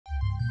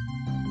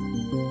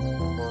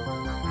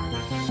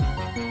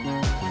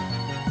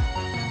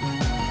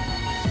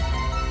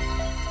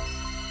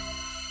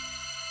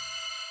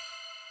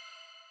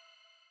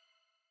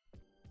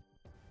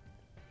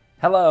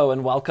Hello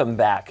and welcome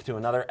back to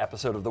another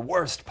episode of the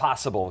Worst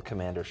Possible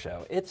Commander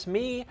Show. It's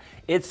me,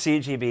 it's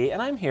CGB,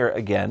 and I'm here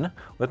again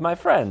with my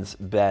friends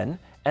Ben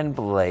and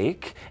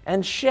Blake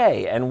and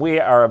Shea, and we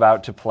are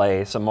about to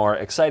play some more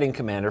exciting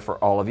Commander for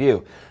all of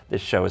you. This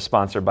show is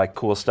sponsored by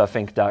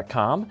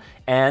CoolStuffInc.com,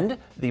 and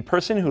the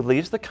person who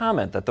leaves the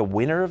comment that the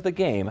winner of the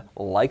game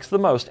likes the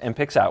most and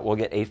picks out will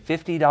get a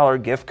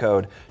 $50 gift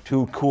code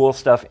to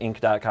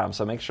CoolStuffInc.com.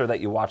 So make sure that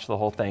you watch the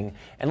whole thing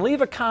and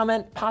leave a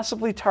comment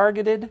possibly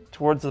targeted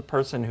towards the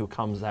person who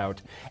comes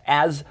out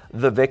as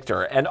the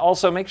victor. And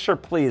also make sure,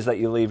 please, that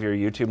you leave your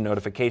YouTube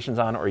notifications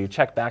on or you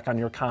check back on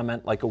your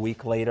comment like a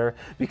week later,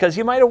 because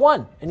you might have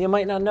won and you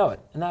might not know it,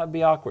 and that would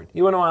be awkward.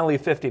 You wouldn't want to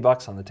leave 50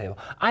 bucks on the table.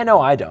 I know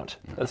I don't.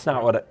 That's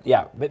not what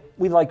yeah, but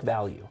we like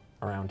value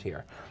around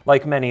here,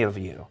 like many of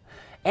you.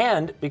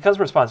 And because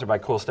we're sponsored by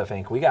Cool Stuff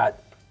Inc., we got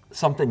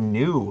something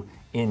new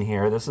in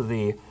here. This is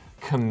the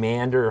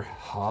Commander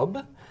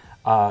Hub,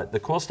 the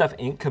Cool Stuff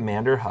Inc.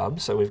 Commander Hub.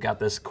 So we've got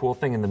this cool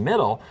thing in the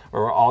middle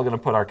where we're all going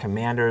to put our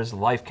commanders,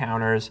 life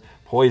counters,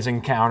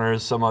 poison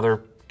counters, some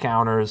other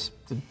counters,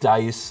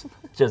 dice,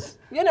 just,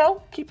 you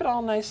know, keep it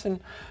all nice and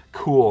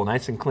cool,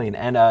 nice and clean.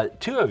 And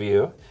two of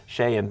you,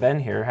 Shea and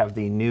Ben here, have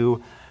the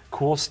new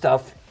Cool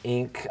Stuff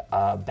Inc.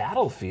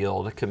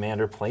 Battlefield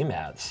Commander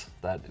playmats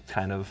that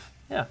kind of,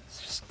 yeah,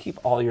 just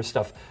keep all your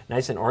stuff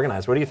nice and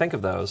organized. What do you think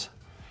of those?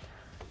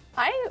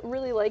 I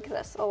really like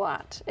this a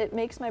lot. It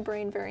makes my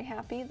brain very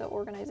happy, the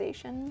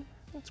organization.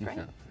 It's great.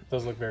 It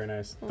does look very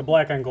nice. The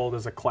black on gold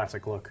is a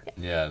classic look.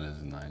 Yeah, it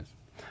is nice.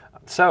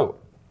 So,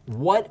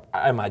 what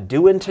am I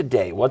doing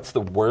today? What's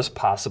the worst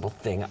possible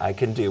thing I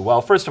can do?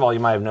 Well, first of all, you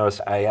might have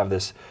noticed I have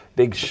this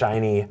big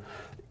shiny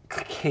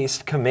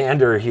cased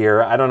commander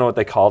here. I don't know what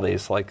they call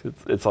these. Like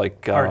it's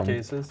like hard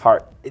cases.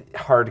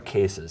 Hard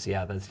cases.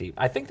 Yeah, that's deep.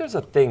 I think there's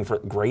a thing for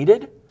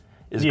graded.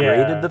 Is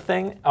graded the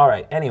thing? All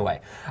right.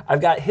 Anyway,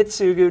 I've got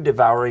Hidetsugu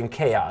Devouring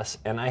Chaos,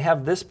 and I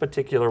have this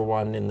particular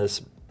one in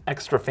this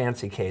extra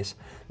fancy case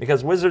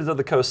because Wizards of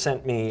the Coast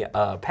sent me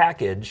a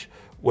package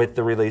with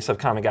the release of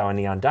Kamigawa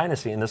Neon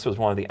Dynasty, and this was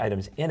one of the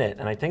items in it.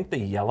 And I think the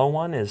yellow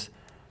one is,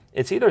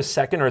 it's either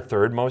second or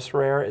third most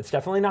rare. It's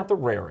definitely not the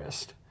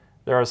rarest.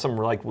 There are some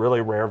like really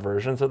rare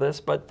versions of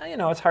this, but you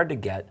know, it's hard to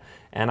get.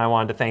 And I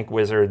wanted to thank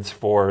Wizards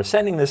for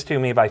sending this to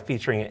me by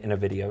featuring it in a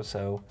video.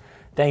 So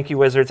thank you,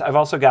 Wizards. I've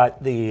also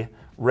got the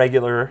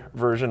regular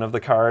version of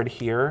the card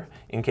here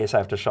in case I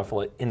have to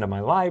shuffle it into my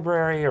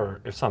library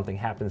or if something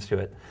happens to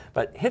it.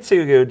 But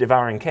Hidetsugu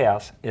Devouring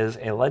Chaos is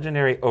a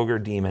legendary ogre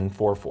demon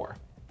 4/4.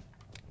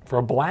 For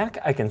a black,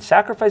 I can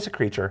sacrifice a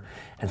creature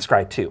and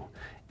scry 2.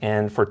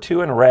 And for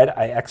 2 in red,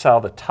 I exile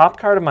the top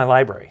card of my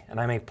library, and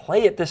I may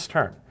play it this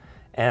turn.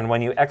 And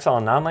when you exile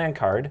a non-land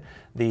card,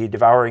 the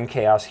Devouring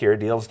Chaos here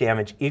deals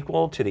damage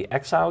equal to the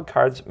exiled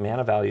card's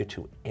mana value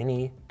to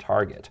any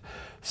target.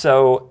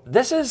 So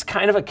this is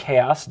kind of a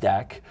chaos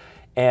deck,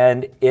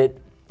 and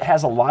it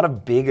has a lot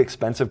of big,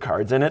 expensive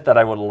cards in it that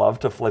I would love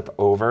to flip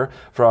over,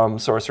 from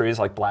sorceries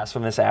like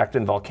Blasphemous Act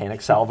and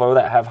Volcanic Salvo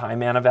that have high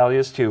mana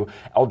values to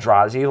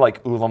Eldrazi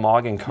like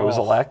Ulamog and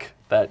Kozilek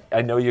that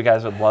I know you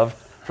guys would love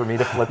for me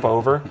to flip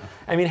over.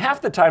 I mean, half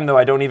the time, though,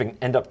 I don't even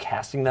end up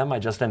casting them. I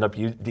just end up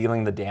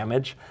dealing the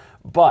damage.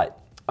 But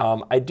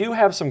I do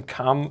have some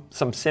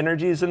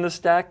synergies in this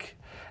deck,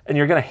 and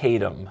you're going to hate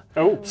them.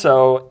 Oh.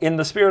 So in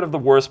the spirit of the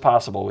worst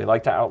possible, we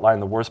like to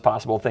outline the worst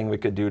possible thing we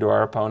could do to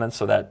our opponents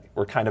so that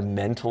we're kind of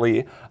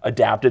mentally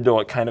adapted to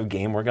what kind of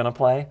game we're going to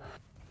play.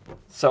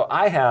 So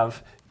I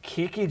have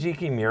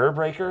Kiki-Jiki Mirror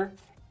Breaker,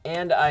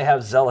 and I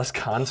have Zealous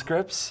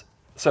Conscripts.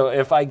 So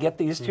if I get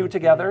these two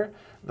together,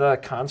 the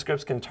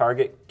conscripts can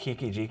target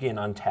Kiki-Jiki and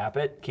untap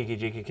it.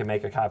 Kiki-Jiki can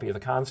make a copy of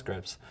the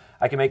conscripts.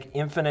 I can make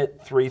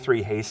infinite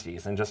 3/3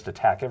 hasties and just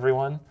attack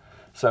everyone.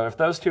 So if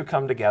those two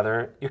come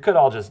together, you could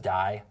all just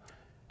die.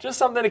 Just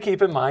something to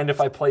keep in mind if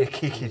I play a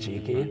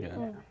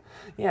Kiki-Jiki.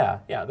 Yeah,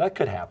 that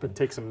could happen.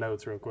 Take some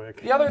notes real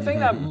quick. The other thing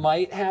that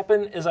might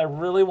happen is I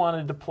really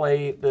wanted to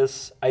play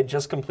this. I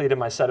just completed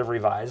my set of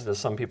Revised, as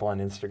some people on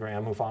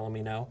Instagram who follow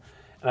me know.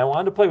 And I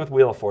wanted to play with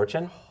Wheel of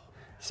Fortune.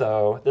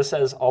 So this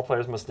says all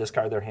players must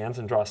discard their hands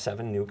and draw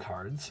 7 new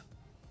cards.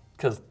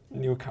 Because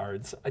new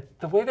cards,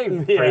 the way they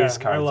phrase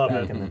cards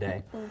back in the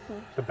day.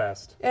 The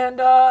best. And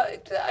I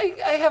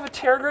have a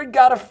Terragrid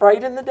God of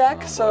Fright in the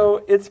deck,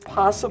 so it's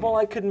possible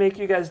I could make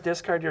you guys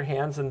discard your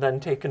hands and then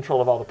take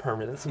control of all the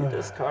permanents you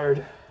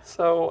discard.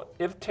 So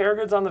if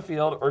Terragrid's on the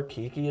field or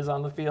Kiki is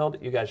on the field,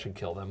 you guys should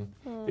kill them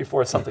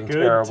before something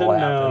terrible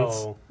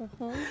happens.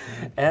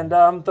 And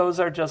those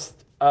are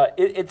just,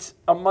 it's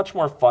a much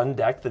more fun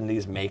deck than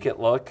these make it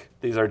look.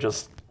 These are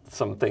just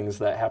some things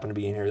that happen to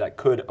be in here that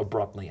could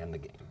abruptly end the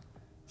game.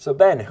 So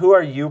Ben, who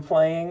are you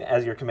playing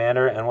as your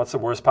commander, and what's the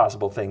worst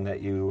possible thing that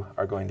you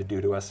are going to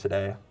do to us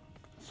today?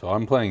 So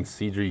I'm playing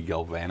Sydri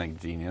Galvanic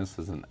Genius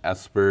as an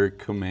Esper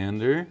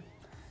commander,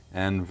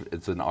 and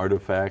it's an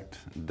artifact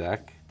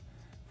deck.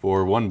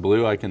 For 1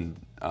 blue, I can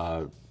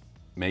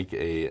make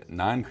a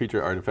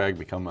non-creature artifact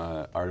become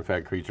an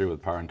artifact creature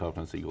with power and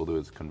toughness equal to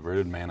its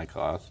converted mana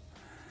cost.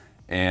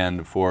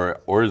 And for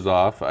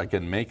Orzhov, I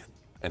can make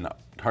an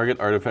target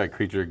artifact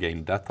creature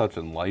gain Death Touch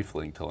and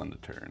Lifelink till end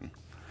of turn.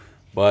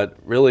 But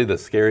really the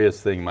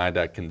scariest thing my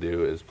deck can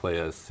do is play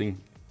a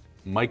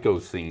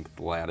Myco-synced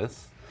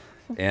Lattice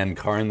and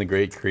Karn the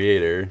Great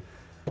Creator.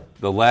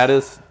 The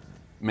Lattice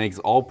makes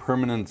all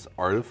permanents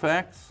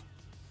artifacts,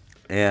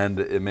 and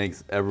it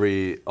makes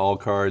all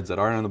cards that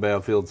aren't on the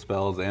battlefield,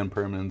 spells and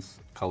permanents,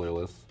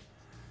 colorless.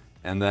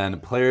 And then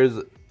players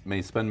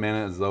may spend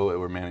mana as though it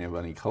were mana of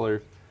any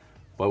color.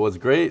 But what's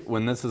great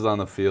when this is on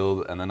the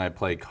field and then I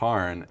play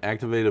Karn,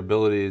 activate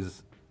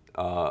abilities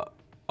of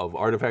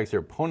artifacts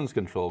your opponents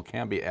control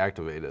can't be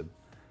activated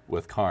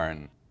with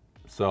Karn.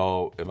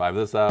 So if I have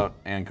this out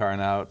and Karn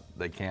out,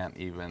 they can't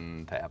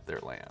even tap their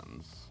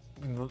lands.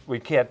 We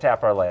can't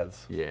tap our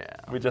lands. Yeah.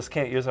 We just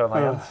can't use our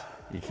lands.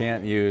 You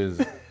can't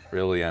use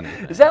really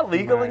anything. Is that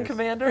legal in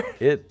Commander?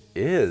 It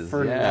is.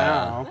 For yeah.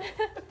 now.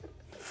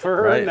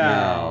 For Right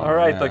now. All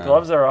right, the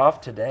gloves are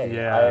off today.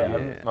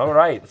 Yeah. All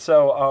right,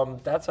 so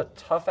that's a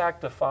tough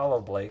act to follow,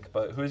 Blake,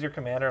 but who's your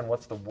commander and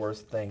what's the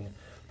worst thing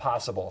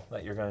possible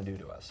that you're going to do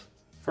to us?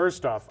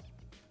 First off,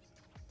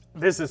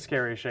 this is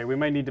scary, Shea. We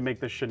might need to make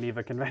the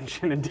Geneva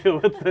Convention and deal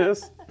with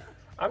this.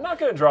 I'm not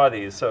going to draw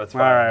these, so it's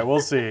fine. All right,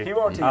 we'll see. He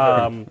won't take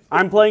them.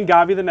 I'm playing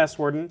Gavi the Nest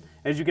Warden.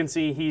 As you can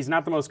see, he's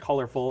not the most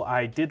colorful.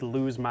 I did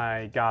lose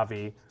my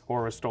Gavi,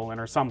 or was stolen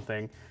or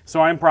something,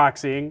 so I'm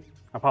proxying.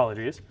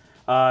 Apologies.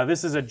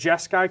 This is a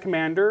Jeskai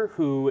commander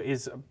who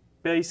is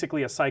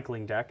basically a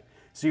cycling deck.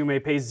 So you may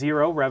pay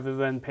 0 rather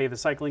than pay the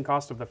cycling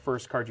cost of the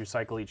first card you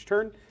cycle each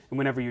turn. And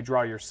whenever you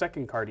draw your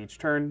second card each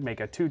turn, make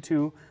a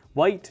 2/2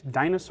 white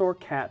dinosaur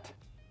cat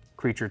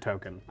creature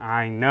token.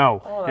 I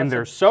know. Oh, and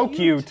they're so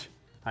cute.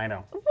 I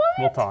know. What?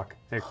 We'll talk.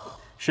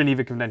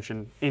 Geneva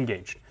Convention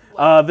engaged.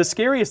 The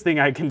scariest thing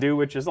I can do,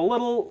 which is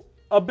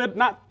a bit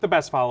not the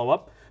best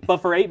follow-up, but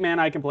for 8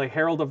 mana I can play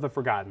Herald of the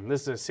Forgotten.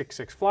 This is a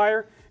 6/6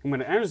 flyer, and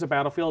when it enters the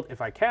battlefield,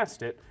 if I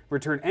cast it,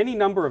 return any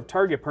number of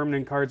target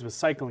permanent cards with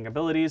cycling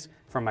abilities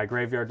from my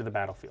graveyard to the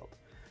battlefield.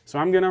 So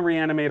I'm going to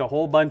reanimate a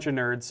whole bunch of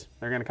nerds.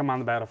 They're going to come on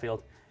the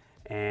battlefield,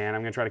 and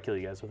I'm going to try to kill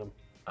you guys with them.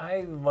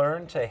 I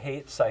learned to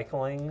hate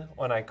cycling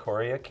when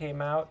Ikoria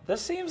came out.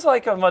 This seems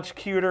like a much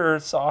cuter,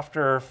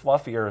 softer,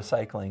 fluffier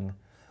cycling.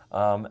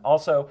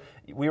 Also,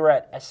 we were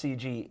at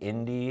SCG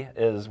Indy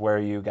is where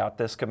you got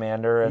this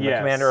commander, and the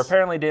commander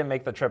apparently didn't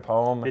make the trip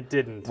home. It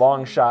didn't.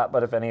 Long shot,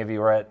 but if any of you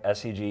were at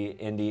SCG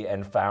Indy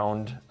and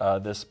found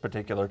this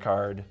particular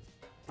card,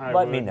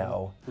 let me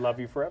know. Love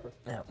you forever.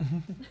 Yeah.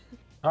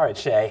 All right,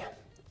 Shea,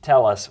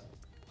 tell us.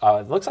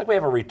 It looks like we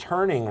have a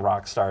returning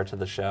rock star to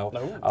the show.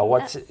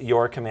 What's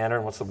your commander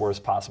and what's the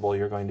worst possible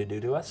you're going to do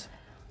to us?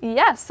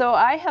 Yes, so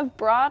I have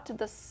brought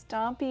the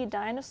Stompy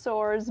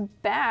Dinosaurs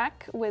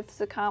back with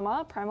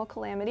Zacama, Primal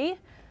Calamity,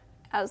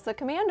 as the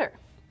commander.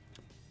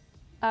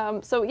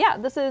 So yeah,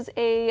 this is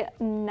a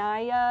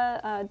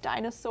Naya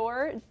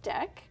dinosaur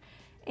deck,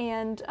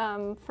 and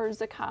for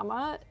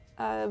Zacama,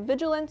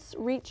 Vigilance,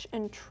 Reach,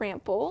 and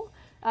Trample.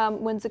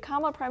 When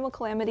Zacama Primal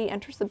Calamity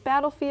enters the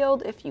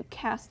battlefield, if you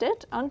cast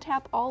it,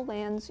 untap all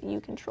lands you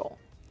control.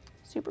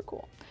 Super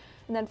cool.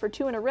 And then for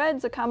 2 and a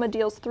red, Zacama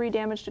deals 3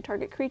 damage to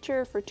target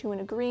creature. For 2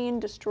 and a green,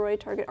 destroy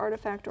target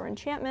artifact or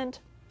enchantment.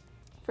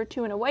 For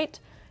 2 and a white,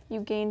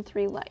 you gain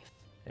 3 life.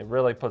 It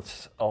really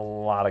puts a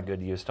lot of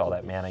good use to all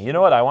that mana. You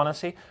know what I want to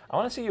see? I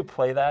want to see you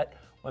play that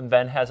when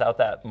Ben has out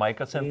that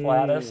Mycosynth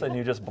Lattice and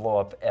you just blow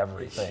up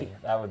everything.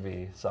 That would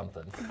be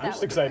something. I'm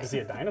just excited to see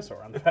a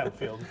dinosaur on the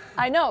battlefield.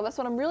 I know, that's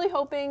what I'm really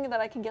hoping, that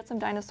I can get some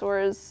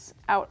dinosaurs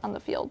out on the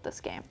field this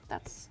game.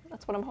 That's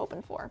what I'm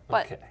hoping for.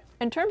 But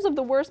in terms of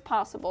the worst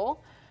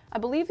possible, I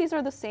believe these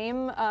are the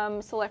same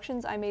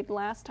selections I made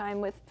last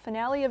time with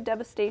Finale of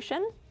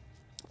Devastation.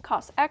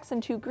 Costs X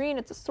and 2 green,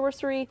 it's a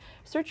sorcery.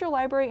 Search your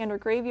library and or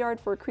graveyard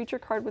for a creature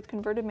card with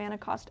converted mana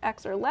cost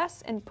X or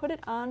less and put it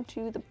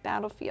onto the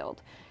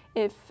battlefield.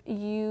 If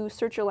you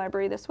search your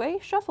library this way,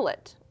 shuffle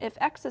it. If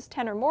X is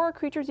 10 or more,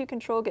 creatures you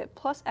control get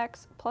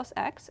 +X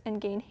and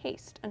gain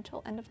haste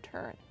until end of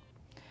turn.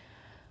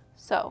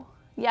 So,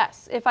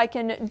 yes, if I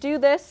can do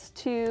this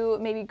to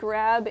maybe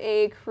grab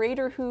a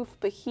Crater Hoof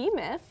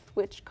Behemoth,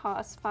 which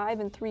costs 5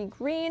 and 3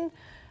 green,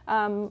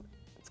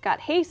 it's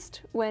got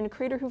haste. When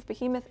Crater Hoof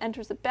Behemoth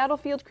enters the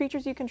battlefield,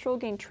 creatures you control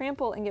gain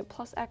trample and get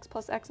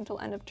 +X until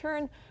end of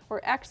turn,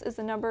 where X is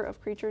the number of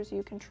creatures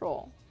you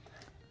control.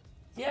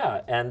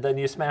 Yeah, and then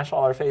you smash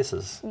all our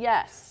faces.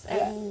 Yes,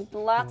 and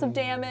lots of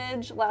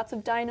damage, lots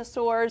of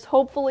dinosaurs,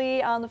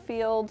 hopefully on the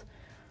field,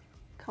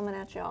 coming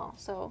at y'all.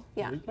 So,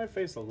 yeah. Leave my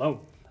face alone.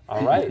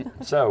 All right,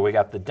 so we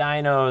got the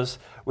dinos,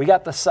 we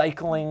got the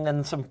cycling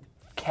and some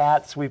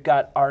cats, we've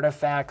got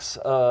artifacts,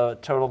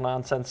 total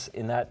nonsense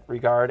in that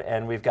regard,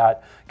 and we've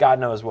got God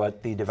knows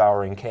what the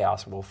Devouring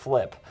Chaos will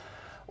flip.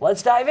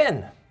 Let's dive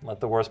in. Let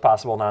the worst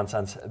possible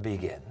nonsense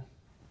begin.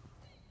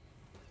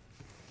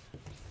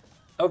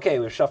 Okay,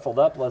 we've shuffled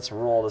up. Let's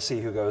roll to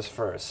see who goes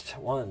first.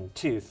 1,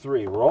 2,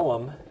 3, roll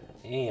them.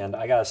 And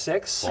I got a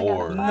 6.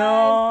 4.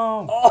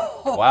 No.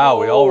 Oh.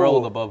 Wow, we all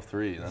rolled above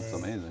 3. That's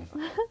amazing.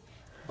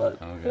 But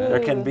there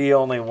can be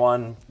only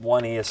one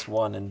east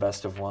one in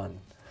best of one.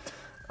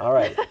 All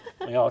right,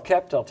 we all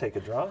kept. I'll take a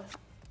draw.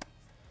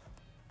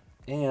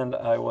 And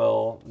I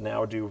will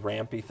now do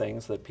rampy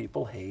things that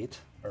people hate.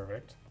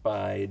 Perfect.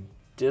 By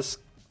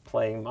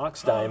playing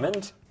Mox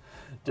Diamond,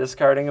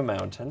 discarding a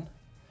mountain,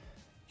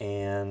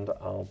 and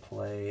I'll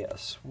play a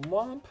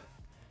swamp,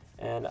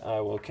 and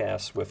I will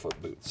cast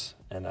Swiftfoot Boots,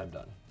 and I'm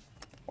done.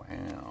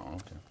 Wow.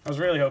 Okay. I was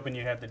really hoping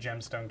you had the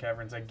Gemstone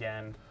Caverns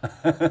again.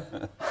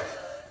 I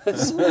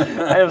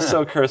am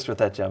so cursed with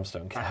that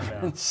Gemstone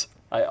Caverns.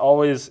 I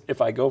always,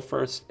 if I go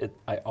first,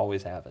 I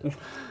always have it.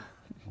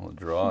 We'll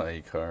draw a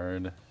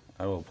card.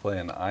 I will play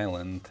an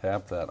island,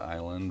 tap that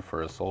island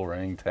for a soul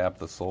ring, tap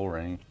the soul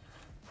ring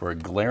for a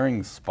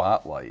glaring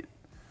spotlight.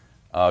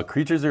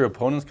 Creatures your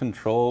opponents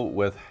control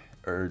with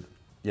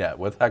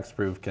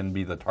hexproof can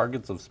be the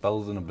targets of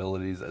spells and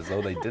abilities as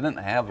though they didn't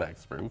have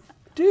hexproof.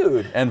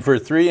 Dude. And for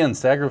 3 and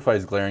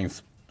sacrifice glaring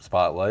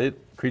spotlight,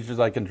 creatures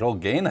I control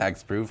gain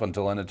hexproof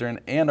until end of turn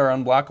and are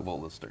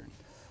unblockable this turn.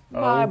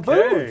 My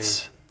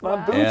boots. My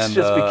boots And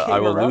just became I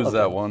will irrelevant. lose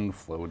that one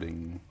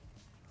floating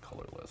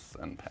colorless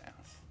and pass.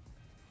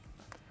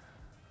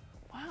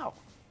 Wow.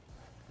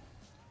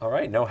 All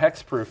right, no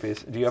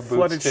hexproofies. Do you have boots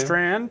Flooded too?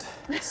 Strand,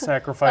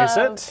 sacrifice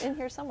it. In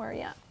here somewhere,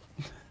 yeah.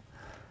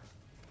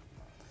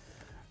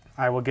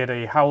 I will get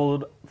a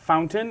Howled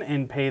Fountain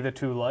and pay the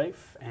 2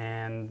 life,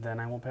 and then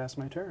I will pass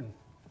my turn.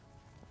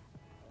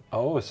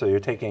 Oh, so you're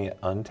taking it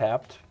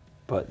untapped,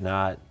 but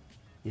not,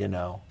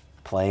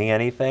 playing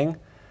anything?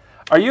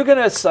 Are you going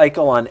to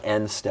cycle on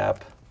end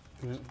step?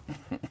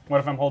 What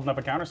if I'm holding up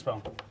a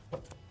counterspell?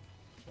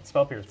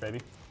 Spell Pierce, baby.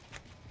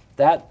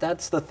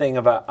 That's the thing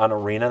about on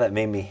Arena that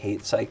made me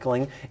hate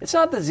cycling. It's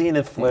not the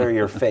Zenith Flare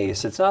your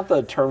face. It's not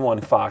the turn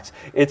 1 Fox.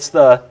 It's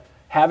the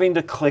having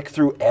to click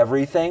through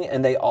everything,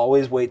 and they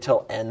always wait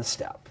till end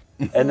step.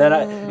 And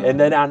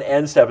then on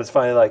end step, it's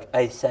finally like,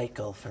 I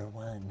cycle for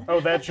 1.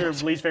 Oh, that's your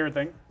least favorite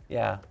thing?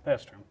 Yeah.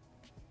 That's true.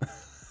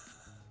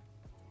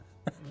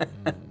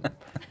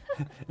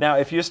 Now,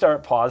 if you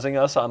start pausing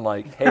us on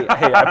like, hey,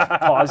 I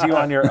pause you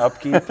on your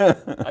upkeep,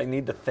 I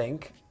need to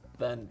think,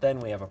 then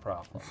we have a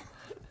problem.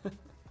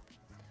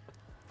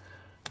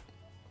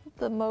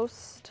 The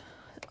most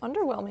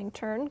underwhelming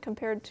turn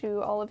compared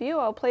to all of you.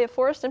 I'll play a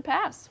forest and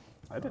pass.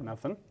 I did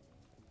nothing.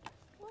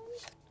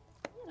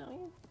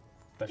 Well,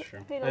 That's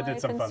true. paid a I did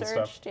life some and fun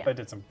stuff. surged,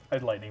 yeah. I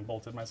lightning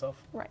bolted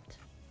myself. Right.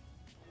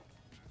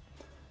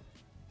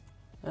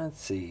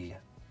 Let's see.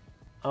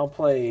 I'll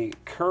play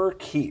Cur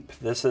Keep.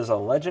 This is a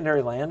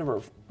legendary land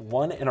for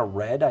 1 and a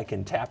red. I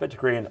can tap it to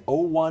create an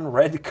 0/1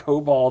 red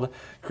kobold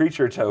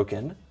creature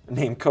token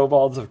named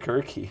Kobolds of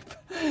Cur Keep.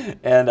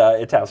 And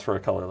it taps for a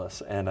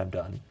colorless, and I'm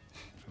done.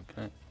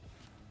 Okay.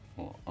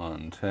 We'll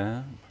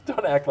untap.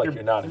 Don't act like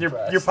you're not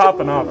impressed. You're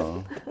popping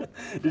off.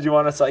 Did you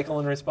want to cycle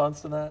in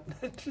response to that?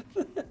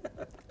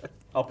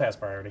 I'll pass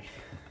priority.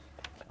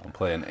 I'll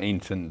play an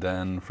Ancient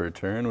Den for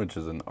turn, which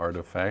is an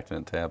artifact,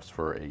 and it taps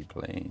for a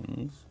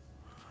plains.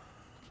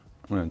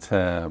 I'm going to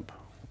tap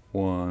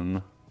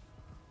 1,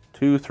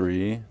 2,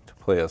 3 to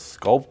play a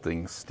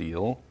Sculpting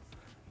Steel,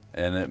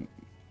 and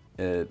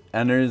it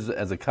enters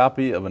as a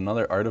copy of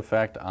another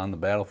artifact on the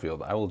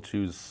battlefield. I will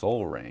choose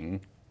Soul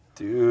Ring.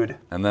 Dude.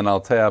 And then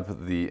I'll tap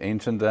the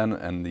Ancient Den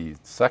and the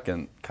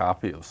second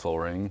copy of Soul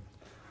Ring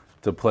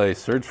to play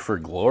Search for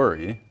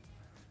Glory.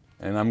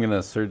 And I'm going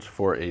to search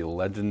for a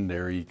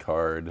legendary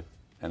card.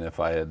 And if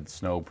I had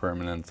snow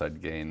permanents,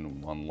 I'd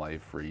gain 1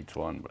 life for each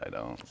one, but I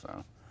don't,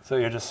 So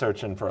you're just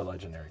searching for a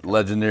legendary card.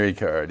 Legendary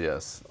card,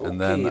 yes. Okay, And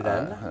then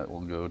then. I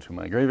will go to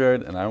my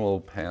graveyard, and I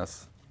will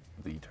pass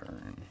the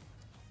turn.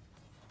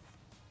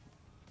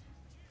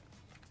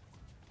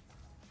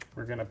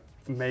 We're going to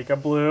make a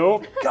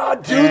blue.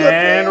 God, do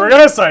And we're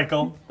going to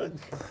cycle.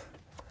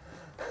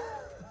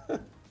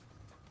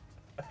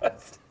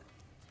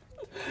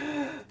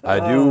 I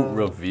do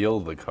reveal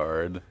the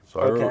card,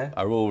 so Okay.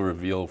 I will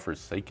reveal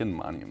Forsaken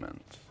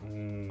Monument.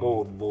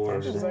 Oh, How Lord.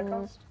 much does that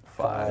cost?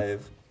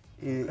 5.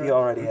 He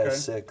already Okay.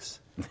 has 6.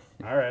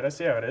 All right, I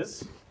see how it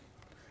is.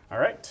 All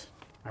right,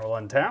 I will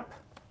untap.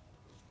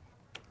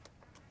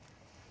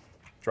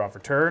 Draw for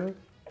turn.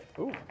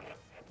 Ooh,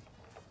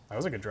 that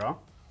was a good draw.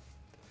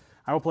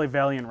 I will play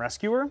Valiant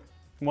Rescuer,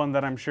 one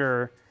that I'm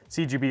sure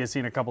CGB has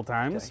seen a couple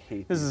times. I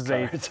hate This these is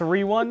a cards.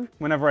 3/1.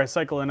 Whenever I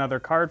cycle another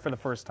card for the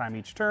first time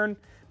each turn,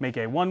 make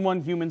a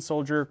 1/1 human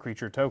soldier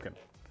creature token.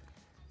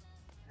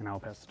 And I'll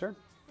pass the turn.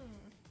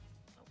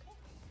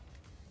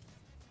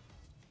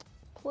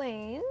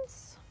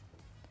 Plains.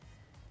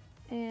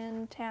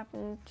 And tap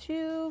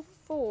into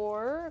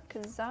 4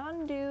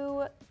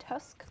 Kazandu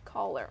Tusk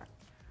Caller.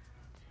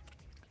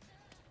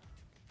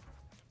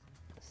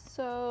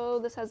 So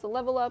this has the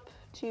level up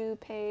to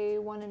pay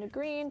 1 and a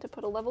green to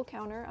put a level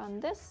counter on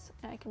this.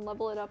 And I can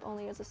level it up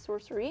only as a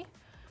sorcery.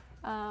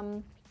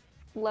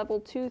 Level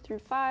 2 through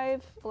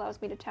 5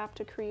 allows me to tap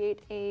to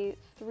create a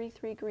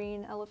 3/3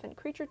 green elephant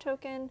creature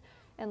token.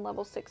 And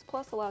level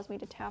 6+ allows me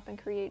to tap and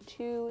create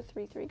 2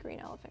 3/3 green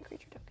elephant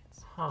creature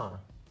tokens. Huh.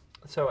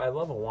 So at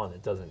level 1,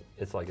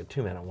 it's like a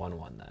 2-mana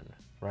 1/1 then,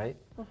 right?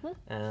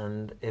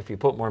 And if you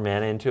put more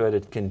mana into it,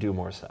 it can do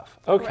more stuff.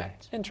 Okay,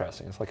 Correct.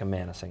 interesting. It's like a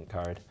mana sink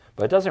card,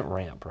 but it doesn't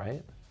ramp,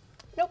 right?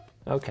 Nope.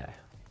 Okay.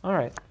 All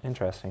right,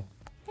 interesting.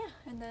 Yeah,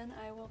 and then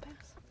I will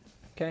pass.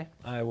 Okay,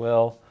 I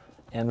will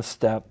end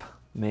step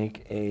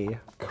make a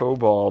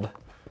kobold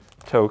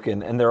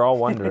token, and they're all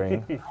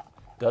wondering,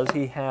 does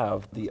he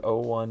have the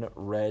 01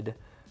 red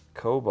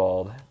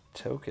kobold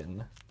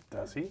token?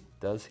 Does he?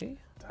 Does he?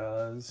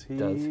 Does he?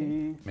 Does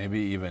he? Maybe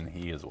even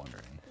he is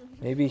wondering.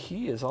 Maybe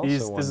he is also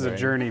wondering. This is a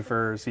journey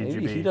for CGB.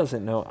 Maybe he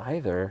doesn't know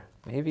either.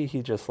 Maybe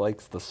he just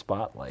likes the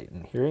spotlight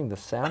and hearing the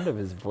sound of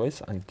his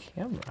voice on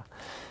camera.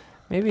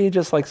 Maybe he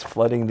just likes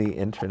flooding the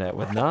internet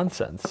with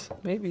nonsense.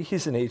 Maybe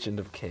he's an agent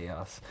of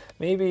chaos.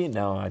 Maybe,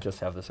 no, I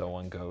just have this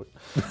 01 goat.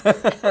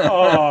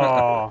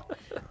 Oh,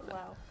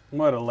 Wow.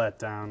 what a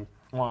letdown.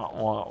 Wah,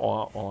 wah,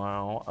 wah,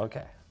 wah.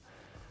 Okay.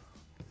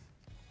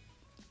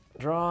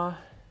 Draw.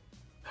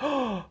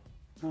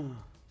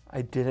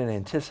 I didn't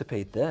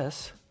anticipate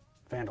this.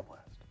 Vandal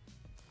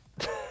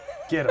Blast.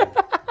 Get him.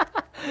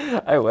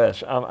 I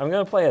wish. I'm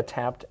going to play a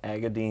tapped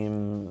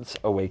Agadeem's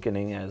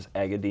Awakening as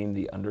Agadeem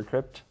the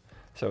Undercrypt.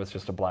 So it's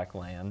just a black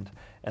land.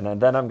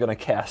 And then I'm going to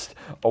cast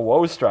a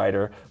Woe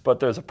Strider, but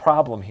there's a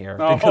problem here.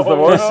 Because the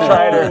Woe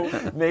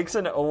Strider makes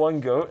an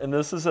 01 goat, and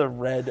this is a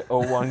red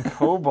 01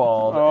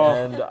 kobold.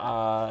 And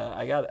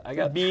I got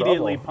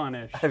Immediately trouble.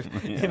 punished.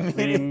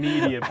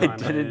 Immediate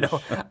punish.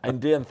 I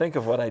didn't think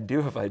of what I'd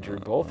do if I drew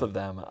both of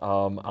them.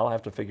 I'll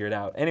have to figure it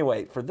out.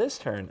 Anyway, for this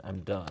turn,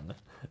 I'm done.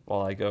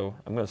 While I go,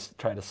 I'm going to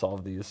try to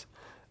solve these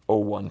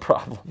 01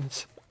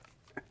 problems.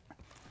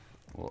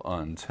 We'll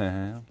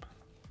untap.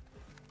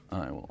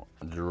 I will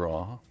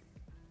draw.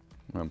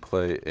 I'm going to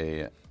play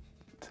a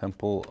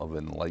Temple of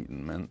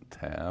Enlightenment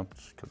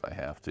tapped, because I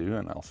have to,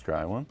 and I'll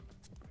scry one.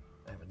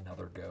 I have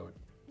another goat.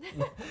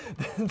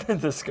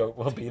 This goat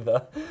will be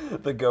the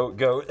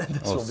goat, and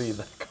this will be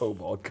the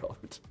kobold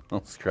goat.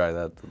 I'll scry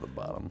that to the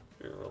bottom.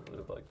 Here, we'll do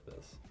it like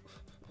this.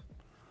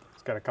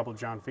 It's got a couple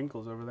John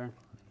Finkles over there.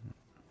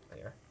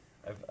 There.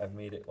 I've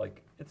made it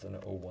like it's an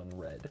 01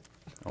 red.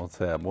 I'll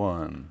tap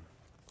one.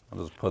 I'll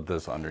just put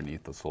this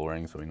underneath the Soul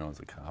Ring so he knows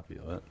a copy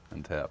of it.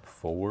 And tap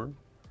 4.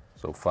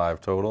 So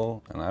 5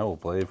 total. And I will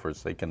play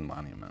Forsaken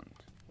Monument.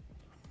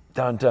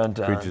 Dun dun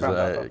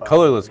dun.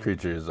 Colorless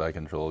creatures I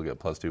control get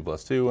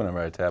 +2/+2. Whenever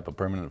I tap a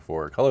permanent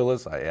for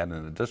colorless, I add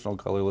an additional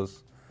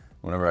colorless.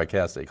 Whenever I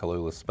cast a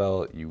colorless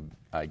spell,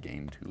 I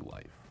gain 2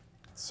 life.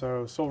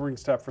 So Soul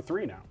Rings tap for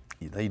 3 now.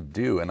 They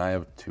do, and I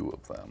have 2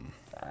 of them.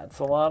 That's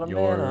a lot of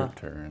Your mana.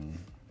 turn.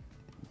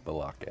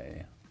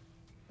 Balake.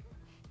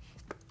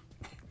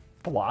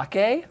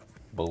 Blockade?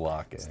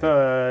 Balake.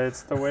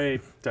 It's the way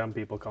dumb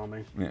people call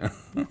me. Yeah.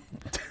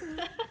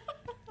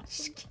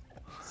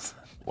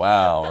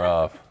 Wow,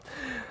 rough.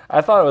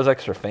 I thought it was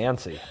extra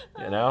fancy,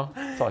 you know?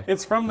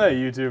 It's from that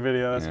YouTube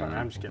video. That's fine. Yeah.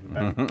 I'm just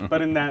kidding.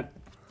 But in that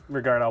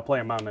regard, I'll play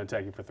a mountain and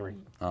attack you for 3.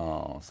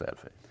 Oh, sad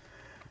fate.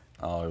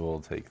 I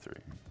will take 3.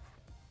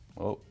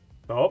 Oh,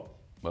 Oh,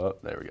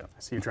 there we go. I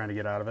see you trying to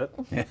get out of it.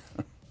 Yeah.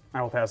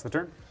 I will pass the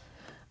turn.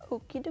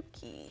 Okie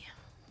dokie.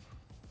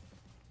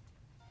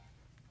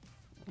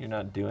 You're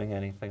not doing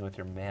anything with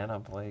your mana,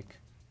 Blake.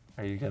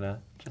 Are you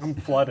gonna just I'm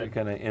flooded.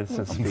 You're gonna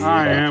instant speed.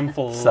 I am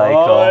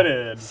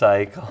flooded.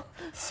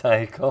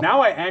 Cycle.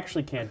 Now I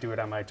actually can't do it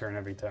on my turn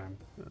every time.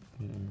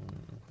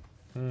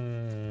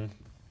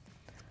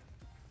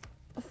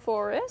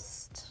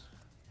 Forest.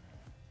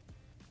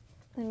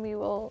 And we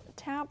will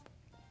tap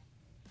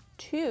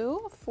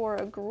 2 for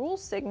a Gruul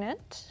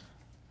Signet.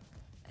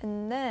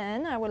 And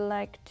then I would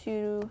like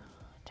to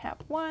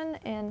tap 1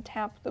 and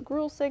tap the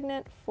Gruul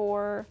Signet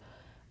for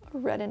a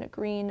red and a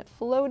green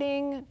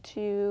floating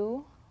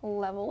to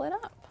level it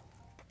up.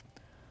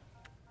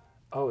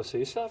 Oh, so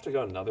you still have to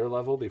go another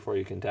level before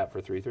you can tap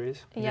for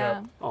 3/3s?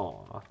 Yeah.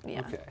 Aw. Yeah.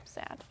 Okay.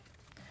 Sad.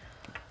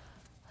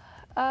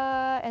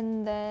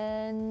 And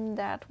then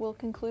that will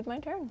conclude my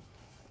turn.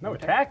 No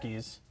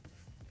attackies.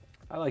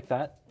 I like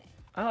that.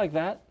 I like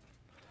that.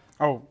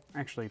 Oh,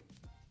 actually,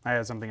 I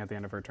had something at the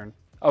end of her turn.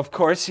 Of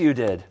course you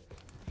did.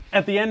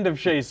 At the end of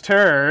Shea's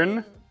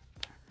turn,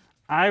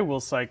 I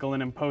will cycle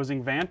an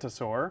Imposing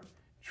Dinosaur,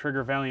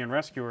 trigger Valiant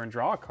Rescuer and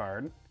draw a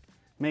card,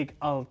 make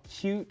a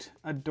cute,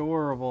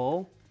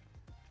 adorable,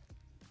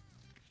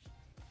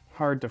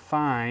 hard to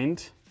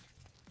find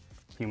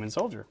human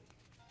soldier.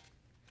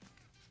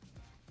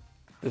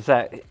 Does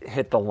that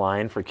hit the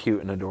line for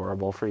cute and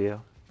adorable for you?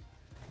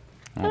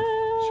 She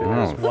I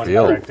has don't one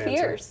feel- correct answer.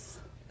 Fierce.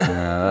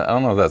 I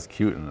don't know if that's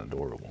cute and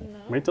adorable.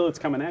 Wait till it's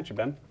coming at you,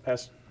 Ben.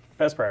 Best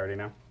priority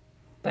now.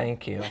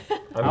 Thank you.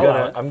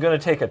 allow it. I'm gonna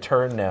take a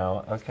turn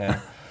now. Okay.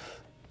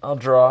 I'll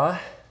draw.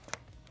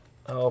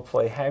 I'll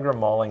play Hagra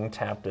Mauling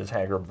tapped as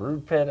Hagra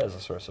Brood Pit as a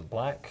source of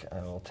black. I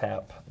will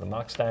tap the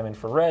Mox Diamond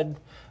for red,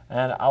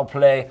 and I'll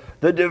play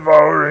the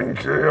Devouring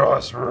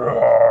Chaos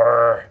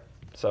Roar.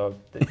 So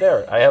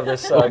there, I have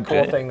this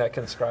cool thing that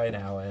can scry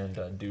now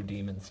and do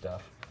demon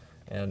stuff,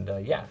 and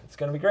yeah, it's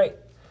gonna be great.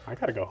 I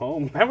gotta go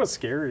home. That was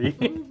scary.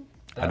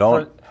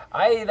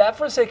 That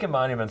Forsaken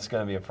Monument's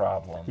gonna be a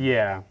problem.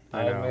 Yeah,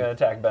 I I'm know. gonna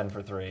attack Ben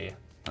for 3.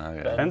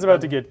 Okay. Ben's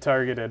about to get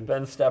targeted.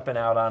 Ben stepping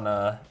out on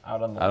the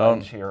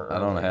ledge here. I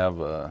don't early.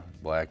 have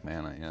black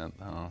mana yet,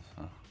 though,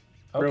 so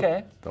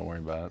Okay. don't worry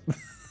about it.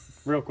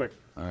 Real quick.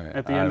 All right.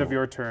 At the end of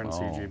your turn,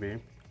 CGB.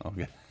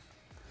 Okay.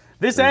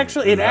 This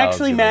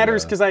actually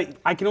matters because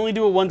I can only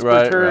do it once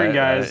per turn,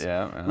 guys.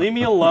 Yeah. Leave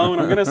me alone.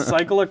 I'm gonna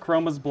cycle a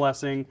Chroma's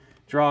Blessing,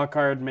 draw a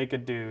card, make a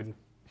dude.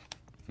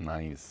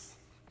 Nice.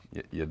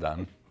 You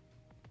done?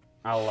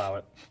 I'll allow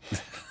it.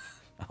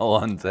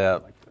 I'll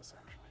untap Like this,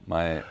 actually.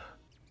 my,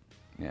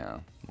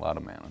 a lot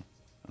of mana.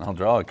 And I'll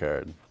draw a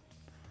card.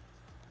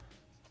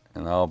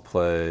 And I'll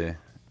play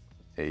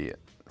a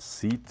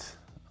Seat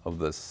of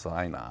the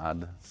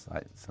Synod,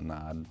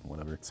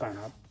 whatever.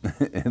 Synod.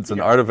 It's an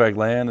artifact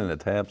land and it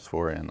taps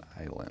for an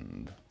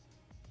island.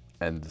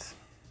 And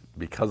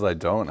because I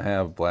don't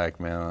have black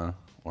mana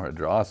or a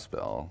draw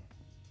spell,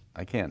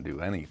 I can't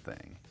do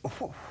anything.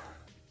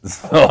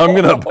 So I'm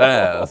gonna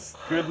pass.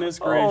 Goodness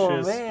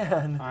gracious. Oh,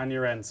 man. On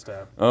your end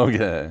step.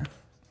 Okay.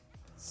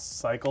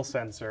 Cycle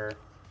Sensor.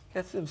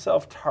 Gets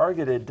himself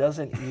targeted,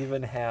 doesn't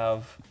even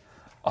have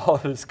all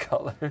of his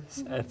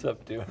colors, ends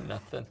up doing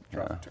nothing.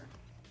 Draw the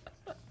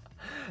turn.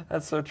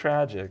 That's so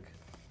tragic.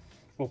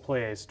 We'll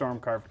play a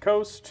Stormcarved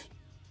Coast.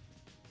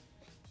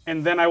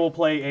 And then I will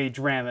play a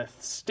Drannith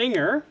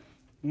Stinger.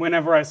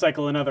 Whenever I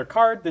cycle another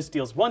card, this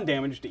deals 1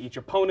 damage to each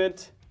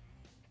opponent.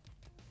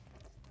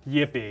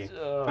 Yippee.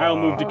 I'll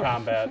move to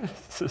combat.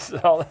 This is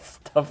all the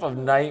stuff of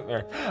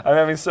nightmare. I'm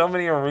having so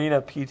many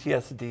arena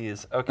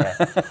PTSDs. Okay.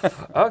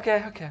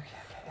 Okay.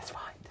 It's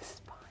fine.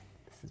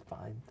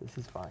 This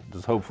is fine.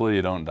 Just hopefully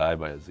you don't die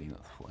by a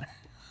Zenith Flare.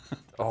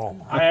 Oh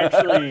my. I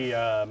actually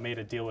made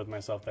a deal with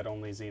myself that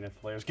only Zenith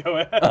Flares go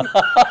ahead.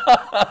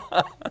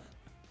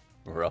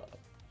 Rough.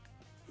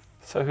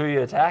 So who are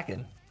you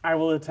attacking? I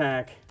will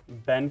attack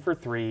Ben for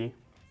 3.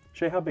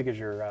 Shea, how big is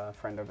your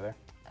friend over there?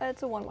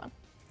 It's a 1/1.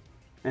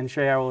 And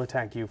Shea, I will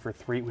attack you for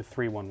 3 with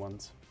 3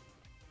 1/1s.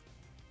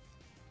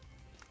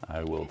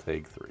 I will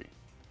take 3.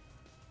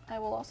 I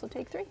will also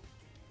take 3.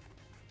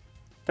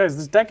 Guys,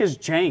 this deck is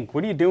jank.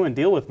 What are you doing?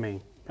 Deal with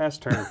me. Pass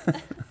turn.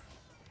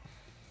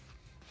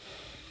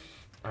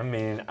 I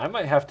mean, I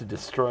might have to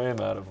destroy him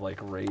out of like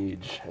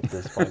rage at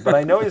this point, but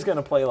I know he's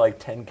gonna play like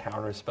 10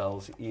 counter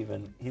spells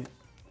even.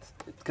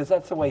 Because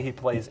that's the way he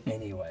plays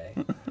anyway.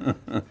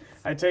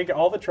 I take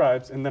all the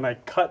tribes and then I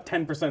cut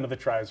 10% of the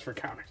tribes for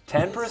counters.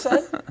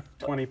 10%?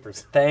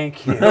 20%.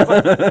 Thank you.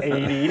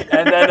 80.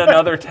 And then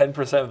another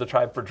 10% of the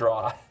tribe for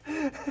draw.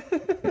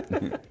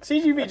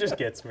 CGB just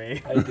gets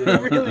me. I do.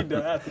 It really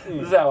does.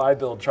 This is how I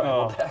build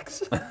tribal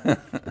decks.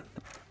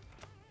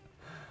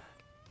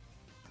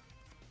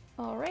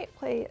 All right,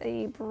 play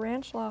a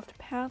Branch Loft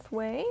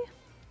Pathway.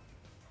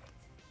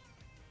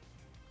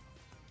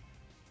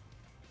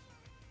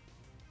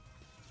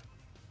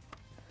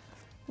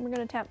 We're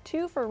going to tap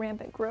 2 for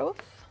Rampant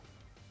Growth.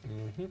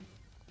 Mm-hmm.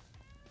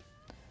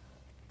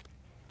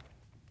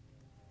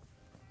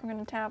 We're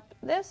going to tap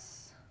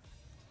this,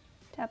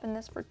 tap in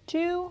this for 2.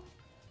 We're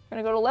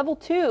going to go to level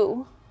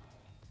 2.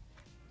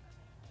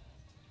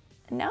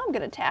 And now I'm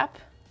going to tap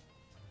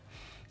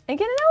and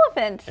get an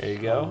elephant. There you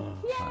go.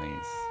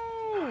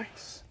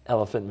 Nice.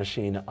 Elephant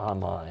Machine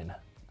Online.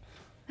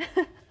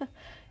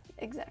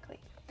 Exactly.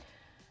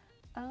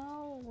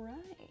 All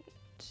right.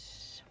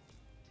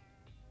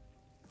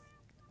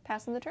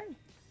 Passing the turn.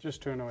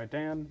 Just to annoy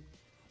Dan,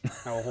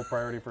 I will hold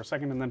priority for a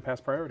second and then pass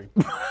priority.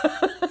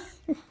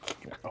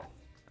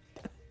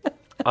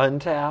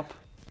 Untap.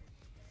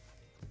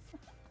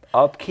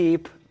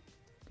 Upkeep.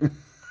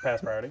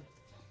 Pass priority.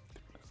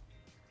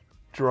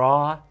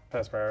 Draw.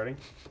 Pass priority.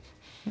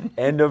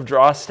 End of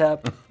draw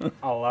step.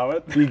 I'll allow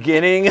it.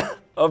 Beginning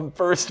of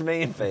first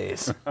main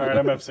phase. All right,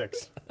 I'm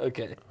F6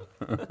 Okay.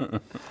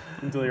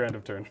 until your end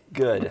of turn.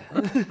 Good.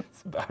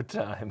 It's about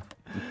time.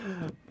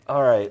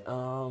 All right.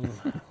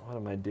 What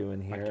am I doing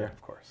Okay, here?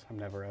 of course. I'm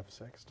never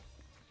F6.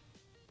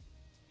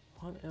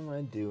 What am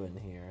I doing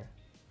here?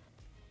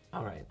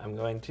 All right. I'm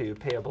going to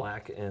pay a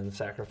black and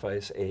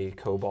sacrifice a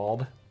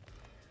kobold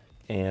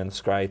and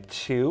scry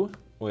 2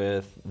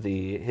 with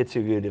the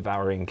Hidetsugu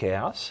Devouring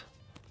Chaos.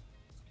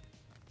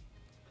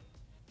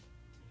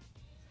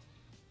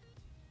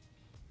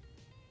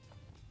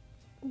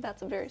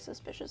 That's a very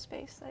suspicious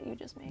face that you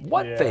just made.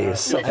 What Yeah.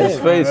 face? His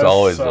face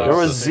always looks There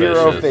was suspicious.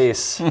 0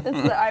 face. It's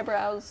the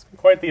eyebrows.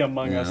 Quite the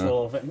Among Us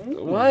little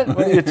thing. What?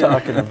 What are you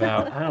talking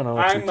about? I don't know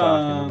what you're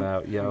talking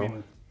about, yo. I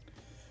mean,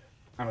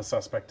 I'm a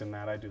suspect in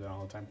that. I do that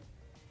all the time.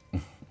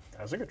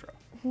 That was a good draw.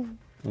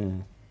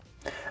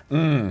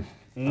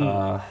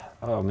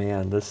 Oh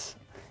man, this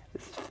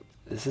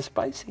is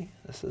spicy.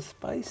 This is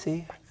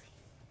spicy.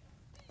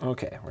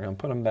 Okay, we're gonna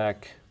put them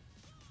back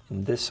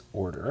in this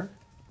order.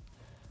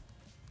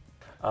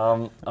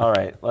 All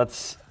right,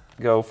 let's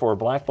go for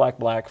black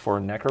for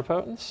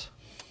Necropotence.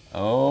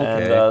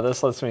 Okay. And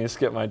this lets me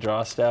skip my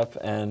draw step,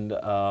 and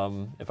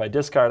if I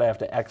discard, I have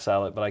to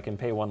exile it, but I can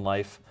pay 1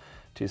 life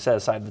to set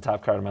aside the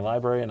top card of my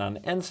library, and on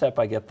end step,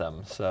 I get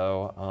them.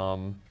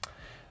 So,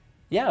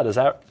 yeah, does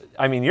that,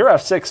 I mean, you're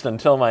F6'd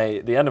until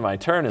the end of my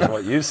turn is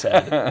what you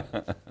said.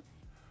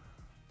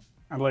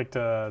 I'd like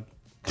to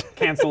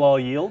cancel all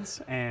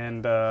yields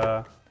and...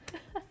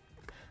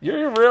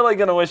 You're really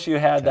going to wish you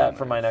had that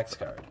for my next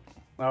card.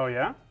 Oh,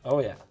 yeah? Oh,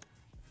 yeah.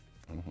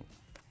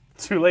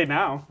 Too late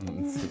now.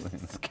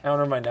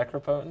 Counter my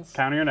Necropotence?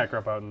 Counter your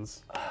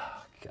Necropotence.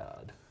 Oh,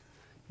 God.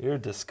 You're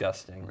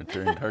disgusting.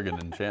 Return target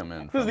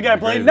enchantment. This is the guy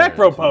playing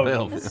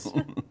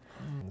Necropotence.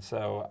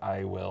 So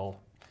I will,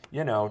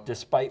 you know,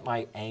 despite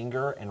my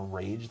anger and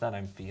rage that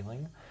I'm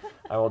feeling,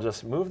 I will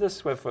just move the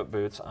Swiftfoot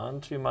Boots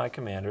onto my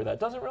commander. That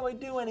doesn't really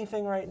do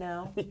anything right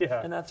now.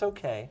 Yeah. And that's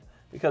okay,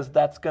 because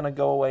that's going to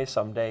go away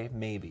someday,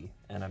 maybe,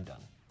 and I'm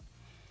done.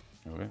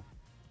 Okay.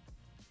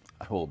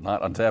 I will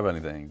not untap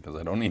anything, because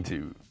I don't need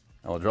to.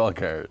 I will draw a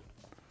card.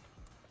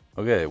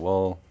 Okay,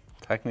 well,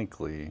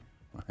 technically,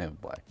 I have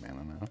black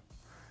mana now.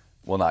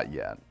 Well, not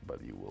yet,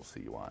 but you will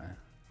see why.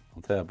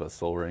 I'll tap a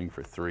Soul Ring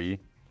for 3.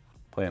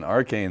 Play an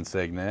Arcane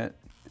Signet.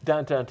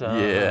 Dun, dun, dun.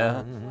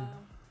 Yeah.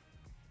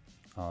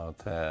 I'll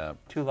tap.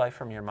 2 life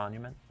from your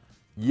monument.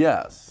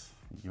 Yes,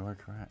 you are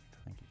correct.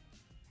 Thank you.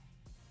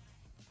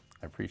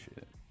 I appreciate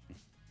it.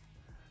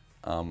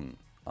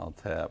 I'll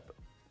tap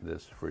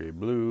this for a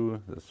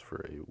blue, this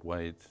for a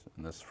white,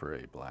 and this for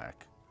a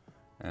black,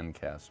 and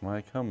cast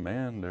my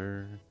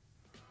commander.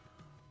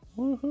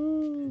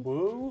 Woohoo!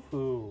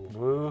 Woohoo!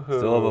 Woohoo!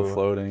 Still have a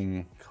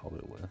floating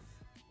colorless.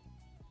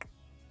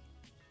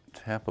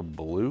 Tap a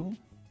blue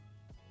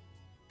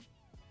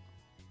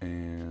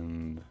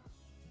and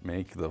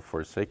make the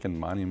Forsaken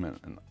Monument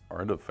an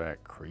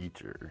artifact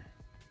creature.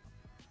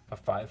 A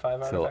 5/5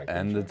 artifact Till creature?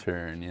 end of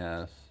turn,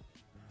 yes.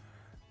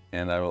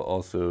 And I will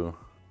also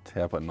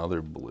tap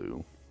another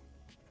blue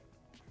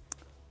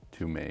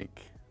to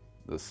make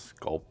the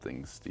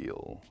Sculpting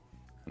Steel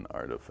an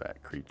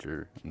artifact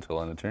creature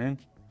until end of turn.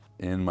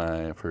 In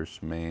my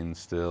first main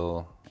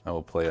still, I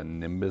will play a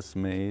Nimbus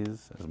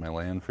Maze as my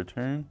land for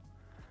turn,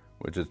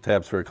 which is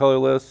taps for a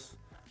colorless,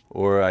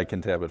 or I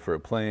can tap it for a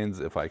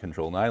plains if I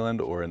control an island,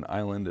 or an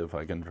island if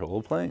I control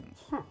a plains.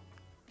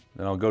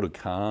 Then I'll go to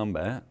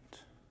combat.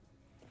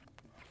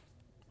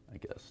 I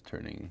guess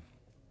turning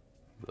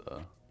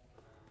the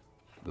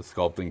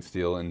Sculpting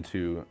Steel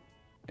into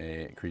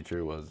a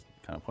creature was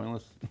kind of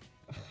pointless.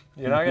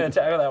 You're not going to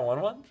tackle that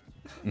 1/1?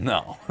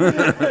 No.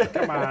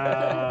 Come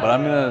on. But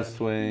I'm going to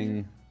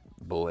swing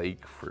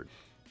Blake for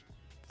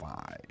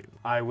 5.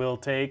 I will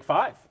take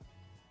 5.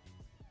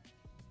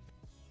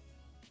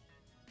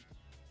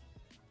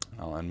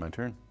 I'll end my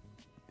turn.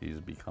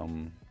 These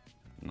become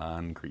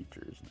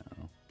non-creatures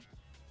now.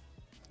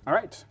 All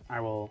right,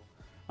 I will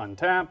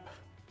untap.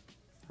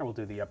 I will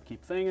do the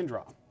upkeep thing and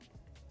draw.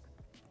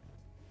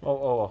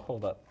 Oh,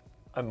 hold up.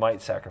 I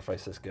might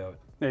sacrifice this goat.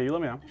 Yeah, you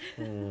let me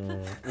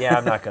know. Yeah,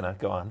 I'm not going to.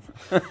 Go on.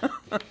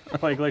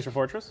 Play Glacier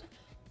Fortress.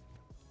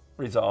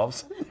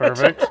 Resolves.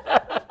 Perfect.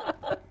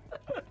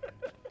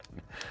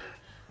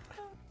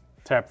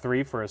 Tap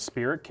 3 for a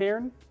Spirit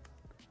Cairn.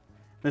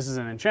 This is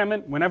an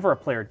enchantment. Whenever a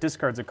player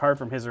discards a card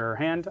from his or her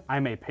hand, I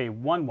may pay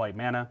 1 white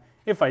mana.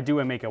 If I do,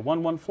 I make a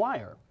 1/1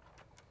 flyer.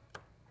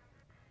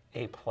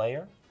 A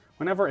player?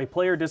 Whenever a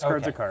player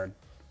discards Okay. a card.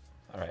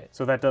 All right.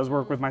 So that does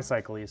work with my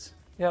Cycles.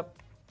 Yep.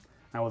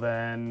 I will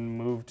then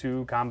move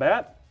to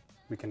combat.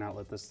 We cannot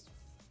let this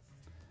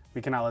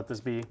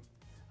be.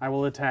 I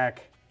will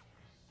attack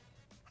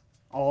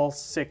all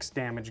 6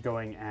 damage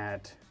going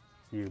at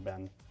you,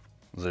 Ben.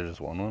 Is there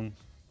just one?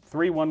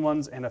 3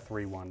 1/1s and a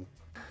 3/1.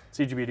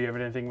 CGB, do you have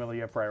anything while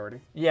you have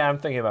priority? Yeah, I'm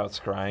thinking about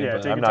scrying, Yeah,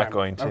 but take I'm your not time.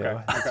 going to.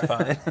 Okay. It's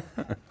fine.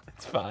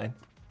 It's fine.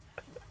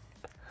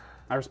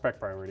 I respect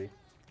priority.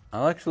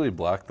 I'll actually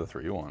block the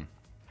 3/1.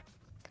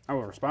 I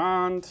will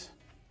respond.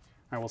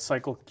 I will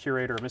cycle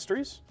Curator of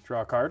Mysteries,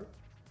 draw a card,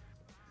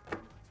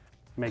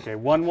 make a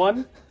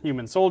 1/1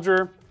 Human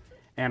Soldier,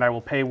 and I will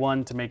pay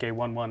 1 to make a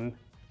 1/1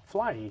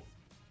 Fly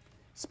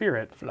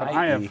Spirit. But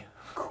I have Fly-y.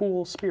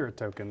 cool Spirit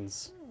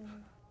tokens.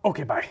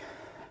 Okay, bye.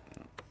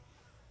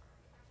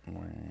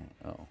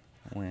 Oh.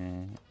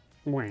 And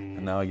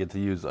And now I get to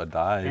use a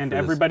die. for this,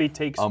 everybody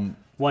takes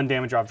 1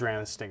 damage off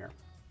Drana's Stinger.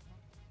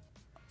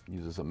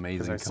 use this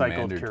amazing I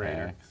cycled commander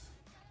Curator.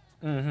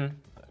 tax.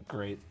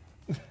 Great.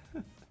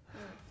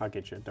 I'll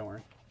get you, don't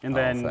worry. And Oh,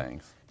 then,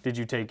 thanks. did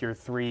you take your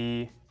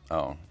 3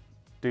 Oh,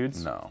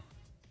 dudes? no.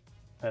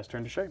 Pass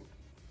turn to Shea.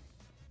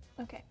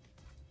 Okay.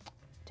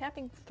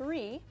 Tapping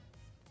 3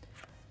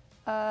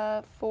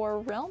 for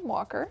Realm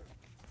Walker.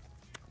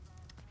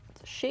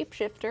 It's a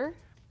shapeshifter.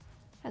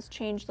 Has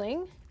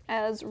Changeling.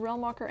 As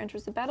Realm Walker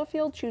enters the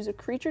battlefield, choose a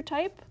creature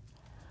type.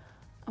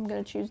 I'm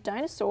going to choose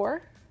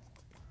Dinosaur.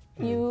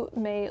 You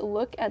may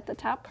look at the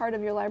top card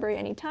of your library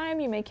anytime.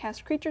 You may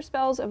cast creature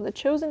spells of the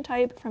chosen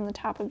type from the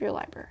top of your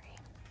library.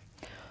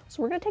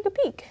 So we're going to take a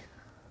peek.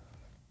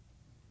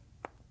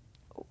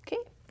 Okay.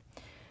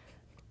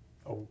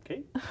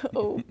 Okay.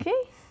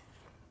 Okay.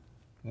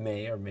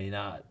 May or may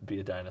not be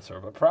a dinosaur,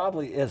 but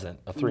probably isn't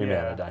a 3-mana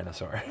Yeah.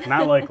 dinosaur.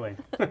 Not likely.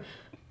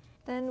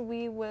 Then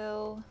we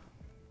will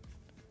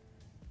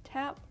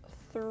tap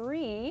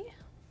 3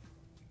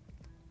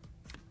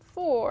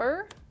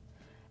 for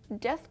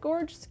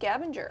Deathgorge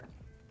Scavenger.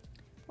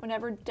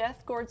 Whenever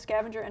Deathgorge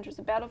Scavenger enters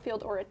the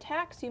battlefield or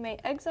attacks, you may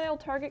exile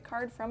target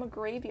card from a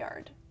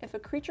graveyard. If a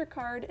creature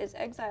card is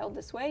exiled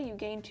this way, you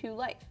gain 2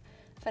 life.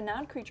 If a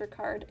non-creature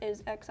card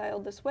is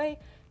exiled this way,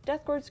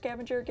 Deathgord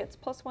Scavenger gets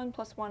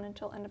 +1/+1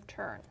 until end of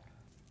turn.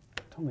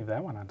 Don't leave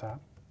that one on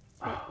top.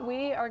 So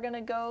we are going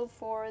to go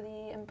for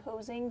the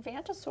Imposing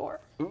Vantasaur.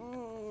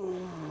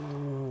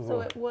 Ooh.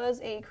 So it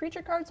was a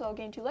creature card, so I'll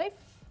gain 2 life.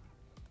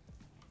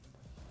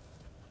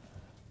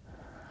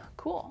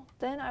 Cool.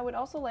 Then I would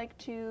also like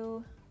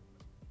to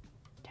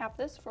tap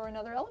this for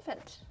another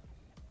elephant.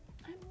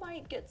 I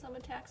might get some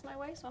attacks my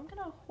way, so I'm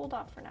going to hold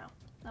off for now.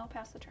 I'll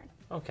pass the turn.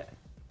 Okay.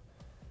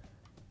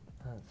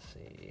 Let's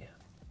see.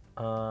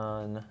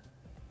 On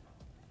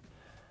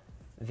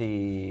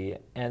the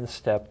end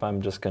step,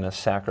 I'm just going to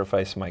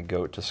sacrifice my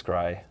goat to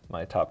scry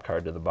my top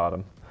card to the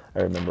bottom.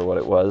 I remember what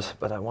it was,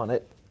 but I want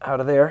it out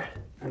of there.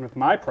 And with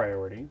my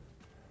priority,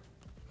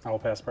 I will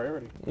pass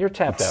priority. You're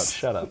tapped out.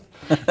 Shut up.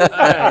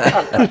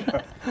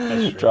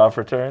 Draw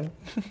for turn.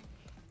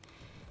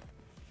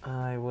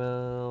 I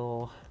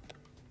will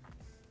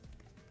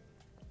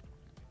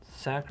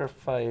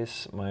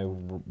sacrifice my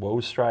Woe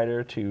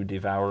Strider to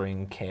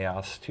Devouring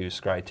Chaos to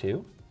scry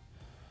 2.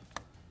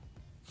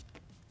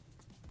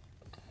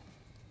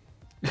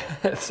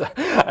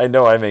 I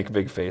know I make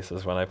big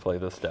faces when I play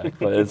this deck,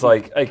 but it's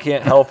like I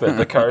can't help it.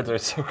 The cards are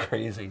so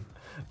crazy,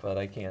 but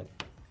I can't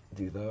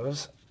do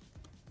those.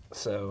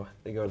 So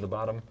they go to the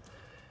bottom.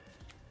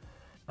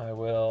 I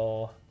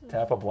will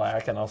tap a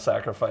black and I'll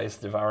sacrifice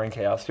Devouring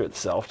Chaos to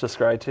itself to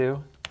scry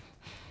 2.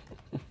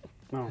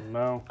 Oh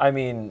no. I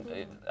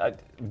mean,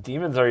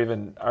 demons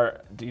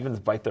demons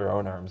bite their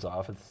own arms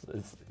off.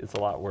 It's a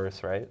lot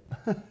worse, right?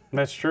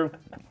 That's true.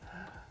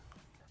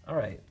 All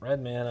right,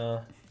 red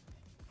mana,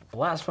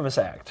 Blasphemous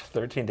Act,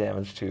 13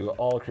 damage to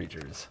all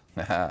creatures.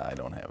 I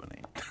don't have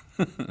any.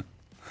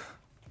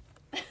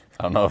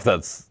 I don't know if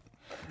that's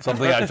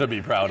something I should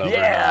be proud of.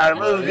 Yeah,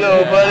 let's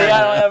go, buddy.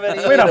 I don't have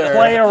any. Way to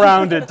play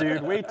around it,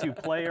 dude. Way to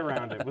play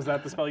around it. Was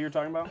that the spell you were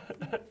talking about?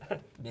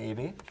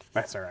 Maybe.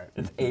 That's all right.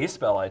 It's a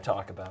spell I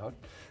talk about.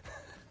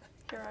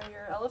 Here are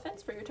your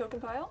elephants for your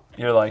token pile.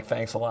 You're like,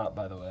 thanks a lot,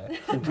 by the way.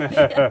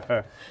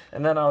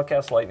 And then I'll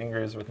cast Lightning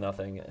Greaves with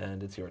nothing,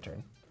 and it's your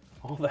turn.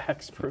 All the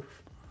hexproof.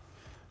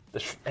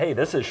 Hey,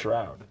 this is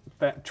Shroud.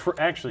 That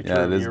actually true.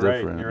 Yeah, it is You're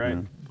different. right. You're right.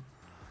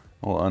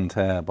 Yeah. I'll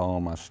untap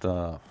all my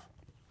stuff.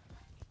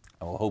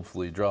 I will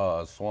hopefully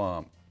draw a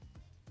swamp.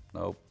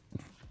 Nope.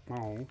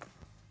 Oh.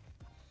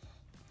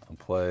 I'll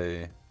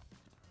play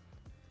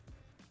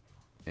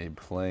a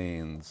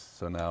plains,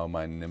 so now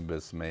my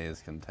Nimbus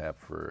Maze can tap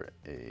for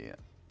a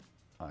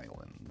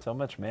island. So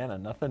much mana,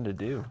 nothing to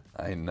do.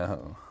 I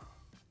know.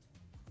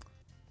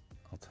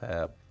 I'll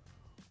tap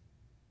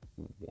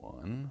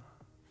 1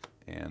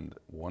 and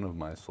one of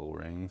my Soul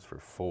Rings for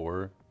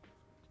 4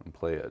 and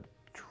play a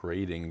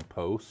Trading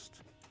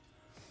Post.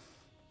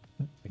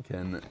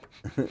 Again.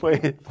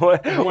 Wait,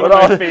 what? One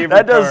of my favorite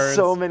that does cards.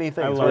 so many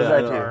things. I What love does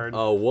that that do? card.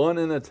 1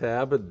 in a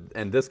tap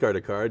and discard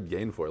a card,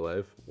 gain 4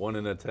 life. 1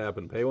 in a tap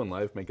and pay 1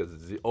 life, make a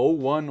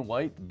 0/1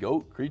 white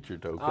goat creature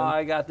token. Oh,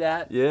 I got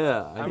that.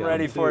 Yeah, I'm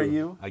ready for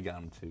you. I got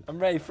him too. I'm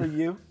ready for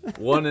you.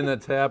 1 in a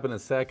tap and a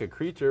sack a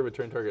creature,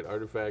 return target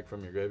artifact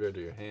from your graveyard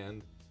to your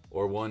hand.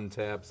 Or 1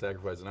 tap,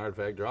 sacrifice an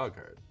artifact, draw a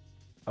card.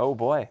 Oh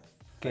boy.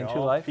 They Gain 2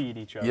 all life? feed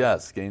each other.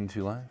 Yes, gain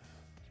 2 life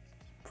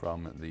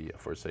from the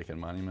Forsaken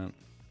Monument.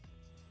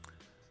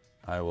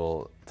 I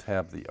will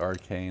tap the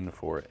Arcane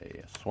for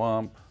a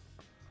swamp,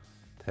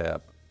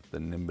 tap the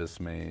Nimbus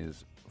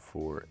Maze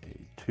for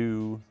a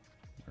 2,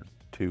 or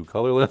 2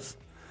 colorless.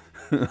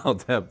 I'll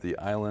tap the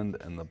island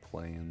and the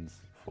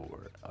plains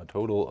for a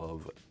total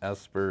of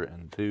Esper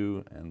and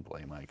 2, and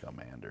play my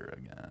commander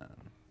again.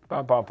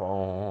 Bum, bum,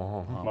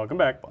 bum. Welcome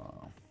back.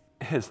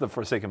 Is the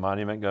Forsaken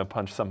Monument going to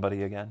punch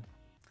somebody again?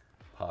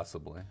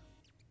 Possibly.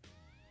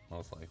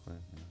 Most likely.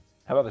 Yeah.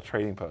 How about the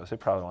Trading Post? It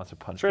probably wants to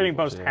punch Trading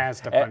people, Post too.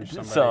 has to punch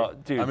somebody. So,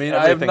 dude, I mean,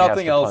 I have everything has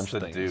nothing to else punch to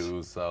things.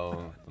 do,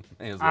 so.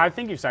 I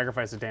think you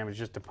sacrifice the damage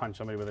just to punch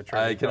somebody with a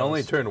trading I can post.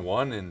 only turn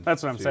 1 and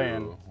That's what I'm 2.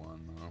 saying. 1,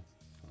 no.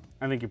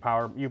 I think you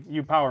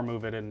power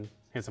move it and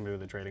hit somebody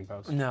with a trading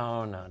post.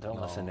 No,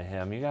 don't listen to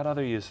him. You got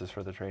other uses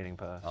for the Trading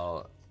Post.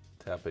 I'll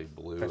tap a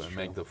blue That's and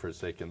make true. the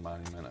Forsaken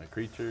Monument a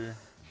creature.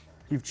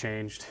 You've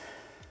changed.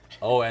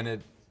 Oh,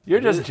 and You're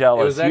just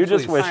jealous. You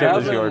just actually wish it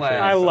was 7 your last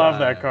turn. I love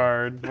that time.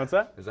 card. What's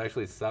that? It was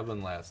actually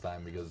 7 last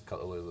time because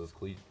colorless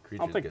creatures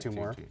I'll take get 2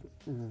 more.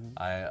 2/2.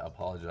 I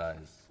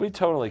apologize. We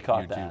totally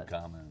caught YouTube that.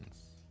 comments.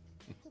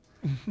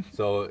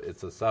 So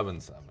it's a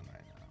 7/7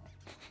 right now.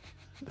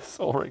 The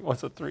Soul Ring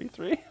was a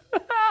 3/3.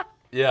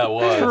 Yeah, it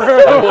was.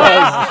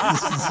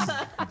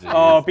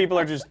 Oh, people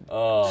are just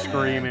Oh,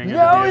 screaming. into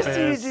No, the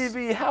abyss.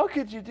 CGB, how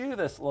could you do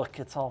this? Look,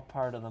 it's all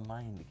part of the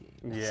mind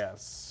game.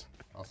 Yes.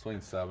 I'll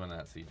swing 7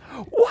 at CG.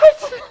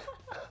 What?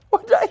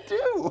 What did I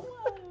do?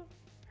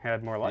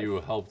 Had more life. You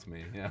helped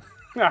me, yeah.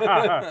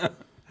 I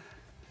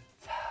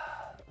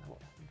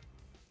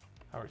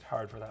worked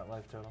hard for that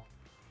life total.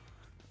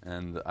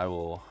 And I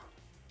will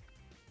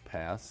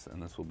pass,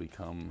 and this will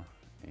become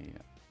a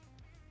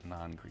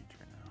non-creature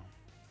now.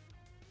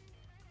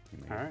 You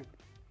may All right.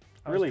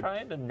 I was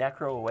trying to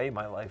necro away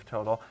my life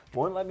total.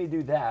 Won't let me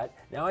do that.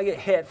 Now I get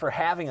hit for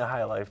having a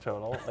high life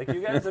total. Like,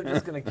 you guys are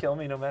just going to kill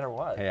me no matter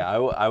what. Hey,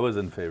 I was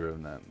in favor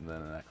of the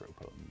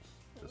necropotence.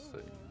 Just so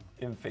you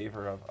know. In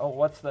favor of... Oh,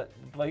 what's that?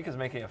 Blake is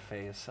making a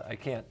face. I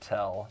can't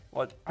tell.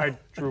 What? I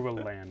drew a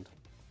land.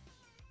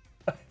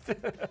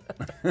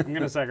 I'm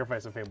going to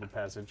sacrifice a Fabled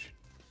Passage.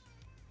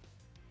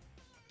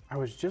 I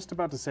was just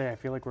about to say, I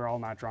feel like we're all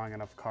not drawing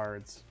enough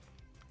cards.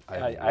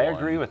 I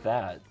agree with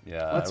that.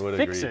 Yeah, Let's I would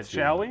fix agree it, too.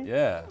 shall we?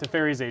 Yeah.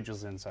 Teferi's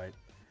Ageless Insight.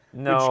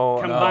 No,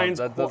 which combines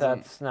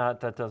no,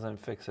 that doesn't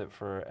fix it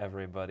for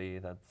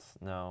everybody.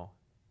 No.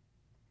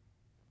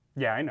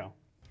 Yeah, I know.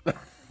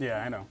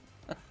 Yeah, I know.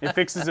 It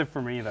fixes it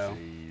for me, though.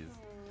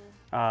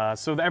 Jeez.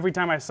 So every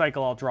time I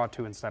cycle, I'll draw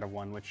 2 instead of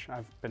 1, which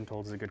I've been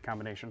told is a good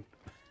combination.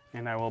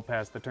 And I will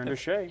pass the turn to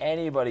Shea.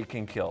 Anybody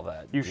can kill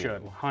that. You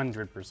should,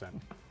 100%.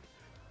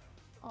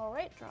 All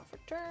right, draw for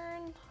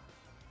turn.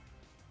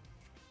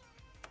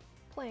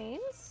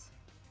 Planes.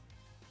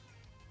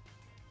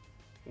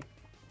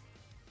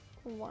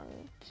 1,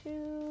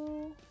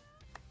 2,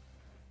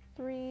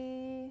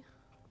 3,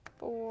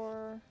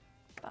 4,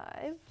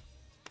 5,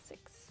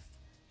 6,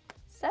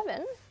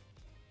 7.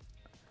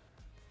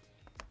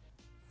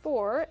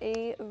 For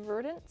a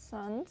Verdant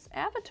Sun's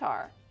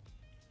Avatar.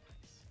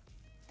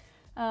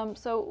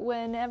 So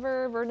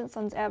whenever Verdant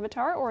Sun's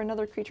Avatar or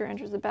another creature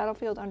enters the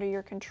battlefield under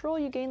your control,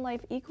 you gain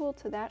life equal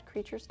to that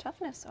creature's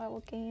toughness. So I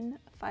will gain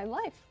 5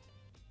 life.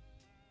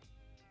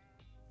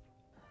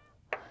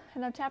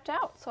 And I'm tapped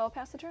out, so I'll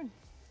pass the turn.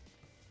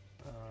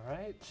 All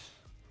right.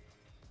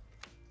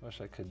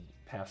 Wish I could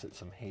pass it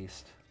some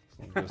haste.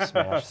 Go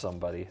smash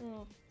somebody.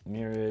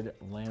 Mirrored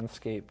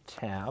Landscape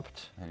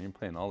tapped. And you're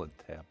playing all the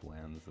tap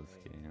lands this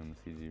game,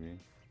 CGB.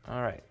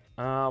 All right.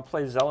 I'll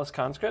play Zealous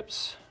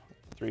Conscripts.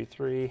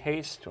 3/3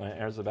 haste. When it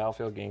enters the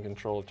battlefield, gain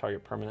control of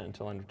target permanent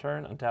until end of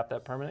turn. Untap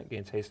that permanent,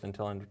 gains haste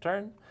until end of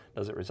turn.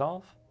 Does it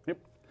resolve? Yep.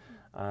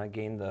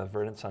 Gain the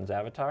Verdant Sun's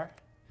Avatar.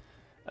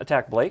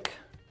 Attack Blake.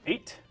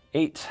 8.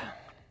 8.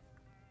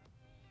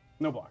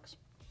 No blocks.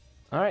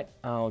 All right.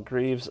 I'll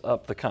Greaves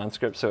up the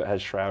Conscript so it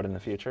has Shroud in the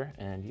future,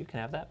 and you can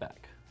have that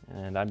back.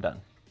 And I'm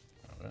done.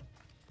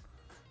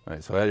 All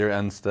right, so at your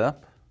end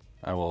step,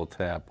 I will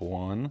tap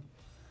 1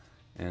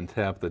 and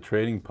tap the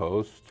Trading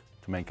Post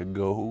to make a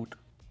goat.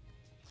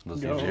 This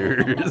is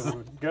yours.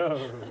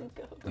 Go.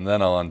 And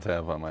then I'll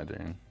untap on my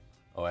turn.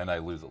 Oh, and I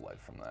lose a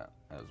life from that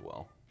as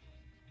well.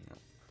 Yeah.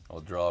 I'll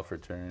draw for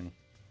turn.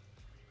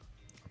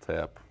 I'll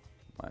tap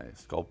my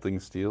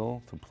Sculpting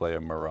Steel to play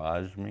a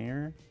Mirage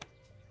Mirror.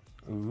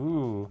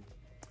 Ooh.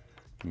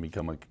 Can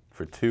become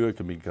for 2, it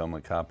can become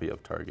a copy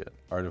of target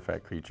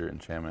artifact, creature,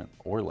 enchantment,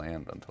 or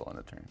land until end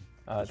of turn.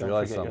 Don't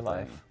forget your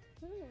life.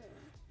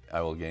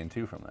 I will gain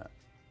 2 from that.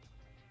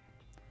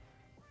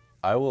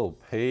 I will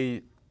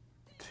pay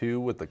 2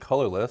 with the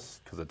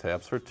colorless, because it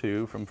taps for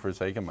 2 from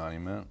Forsaken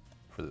Monument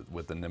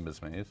with the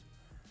Nimbus Maze,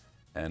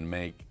 and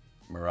make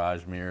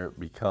Mirage Mirror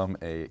become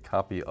a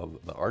copy of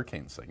the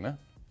Arcane Signet.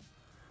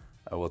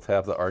 I will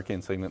tap the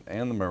Arcane Signet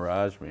and the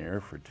Mirage Mirror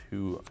for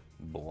 2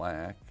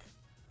 black,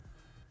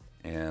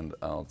 and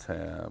I'll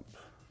tap...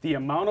 The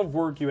amount of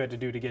work you had to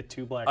do to get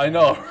 2 black I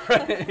know,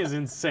 right? is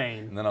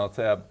insane. And then I'll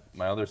tap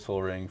my other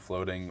Soul Ring,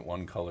 floating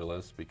 1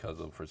 colorless because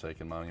of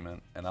Forsaken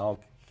Monument, and I'll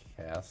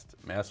cast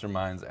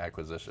Mastermind's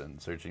Acquisition,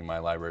 searching my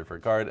library for a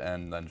card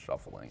and then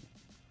shuffling.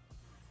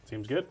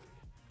 Seems good.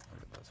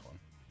 Look at this one.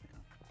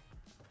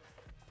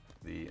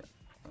 Yeah.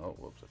 Oh,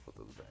 whoops, I put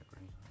those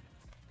backwards.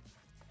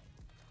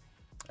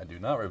 I do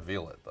not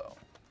reveal it though.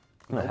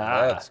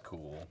 Ah. That's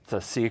cool. It's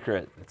a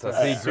secret. It's a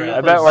secret. I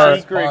bet we're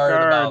secret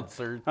card. About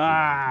search.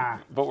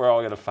 But we're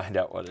all gonna find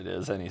out what it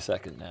is any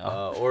second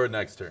now. Or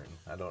next turn.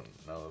 I don't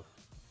know if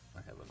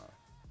I have enough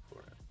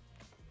for it.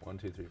 1,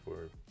 2, 3,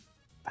 4.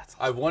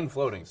 I have 1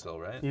 floating still,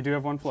 right? You do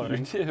have 1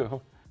 floating. You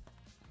do.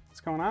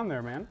 What's going on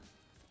there, man?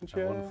 I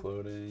have 1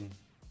 floating.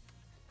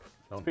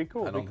 Be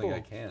cool. I don't think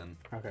I can.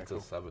 Okay, it's cool.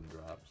 a 7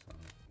 drop. So.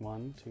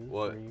 1, 2,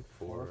 What? 3,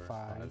 4,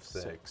 5,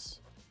 6.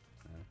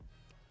 Yeah.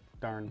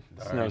 Darn.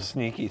 There's no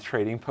sneaky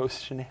Trading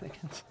Post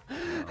shenanigans.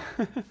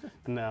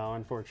 No,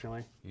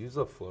 unfortunately. Use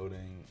a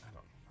floating. I don't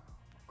know.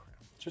 Crap.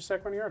 Just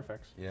sack 1 of your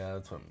artifacts. Yeah,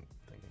 that's what I'm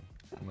thinking.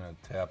 I'm gonna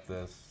tap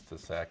this to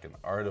sack an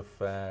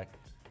artifact.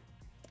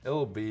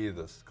 It'll be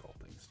the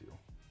Sculpting Steel.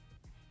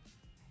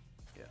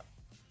 Yeah.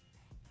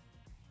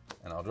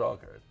 And I'll draw a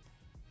card.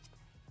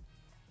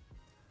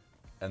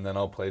 And then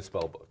I'll play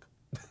Spellbook.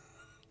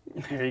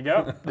 Here you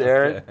go.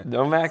 There,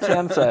 no max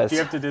hand size. Do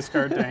you have to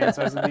discard to hand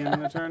size at the end of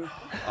the turn?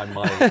 I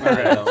might.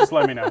 Okay, just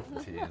let me know.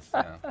 Jeez,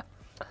 yeah.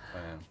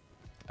 Man.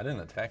 I didn't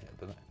attack it,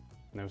 did I?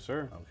 No,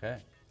 sir. Okay.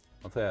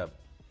 I'll tap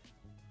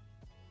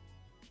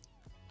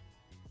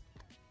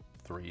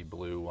 3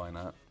 blue, why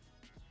not?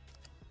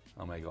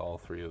 I'll make all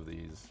 3 of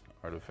these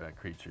artifact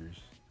creatures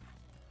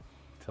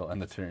till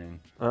end of turn.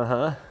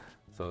 Uh-huh.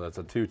 So that's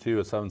a 2/2,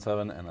 a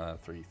 7/7, and a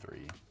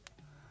 3/3.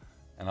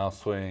 And I'll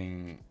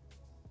swing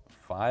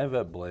 5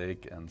 at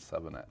Blake and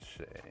 7 at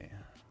Shea.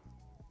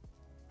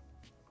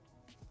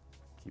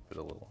 Keep it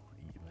a little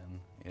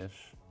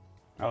even-ish.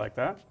 I like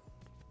that.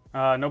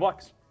 No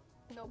blocks.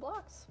 No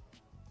blocks.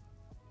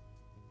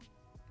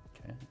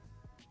 Okay.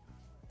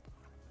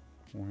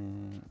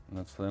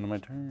 That's the end of my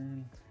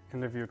turn.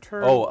 End of your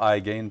turn. Oh, I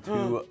gain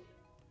 2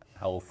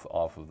 health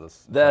off of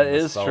this. That from the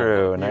is spell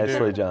true. book.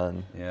 Nicely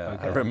done. Yeah,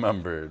 Okay. I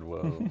remembered.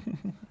 Whoa.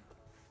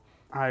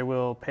 I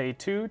will pay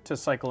 2 to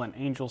cycle an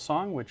Angel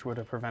Song, which would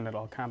have prevented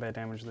all combat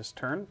damage this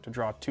turn, to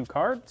draw 2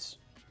 cards.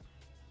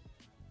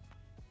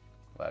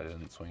 Well, I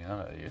didn't swing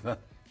out at you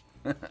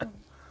then.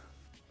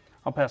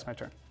 I'll pass my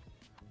turn.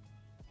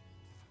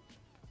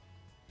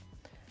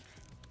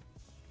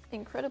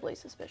 Incredibly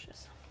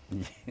suspicious.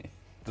 Just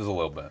a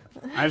little bit.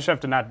 I just have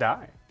to not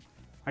die.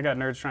 I got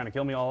nerds trying to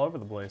kill me all over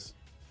the place.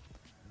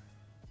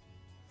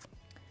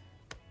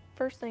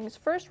 First things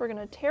first, we're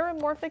going to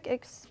Terramorphic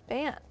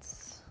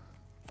Expanse.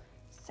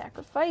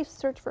 Sacrifice,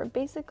 search for a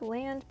basic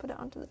land, put it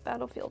onto the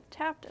battlefield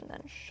tapped, and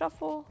then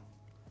shuffle.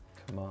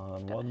 Come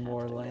on, one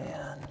more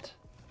land.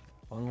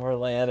 One more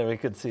land and we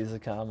could see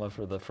Zacama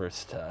for the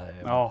first time.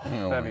 Oh,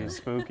 that'd be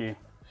spooky.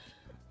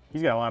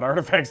 He's got a lot of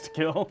artifacts to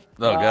kill.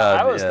 Oh God!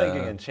 I was yeah.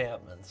 thinking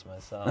enchantments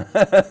myself.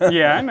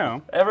 Yeah, I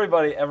know.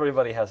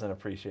 Everybody has an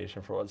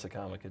appreciation for what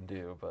Zacama can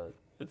do, but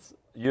it's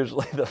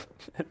usually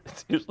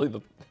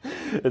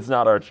it's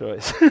not our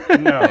choice. No,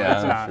 Yeah,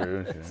 it's not.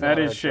 true. That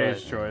is our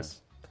Shea's choice.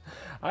 choice.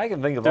 I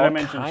can think of Did I all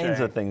mention kinds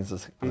Shea? of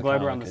things. I'm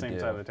glad we're on Zacama the could same do.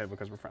 side of the table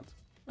because we're friends.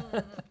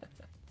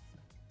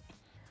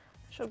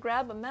 She'll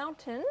grab a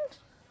mountain.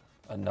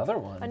 Another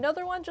one.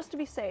 Another one just to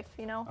be safe,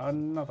 you know?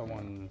 Another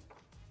one.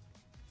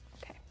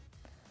 Okay.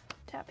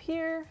 Tap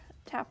here.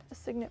 Tap a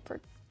signet for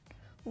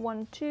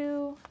 1,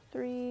 2,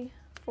 3,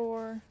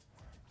 4,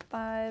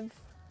 5,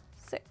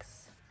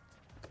 6,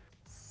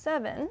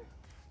 7.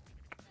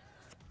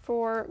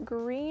 For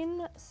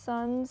Green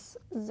Sun's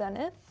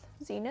Zenith.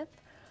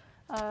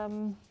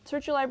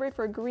 Search your library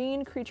for a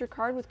green creature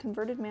card with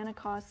converted mana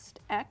cost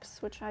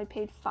X, which I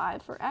paid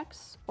 5 for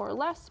X or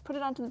less. Put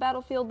it onto the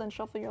battlefield, then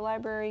shuffle your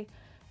library,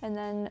 and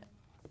then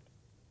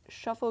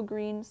shuffle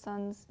Green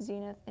Sun's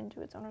Zenith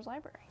into its owner's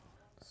library.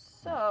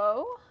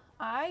 So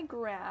I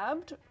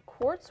grabbed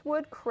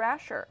Quartzwood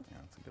Crasher. Yeah,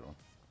 that's a good one.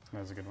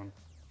 That's a good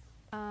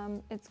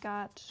one. It's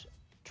got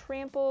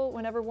Trample.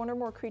 Whenever one or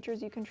more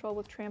creatures you control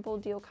with Trample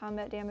deal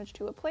combat damage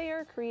to a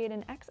player, create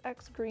an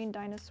XX green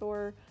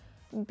dinosaur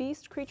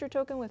beast creature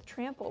token with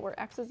Trample, where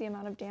X is the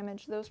amount of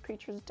damage those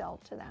creatures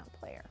dealt to that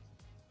player.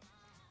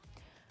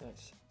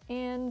 Nice.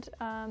 And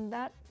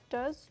that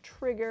does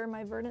trigger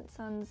my Verdant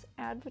Sun's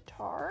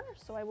Avatar,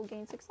 so I will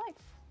gain 6 life.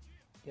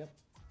 Yep.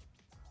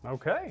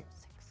 Okay.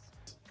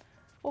 6.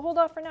 We'll hold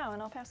off for now,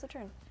 and I'll pass the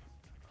turn.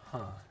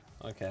 Huh.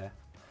 Okay.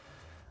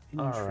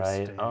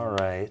 Interesting. All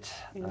right.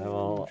 I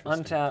will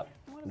untap,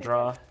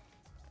 draw.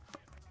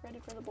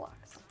 Ready for the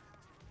blocks.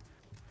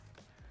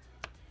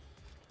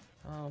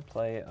 I'll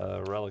play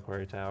a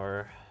Reliquary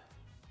Tower.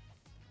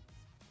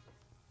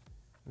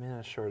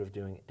 Man, short of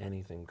doing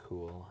anything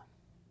cool.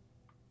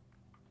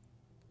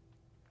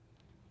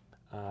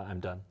 I'm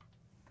done.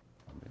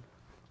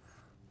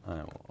 I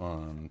will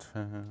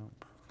untap.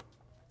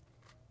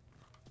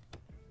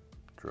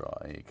 Draw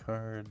a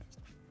card.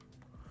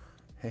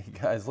 Hey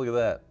guys, look at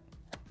that.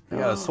 I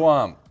got a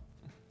swamp.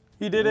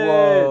 He did Whoa.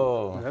 it!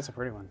 Oh, that's a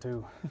pretty one,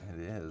 too. It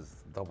is.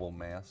 Double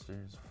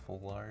Masters,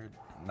 full art,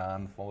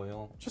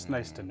 non-foil. Just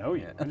nice to know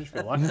you. Yeah. I just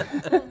feel lucky.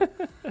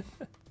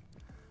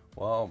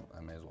 Well,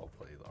 I may as well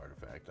play the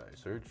artifact I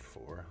searched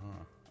for,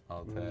 huh?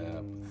 I'll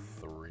tap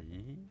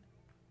 3.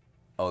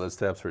 Oh, this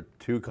taps for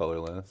 2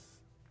 colorless.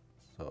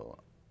 So,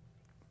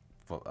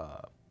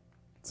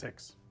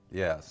 6.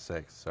 yeah,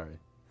 6, sorry.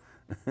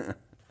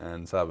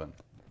 And 7. I'm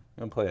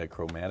gonna play a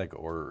Chromatic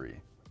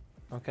Orrery.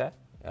 Okay.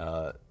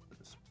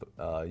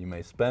 You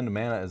may spend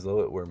mana as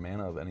though it were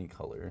mana of any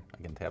color.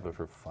 I can tap it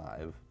for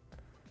 5.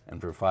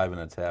 And for 5 in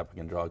a tap, I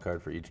can draw a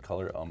card for each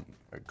color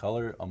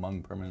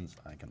among permanents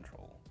I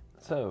control.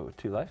 So,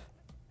 2 life?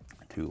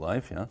 2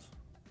 life, yes.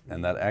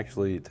 And that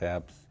actually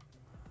taps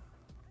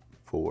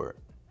for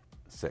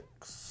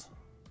 6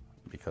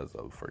 because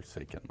of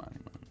Forsaken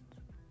Monument.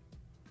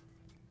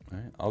 All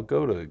right, I'll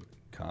go to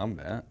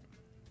combat.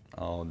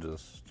 I'll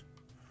just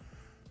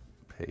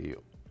pay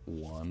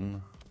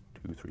 1,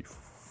 2, 3,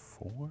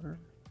 4.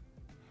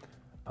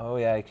 Oh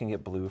yeah, I can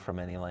get blue from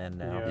any land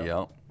now. Yeah.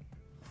 Yep.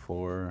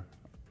 4.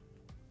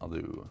 I'll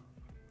do.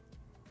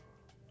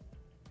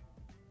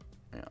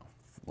 Yeah.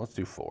 Let's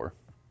do 4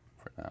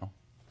 for now.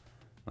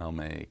 And I'll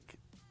make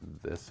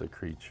this a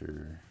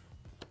creature.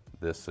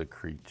 This a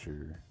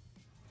creature.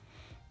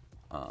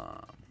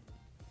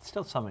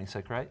 Still summoning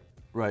sick, right?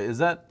 Right. Is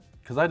that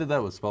because I did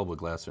that with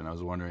Spellbook last year, and I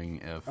was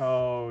wondering if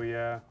Oh,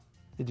 yeah.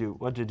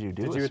 What did you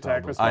do? Did you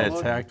attack with I Spellbook?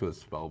 attacked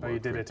with Spellbook. Oh, you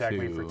did for attack 2.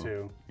 me for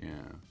 2. Yeah.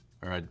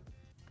 Or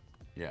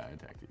yeah, I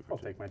attacked you for I'll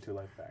 2. take my 2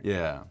 life back.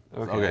 Yeah.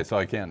 Okay, so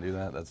I can't do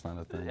that. That's not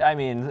a thing. I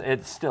mean,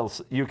 it's still,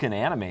 you can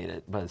animate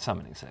it, but it's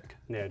summoning sick.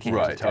 Yeah, Can't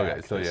Right. attack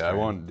Okay. So this yeah, I turn.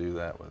 won't do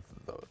that with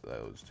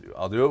those 2.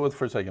 I'll do it with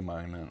Forsaken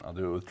Monument. I'll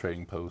do it with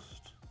Trading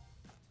Post.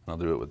 And I'll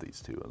do it with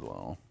these 2 as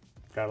well.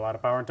 Got a lot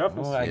of power and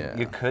toughness. Well, Yeah.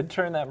 you could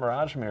turn that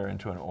Mirage Mirror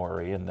into an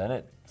Ori, and then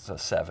it's a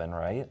 7,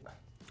 right?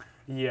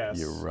 Yes.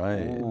 You're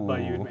right. Ooh.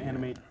 But you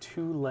animate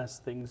 2 less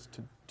things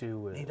to do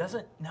with. He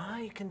doesn't. No,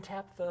 you can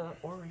tap the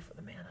Ori for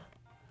the mana.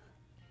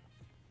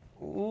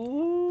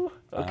 Ooh.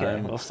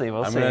 Okay, we'll see.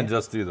 We'll see. I'm gonna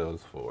just do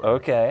those 4.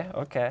 Okay.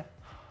 Okay.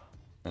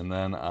 And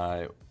then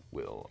I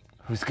will.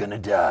 Who's gonna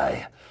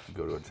die?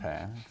 Go to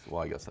attacks.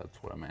 Well, I guess that's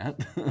what I'm at.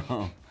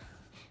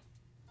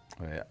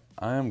 Okay,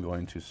 I am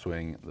going to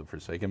swing the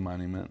Forsaken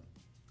Monument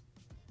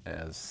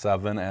as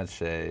 7 at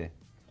Shea,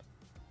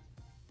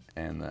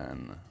 and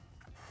then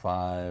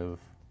 5,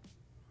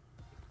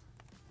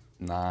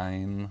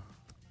 9,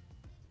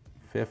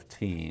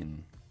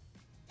 15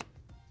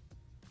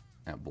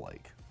 at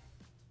Blake.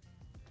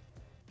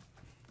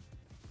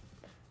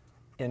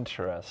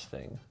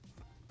 Interesting.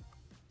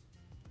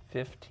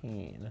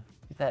 15.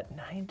 That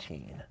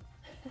 19.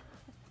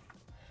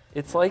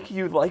 It's like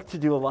you like to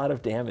do a lot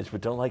of damage, but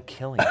don't like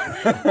killing.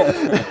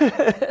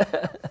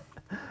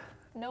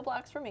 No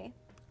blocks for me.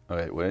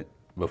 Okay, wait.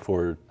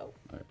 Before, Oh. all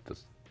right,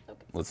 just Okay.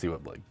 let's see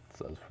what Blake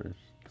says first,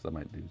 because I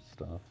might do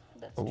stuff.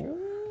 That's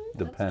true.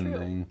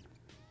 Depending.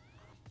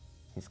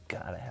 He's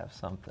gotta have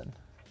something.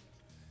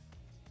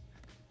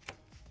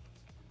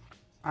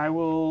 I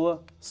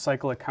will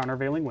cycle a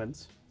Countervailing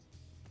Winds.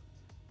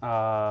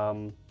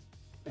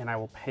 And I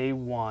will pay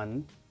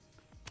 1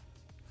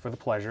 for the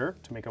pleasure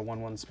to make a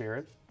 1/1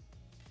 spirit.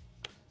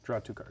 Draw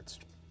 2 cards.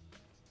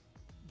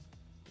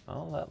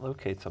 Oh, that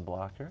locates a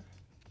blocker.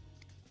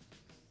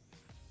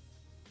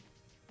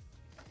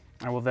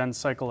 I will then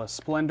cycle a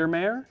Splendor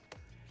Mare,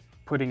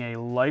 putting a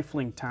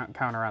lifelink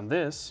counter on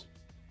this,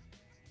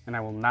 and I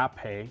will not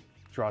pay,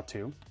 draw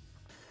 2.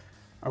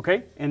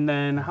 Okay, and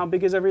then how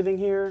big is everything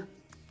here?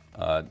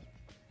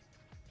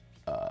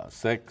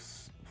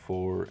 6,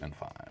 4, and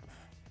 5.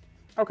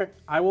 Okay,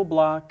 I will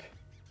block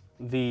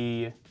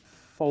the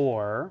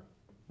 4.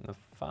 The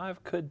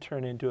 5 could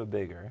turn into a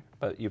bigger,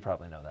 but you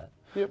probably know that.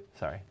 Yep.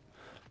 Sorry.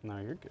 No,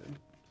 you're good.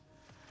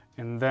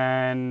 And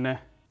then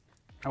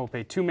I will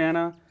pay 2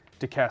 mana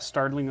to cast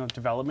Startling of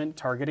Development,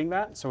 targeting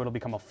that, so it'll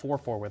become a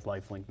 4/4 with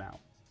lifelink now.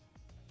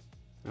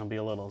 It'll be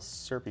a little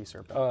Serpy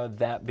Serpent.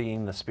 That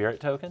being the spirit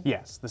token?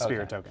 Yes, the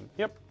Spirit Okay. token.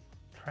 Yep,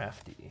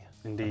 Crafty.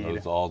 indeed.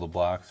 Those all the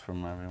blocks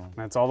from everyone.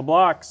 That's all the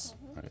blocks.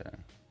 Okay.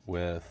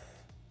 With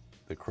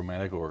the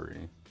Chromatic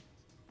Ori,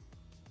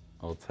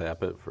 I'll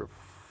tap it for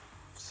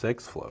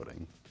 6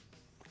 floating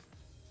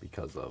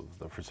because of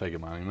the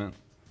Forsaken Monument.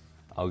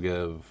 I'll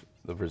give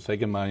the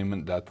Forsaken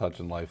Monument Death Touch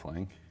and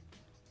Lifelink.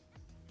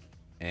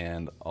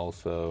 And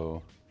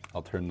also,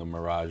 I'll turn the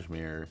Mirage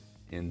Mirror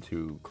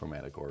into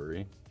Chromatic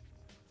Ori.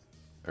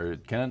 Or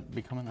can it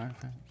become an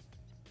artifact?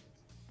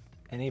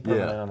 Any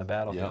permanent on the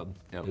battlefield.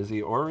 Yep. Is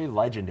the Ori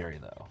legendary,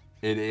 though?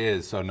 It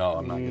is, so no,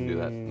 I'm not gonna do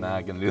that.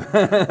 Not gonna do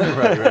that.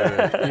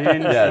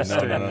 right. Yeah,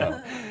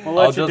 no. We'll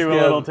let I'll you just do a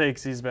give- little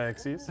takesies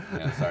backsies.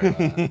 Yeah, sorry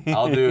about that.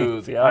 I'll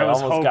do. See, I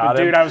was almost hoping, got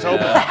him. dude. I was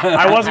hoping.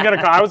 I wasn't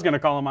gonna. I was gonna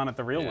call him on it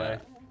the real way.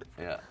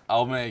 Yeah,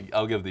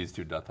 I'll give these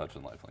 2 Death Touch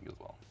and Lifelink as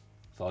well.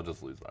 So I'll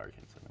just lose the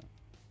Arcane Signet.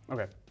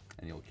 Okay.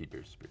 And you'll keep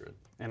your Spirit.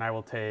 And I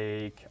will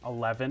take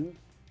 11,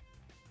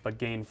 but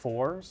gain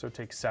 4, so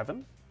take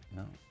 7.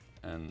 No.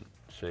 And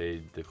Shea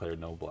declared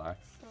no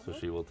blacks, so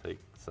she will take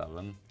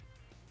 7.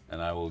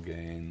 And I will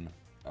gain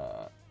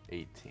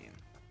 18.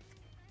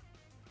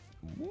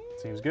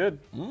 Seems good.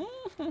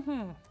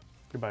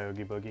 Goodbye,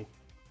 Oogie Boogie.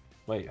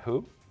 Wait,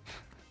 who?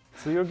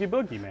 It's the Oogie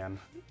Boogie Man.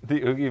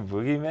 The Oogie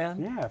Boogie Man?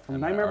 Yeah, from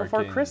And the Nightmare Before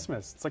Arcane-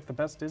 Christmas. It's like the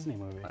best Disney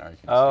movie. Arcane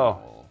Oh.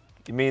 Signet will-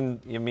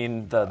 You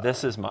mean the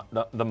This Is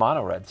the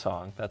Mono Red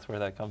song? That's where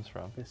that comes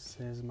from. This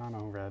is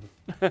Mono Red.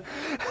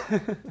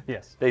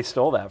 Yes. They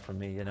stole that from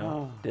me, you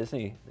know.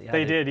 Disney. Yeah,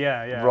 They did,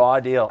 yeah. Raw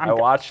deal. I'm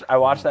I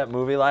watched that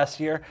movie last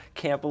year.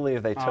 Can't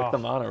believe they took the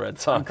Mono Red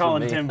song I'm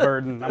calling from me. Tim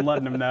Burton. I'm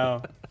letting him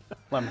know.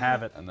 Let him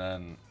have it. And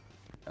then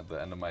at the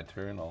end of my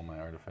turn, all my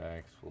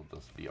artifacts will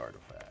just be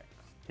artifacts.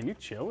 Can you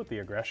chill with the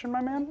aggression,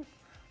 my man?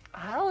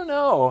 I don't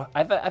know.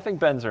 I think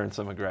Ben's earned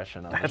some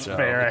aggression on That's the show.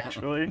 fair,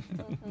 actually.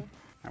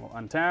 I will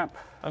untap.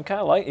 I'm kind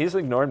of like he's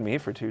ignored me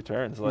for 2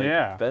 turns. Like,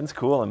 Yeah. Ben's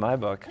cool in my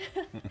book.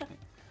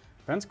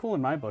 Ben's cool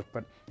in my book,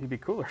 but he'd be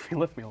cooler if he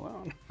left me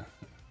alone.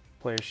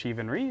 Play a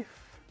Sheevan Reef.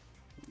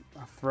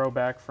 A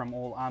throwback from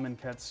old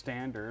Amonkhet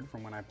Standard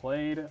from when I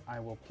played. I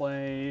will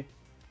play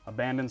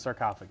Abandoned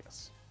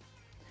Sarcophagus.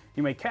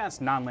 You may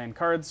cast non-land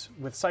cards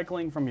with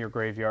cycling from your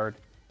graveyard.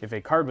 If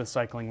a card with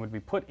cycling would be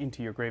put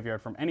into your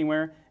graveyard from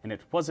anywhere and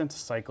it wasn't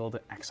cycled,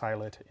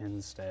 exile it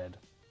instead.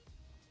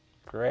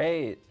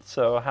 Great.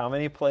 So how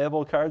many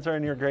playable cards are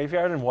in your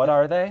graveyard and what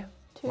are they?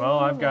 Well,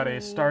 I've got a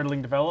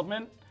Startling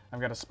Development, I've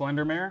got a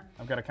Splendor Mare,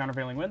 I've got a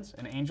Countervailing Winds,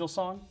 an Angel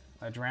Song,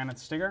 a Drannith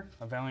Stinger,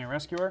 a Valiant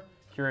Rescuer,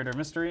 Curator of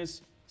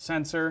Mysteries,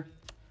 Censor,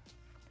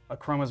 a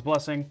Chroma's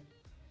Blessing,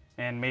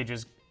 and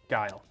Mage's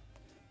Guile.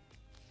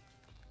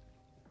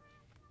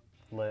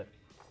 Lit.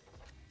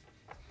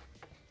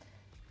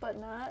 But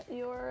not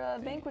your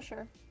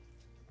Vanquisher.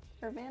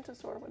 Or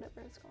Vantasaur, whatever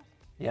it's called.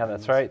 Yeah,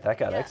 that's right. That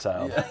got Yeah.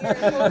 exiled. Not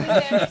your Golden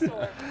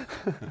Dinosaur.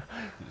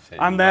 Say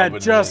On love that it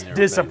just in your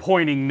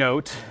disappointing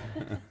note,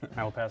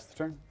 I will pass the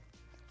turn.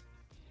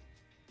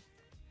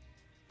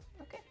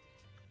 Okay.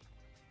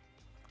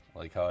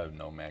 Like how I have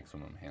no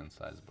maximum hand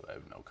size, but I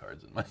have no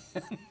cards in my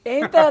hand.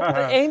 Ain't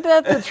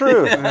that the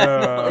truth? Isn't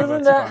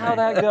that how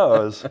that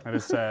goes? That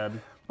is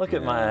sad. Look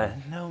at my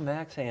no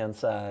max hand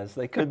size.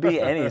 They could be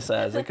any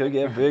size. They could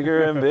get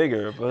bigger and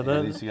bigger. But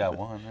At least you got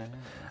one, right?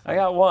 I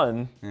got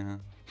one. Yeah.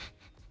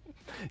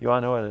 You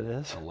want to know what it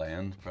is? A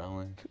land,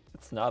 probably.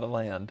 It's not a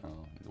land.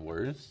 Oh, the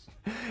worst?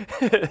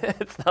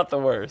 It's not the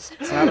worst.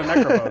 It's not a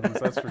necropotence,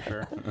 that's for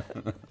sure.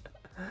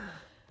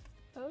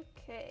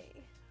 Okay.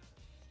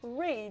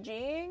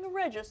 Raging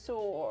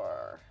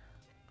Regisaur.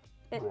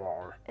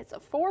 It's a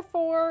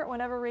 4/4.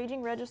 Whenever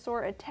Raging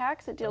Regisaur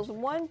attacks, it deals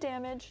 1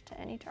 damage to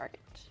any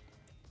target.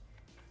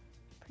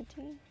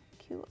 Pretty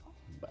cool.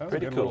 That was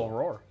Pretty a good cool. little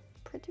roar.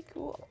 Pretty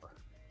cool.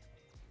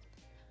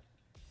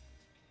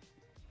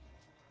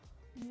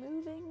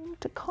 Moving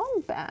to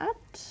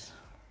combat.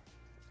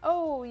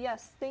 Oh,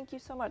 yes. Thank you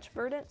so much.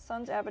 Verdant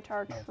Sun's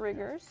Avatar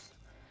triggers.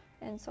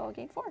 And so I'll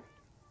gain 4.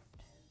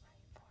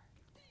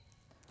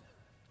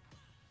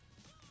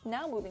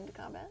 Now moving to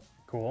combat.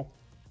 Cool.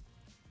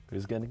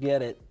 Who's gonna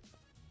get it?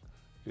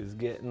 Who's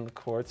getting the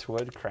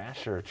Quartzwood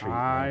Crasher treatment?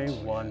 I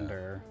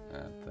wonder.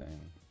 That thing.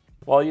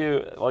 While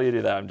you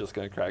do that, I'm just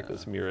gonna crack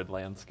this mirrored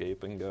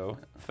landscape and go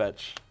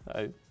fetch.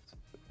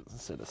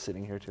 Instead of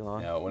sitting here too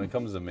long. Yeah, when it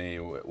comes to me,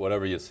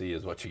 whatever you see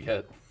is what you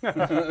get.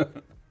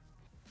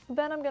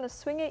 Then I'm going to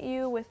swing at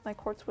you with my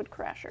Quartzwood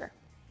Crasher.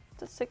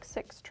 It's a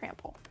 6/6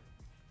 trample.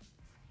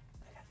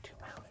 I got 2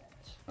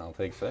 mountains. I'll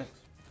take 6.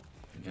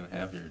 You can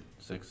have your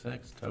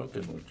 6/6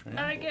 token with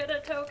trample. I get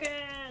a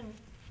token!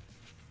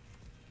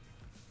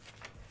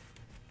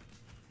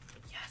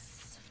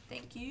 Yes,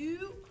 thank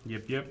you.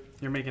 Yep, yep.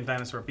 You're making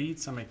dinosaur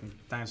beats, I'm making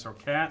dinosaur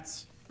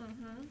cats.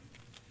 Mm-hmm.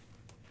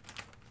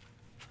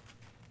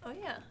 Oh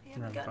yeah, you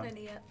haven't Having gotten fun.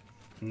 any yet.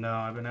 No,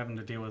 I've been having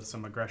to deal with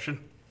some aggression.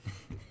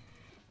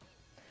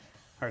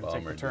 Hard to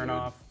take Bummer, the turn dude.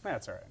 off.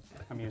 That's alright.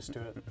 I'm used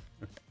to it.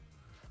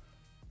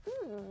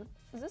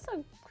 Is this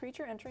a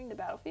creature entering the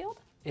battlefield?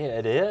 Yeah,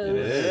 it is. It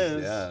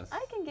is, yes.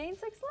 I can gain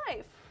 6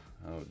 life.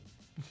 Oh,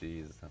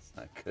 jeez, that's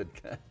not good,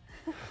 guy.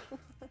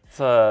 It's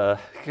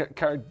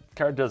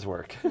card does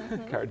work.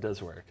 Card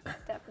does work.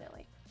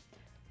 Definitely.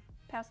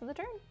 Pass of the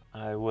turn.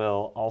 I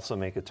will also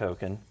make a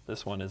token.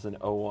 This one is an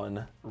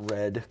 0/1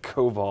 red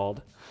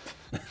kobold.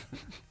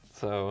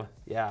 So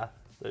yeah,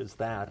 there's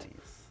that.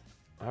 Nice.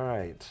 All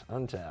right,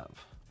 untap,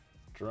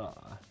 draw.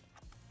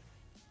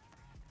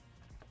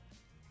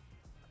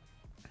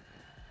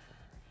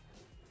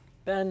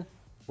 Ben,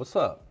 What's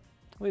up?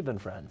 we've been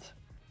friends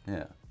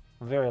Yeah,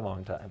 a very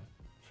long time.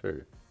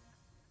 sure.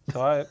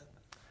 So I I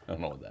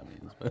don't know what that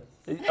means, but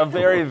a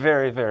very,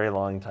 very, very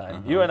long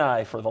time. You and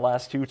I, for the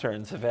last 2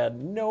 turns, have had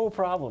no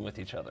problem with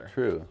each other.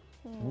 true.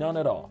 None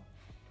at all.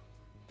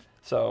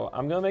 So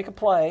I'm going to make a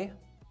play,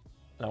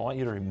 and I want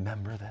you to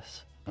remember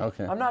this.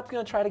 Okay. I'm not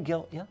going to try to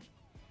guilt you.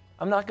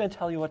 I'm not going to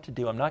tell you what to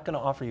do. I'm not going to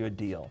offer you a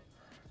deal.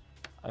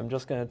 I'm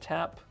just going to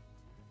tap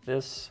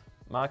this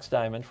Mox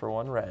Diamond for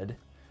 1 red,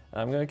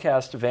 and I'm going to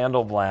cast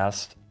Vandal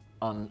Blast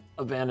on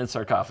Abandoned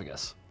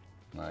Sarcophagus.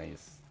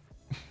 Nice.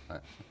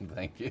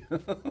 Thank you.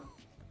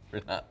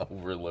 We're not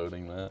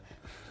overloading that.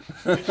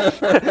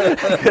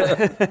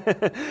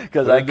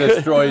 Because I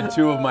destroyed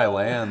 2 of my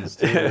lands,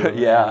 too.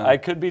 Yeah, I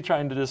could be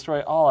trying to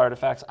destroy all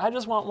artifacts. I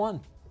just want 1.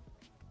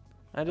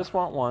 I just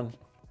want 1.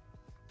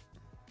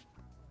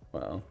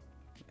 Wow.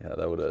 Yeah,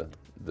 that would have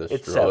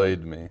It's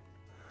destroyed me.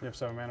 You have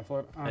 7 mana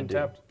float. I do.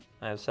 Untapped.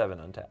 I have 7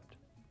 untapped.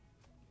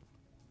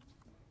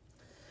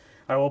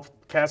 I will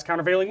cast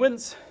Countervailing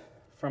Winds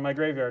from my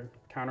graveyard.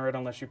 Counter it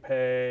unless you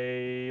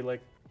pay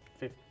like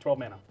 12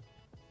 mana.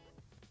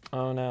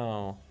 Oh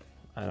no,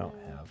 I don't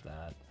have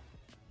that.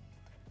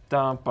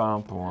 Dump,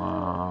 bump,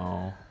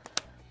 wow.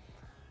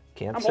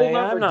 Can't I'm say holding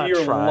out I'm for not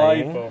dear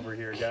trying. life over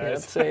here, Can't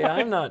guys. say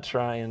I'm not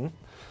trying.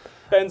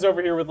 Ben's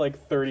over here with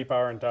like 30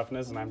 power and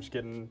toughness, and I'm just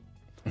getting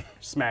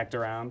smacked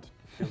around.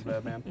 Feels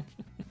bad, man.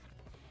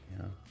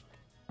 Yeah.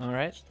 All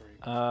right,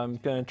 I'm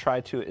gonna try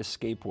to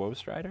escape Woe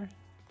Strider.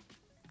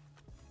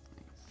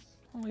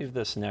 I'll leave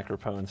this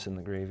Necropotence in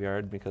the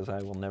graveyard because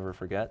I will never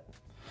forget.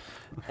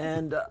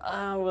 And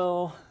I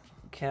will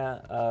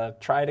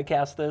try to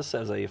cast this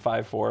as a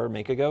 5/4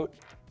 Make a Goat.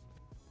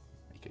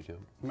 Make it go.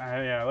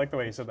 Yeah, I like the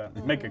way you said that.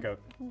 Make a goat.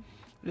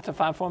 It's a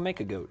 5/4 Make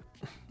a Goat.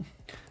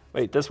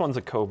 Wait, this one's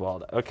a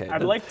Kobold. Okay.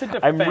 I'd like to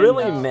I'm defend-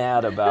 really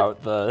mad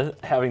about the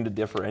having to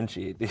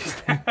differentiate these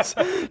things.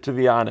 To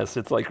be honest,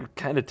 it's like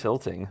kind of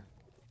tilting.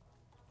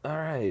 All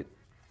right.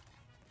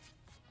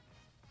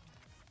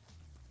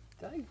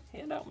 Did I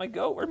hand out my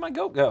goat? Where'd my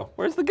goat go?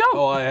 Where's the goat?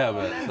 Oh, I have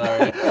it.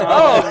 Sorry.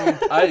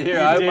 I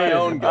have my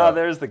own goat. Oh,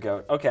 there's the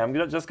goat. Okay, I'm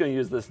just going to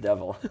use this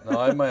devil. No,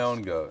 I have my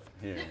own goat.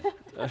 Here.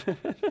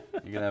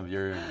 You can have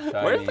your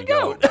shiny Where's the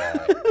goat?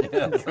 back.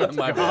 Yeah, it's not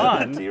my Come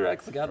goat. on.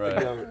 T-Rex got Right.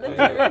 the goat. The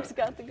T-Rex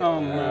got the goat. Oh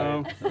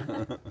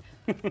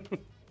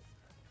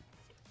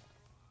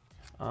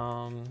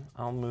no.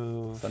 I'll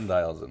move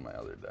Sundial's in my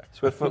other deck.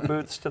 Swiftfoot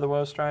Boots to the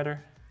Woe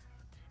Strider.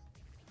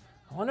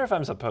 I wonder if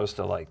I'm supposed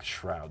to like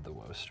shroud the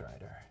Woe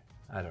Strider.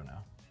 I don't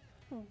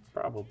know.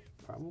 Probably.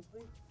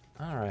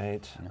 All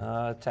right,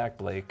 attack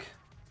Blake.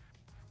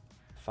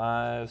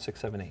 5, 6,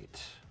 7, 8.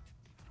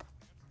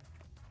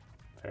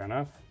 Fair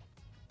enough.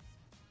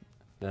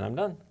 Then I'm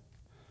done.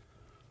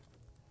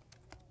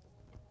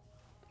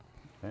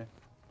 Okay.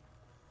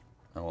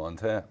 I will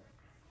untap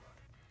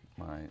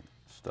my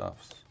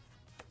stuffs.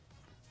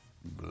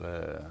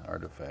 Blah,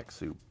 artifact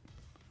soup.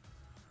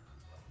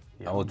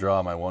 Yep. I will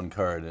draw my 1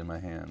 card in my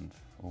hand.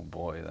 Oh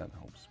boy, that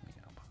helps me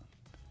out.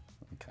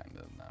 Kind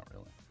of, not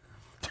really.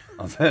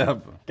 I'll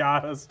tap.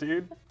 Got us,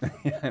 dude.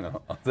 Yeah, I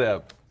know. I'll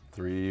tap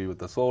 3 with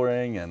the Soul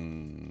Ring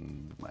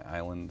and my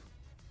island.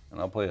 And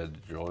I'll play a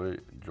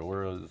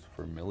Jorah's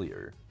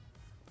Familiar.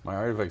 My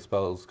artifact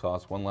spells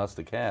cost 1 less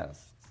to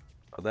cast.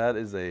 That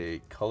is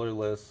a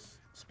colorless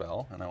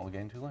spell, and I will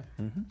gain 2 life.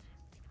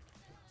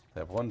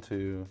 Tap 1,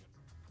 2,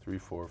 3,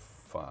 4,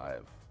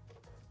 5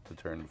 to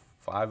turn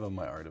 5 of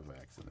my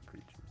artifacts into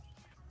creatures.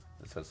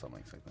 This has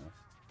Summoning Sickness.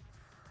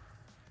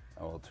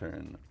 I will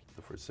turn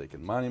the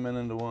Forsaken Monument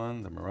into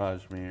 1, the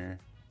Mirage Mirror,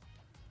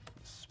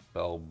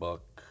 Spell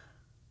Book.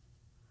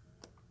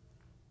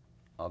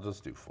 I'll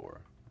just do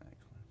 4, actually.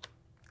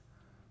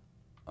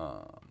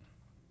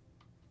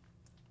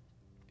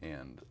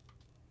 And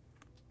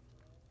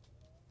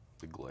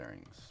the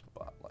Glaring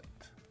Spotlight.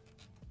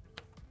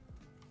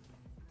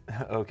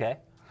 Okay.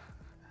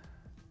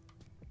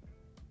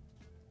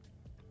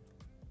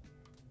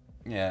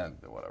 Yeah,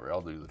 whatever.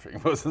 I'll do the Trading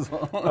Post as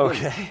well.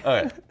 Okay.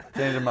 Okay.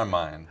 Changing my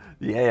mind.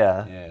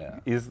 Yeah. Yeah.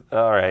 He's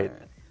all right.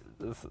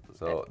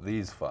 So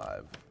these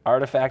 5.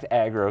 Artifact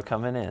aggro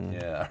coming in.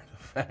 Yeah.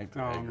 Artifact. Oh,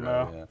 aggro,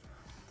 no. Yeah.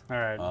 All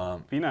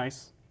right. Be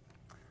nice.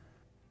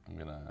 I'm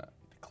gonna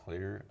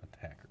declare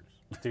attackers.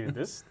 Dude,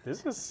 this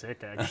is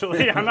sick,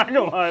 actually. I'm not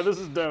gonna lie, this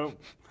is dope.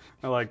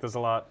 I like this a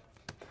lot.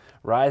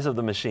 Rise of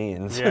the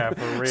Machines. Yeah,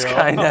 for real.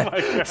 Skynet, Oh my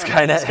God.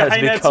 Skynet has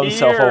Skynet's become here.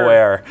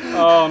 self-aware.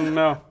 Oh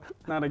no,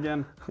 not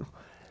again.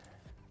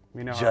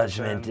 We know how this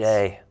Judgment ends.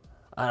 Day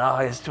on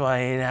August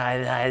 29,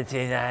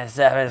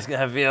 1997 is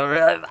gonna feel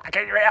really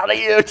fucking real to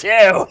you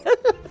too.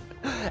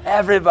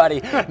 Everybody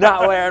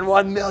not wearing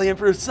 1 million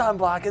proof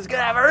sunblock is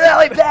gonna have a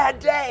really bad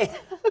day.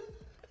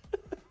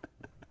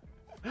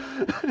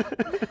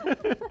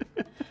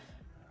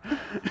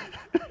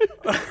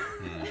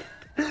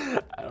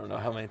 I don't know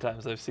how many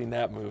times I've seen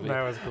that movie.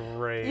 That was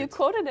great. You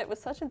quoted it with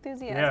such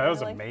enthusiasm. Yeah, that was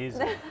You're like,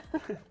 amazing.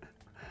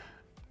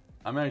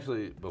 I'm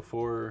actually,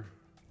 before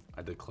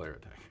I declare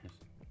attackers,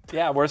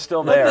 Yeah, we're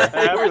still there.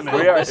 happening?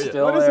 We are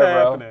still What is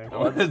there, bro.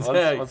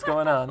 happening? What's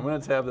going on? I'm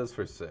gonna tap this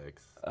for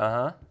 6.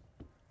 Uh-huh.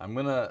 I'm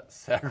gonna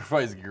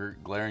sacrifice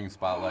Glaring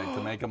Spotlight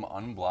to make them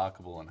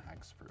unblockable and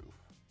hexproof.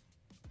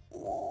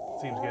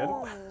 Seems good.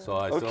 So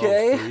I still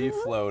Okay. have 3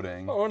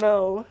 floating. Oh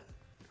no.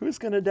 Who's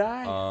gonna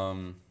die?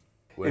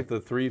 With the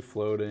 3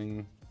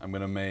 floating, I'm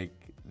gonna make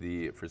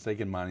the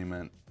Forsaken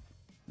Monument,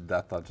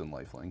 Death Touch, and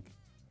Lifelink.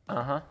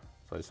 Uh-huh.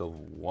 So I still have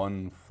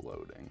 1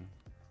 floating.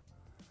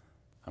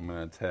 I'm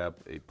gonna tap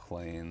a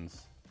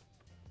Plains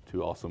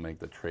to also make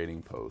the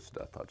Trading Post,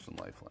 Death Touch, and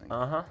Lifelink.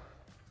 Uh-huh.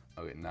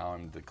 Okay, now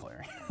I'm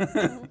declaring.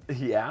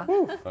 Yeah.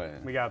 Okay.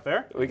 We got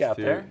there. We got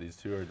there. These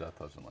 2 are Death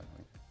Touch and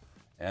Lifelink.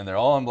 And they're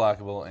all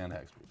unblockable and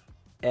hexproof.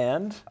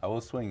 And I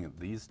will swing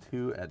these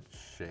 2 at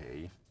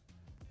Shea,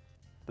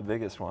 the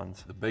biggest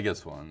ones. the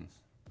biggest ones.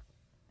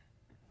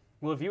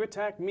 Well, if you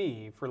attack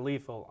me for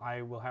lethal,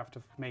 I will have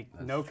to make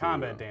no true.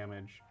 combat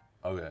damage.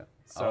 Okay.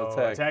 So I'll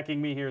attack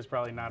attacking me here is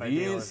probably not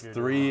ideal. these If you're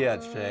 3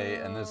 at Shea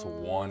and this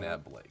 1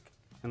 at Blake.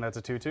 And that's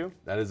a 2/2.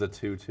 That is a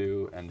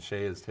 2/2, and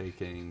Shea is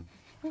taking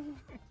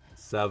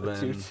 7,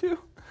 2-2.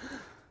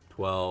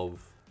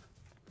 12,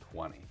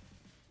 20.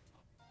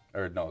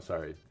 Or no,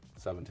 sorry,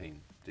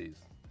 17. Jeez.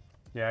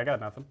 Yeah, I got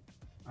nothing.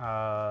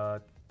 No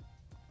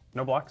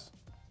blocks.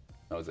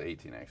 That was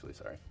 18 actually,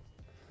 sorry.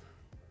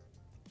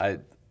 I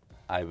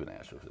have an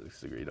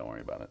astrophysics degree, don't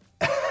worry about it.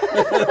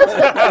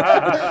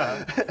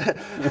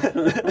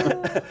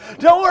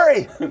 Don't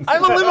worry,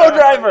 I'm a limo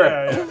driver.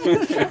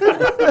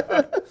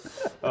 Yeah.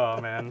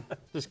 Oh man,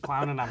 just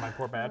clowning on my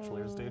poor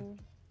bachelors, dude.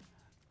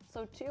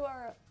 So 2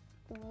 are,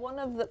 one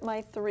of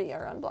my 3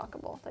 are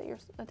unblockable that you're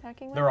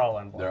attacking with? They're all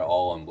unblockable. They're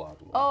all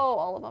unblockable. Oh,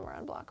 all of them are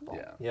unblockable.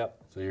 Yeah.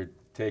 Yep. So you're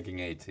taking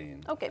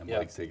 18. Okay. And Yep.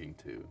 Blake's taking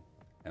 2.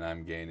 And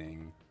I'm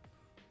gaining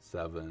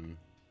 7,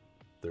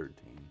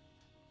 13.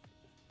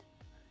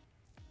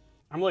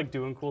 I'm like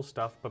doing cool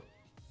stuff, but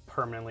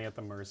permanently at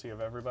the mercy of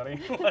everybody.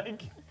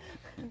 Like,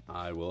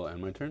 I will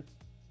end my turn.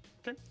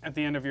 okay. At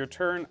the end of your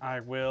turn,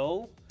 I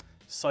will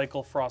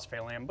cycle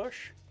Frostveil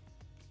Ambush,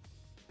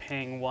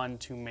 paying 1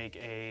 to make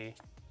a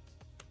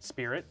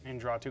spirit and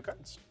draw 2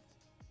 cards.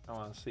 I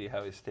want to see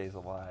how he stays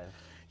alive.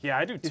 Yeah,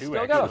 I do He's too.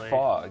 still actually. got a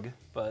fog,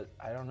 but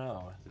I don't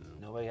know.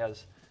 Nobody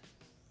has.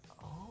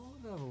 Oh,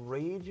 the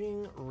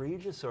Raging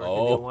Regisaur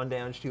can do 1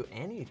 damage to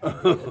any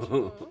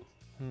target.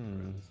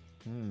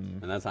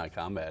 And that's not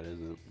combat, is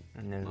it?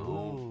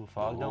 No,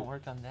 fog don't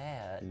work on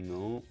that.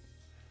 No.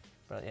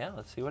 But yeah,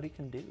 let's see what he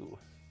can do.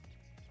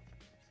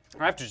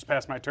 I have to just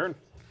pass my turn.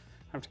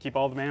 I have to keep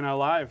all the mana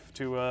alive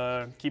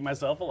to keep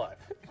myself alive.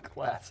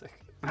 Classic.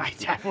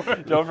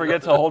 Don't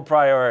forget to hold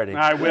priority.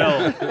 I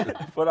will.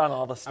 Put on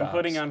all the stops. I'm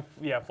putting on,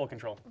 full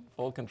control.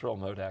 Full control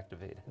mode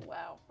activated.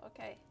 Wow,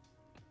 okay.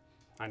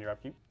 On your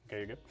upkeep. Okay,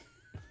 you're good.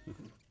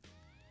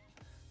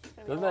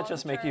 Doesn't that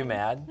just make you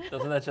mad?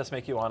 Doesn't that just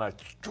make you want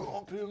to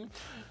jump him?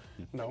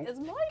 No. It's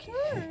my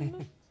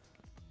turn.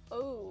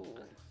 Oh.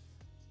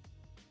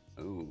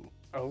 Ooh.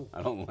 Oh.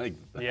 I don't like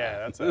that. Yeah,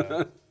 that's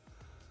a...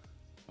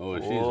 Oh,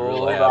 she's Hold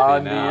really happy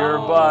on now. to your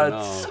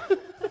butts.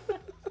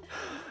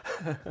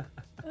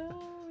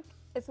 No.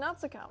 It's not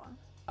Zacama.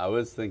 I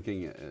was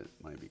thinking it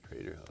might be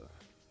Crater Hoof.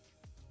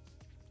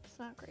 It's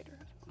not Greater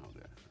Hoof.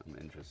 Okay, I'm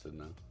interested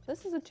now.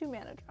 This is a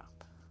 2-mana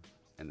drop.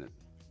 And it,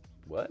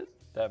 what?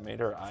 That made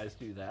her eyes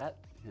do that?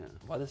 Yeah.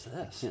 What is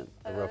this? Yeah,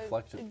 a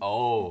reflection.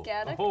 Oh.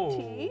 Gaddock Oh.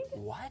 Teague.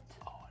 What?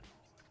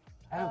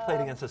 I haven't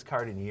played against this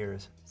card in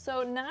years.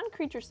 So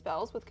non-creature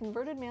spells with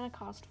converted mana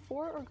cost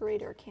 4 or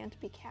greater can't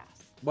be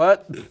cast.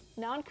 What?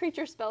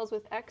 Non-creature spells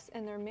with X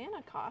and their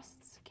mana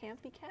costs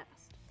can't be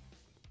cast.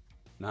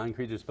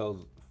 Non-creature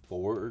spells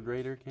 4 or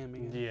greater can be?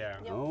 Yeah.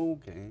 Yep.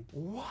 Okay.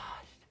 What?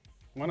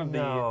 One of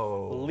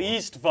No. the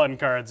least fun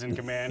cards in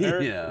Commander.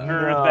 Yeah.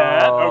 Heard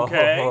that,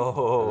 okay.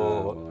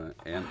 Oh, boy.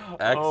 And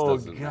X Oh,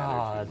 doesn't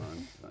God. matter too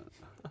much.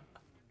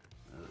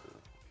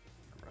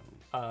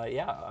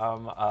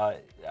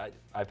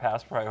 I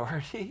pass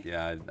priority.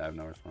 Yeah, I have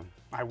no response.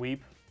 I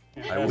weep.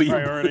 Yeah, I that's weep.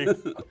 priority.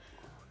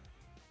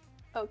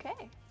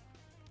 Okay.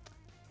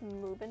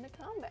 Move into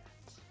combat.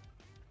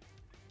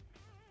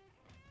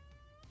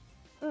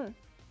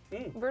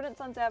 Verdant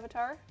Sun's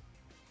Avatar.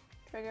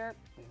 Trigger.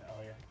 Oh,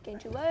 yeah. Gain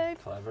 2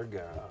 life. Clever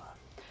girl.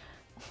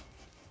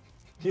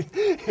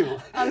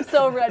 I'm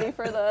so ready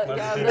for the do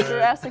the it.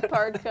 Jurassic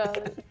Park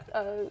find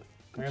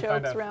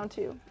jokes out. round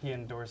 2. He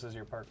endorses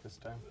your park this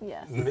time.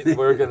 Yes.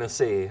 We're gonna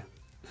see.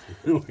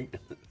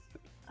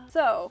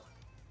 So,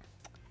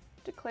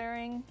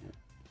 declaring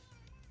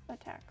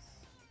attacks.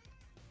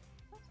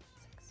 6.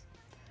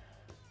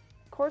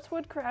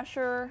 Quartzwood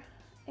Crasher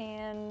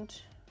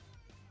and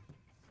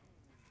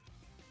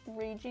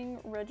Raging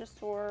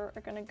Regisaur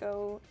are going to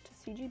go to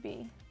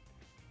CGB.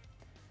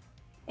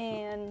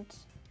 And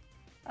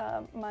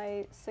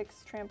my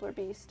 6 Trampler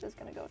Beast is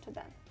going to go to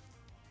Ben.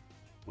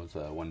 What's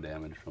 1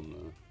 damage from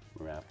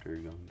the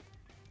raptor gun?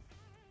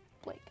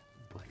 Blake.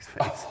 Blake's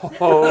face.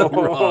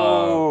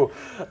 Oh.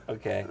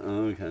 Okay.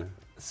 Okay.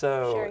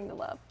 So. Sharing the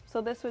love. So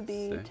this would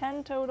be 6.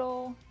 10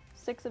 total,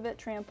 6 of it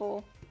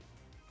trample,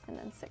 and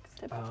then 6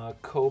 to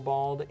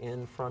Kobold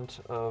in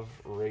front of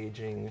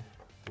Raging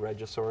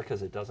Regisaur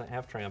because it doesn't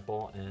have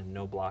trample and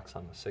no blocks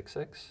on the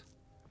 6/6.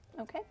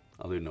 Okay.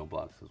 I'll do no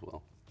blocks as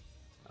well.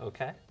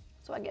 Okay.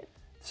 So I get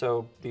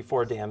So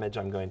before damage,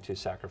 I'm going to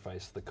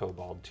sacrifice the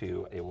Kobold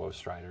to a Woe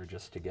Strider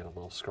just to get a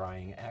little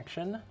scrying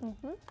action.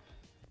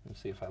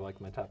 Let's see if I like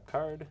my top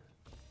card.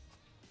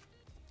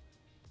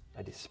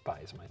 I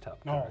despise my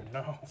top card. Oh,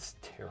 no. It's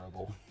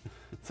terrible.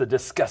 It's a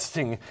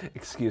disgusting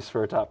excuse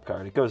for a top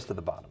card. It goes to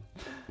the bottom.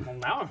 Well,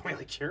 now I'm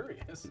really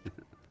curious.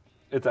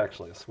 It's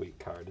actually a sweet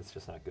card. It's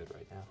just not good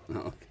right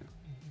now. Oh, okay.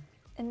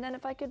 And then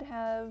if I could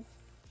have,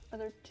 are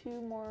there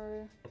 2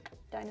 more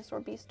Dinosaur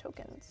Beast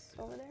tokens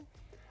over there?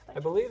 I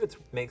believe it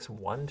makes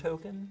 1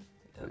 token.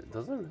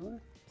 Does it really?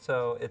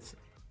 So it's,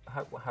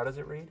 how does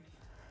it read?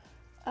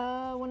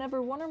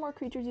 Whenever 1 or more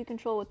creatures you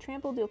control with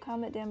trample deal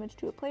combat damage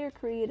to a player,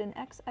 create an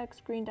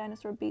XX green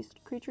Dinosaur Beast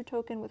creature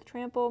token with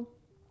trample.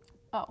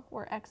 Oh,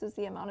 where X is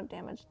the amount of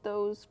damage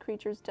those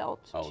creatures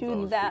dealt to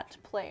those that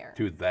player.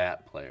 To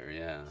that player,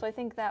 yeah. So I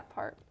think that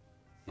part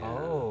Yeah.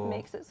 Oh.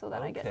 makes it so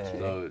that I get 2.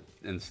 So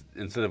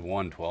instead of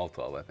 1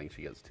 12/12, I think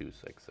she gets 2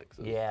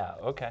 6/6s. Yeah,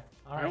 okay.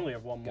 All I right. only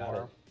have 1 Got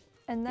more. it.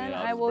 And then Yeah,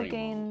 I'll I just will bring 'em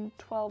gain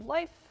 12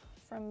 life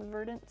from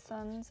Verdant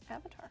Sun's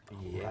Avatar.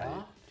 Yeah,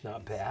 Right.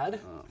 not bad.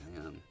 Oh,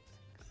 man.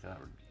 Gotta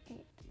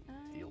 8,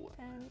 9, Deal with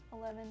 10,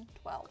 11,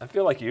 12. I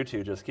feel like you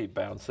two just keep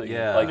bouncing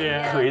Yeah. like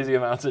Yeah. crazy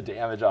amounts of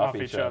damage off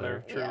each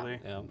other. truly.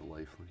 Yeah.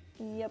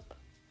 Lifeline. Yep.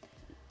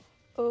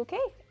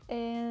 Okay,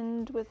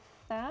 and with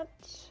that,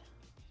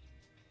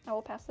 I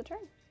will pass the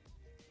turn.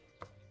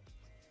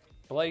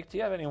 Blake, do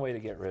you have any way to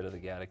get rid of the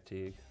Gaddock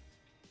Teague?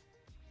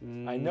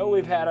 I know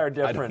we've had our I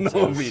don't differences.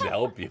 know if he'd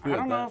help you. I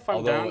don't know if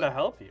I'm down to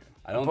help you.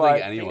 I don't But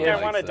think anyone you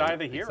can't likes wanna die it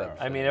the hero.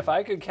 except I mean, if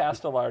I could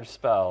cast a large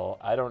spell,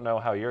 I don't know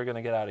how you're going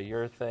to get out of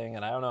your thing,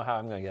 and I don't know how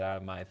I'm going to get out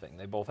of my thing.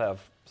 They both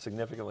have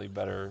significantly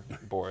better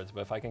boards,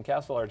 but if I can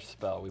cast a large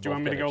spell, we Do you both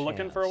want me to get go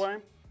looking for a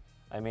chance. way?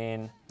 I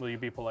mean, Will you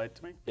be polite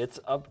to me? it's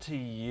up to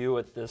you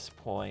at this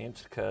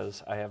point,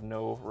 because I have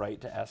no right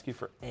to ask you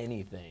for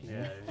anything.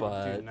 Yeah,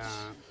 but do not.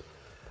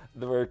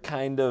 we're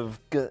kind of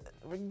good.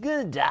 We're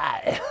gonna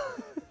die.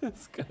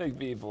 It's gonna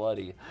be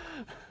bloody.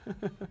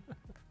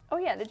 Oh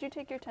yeah, did you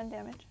take your 10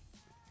 damage?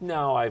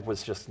 No, I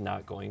was just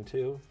not going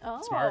to. Oh,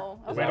 Smart.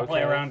 okay. Way to play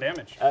Okay. around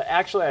damage.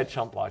 Actually, I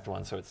chump blocked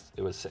one, so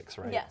it was 6,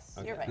 right? Yes,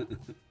 you're Okay. right.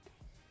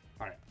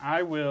 All right,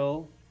 I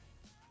will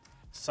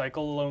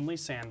cycle Lonely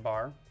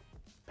Sandbar,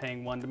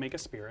 paying 1 to make a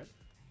spirit.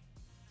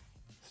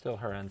 Still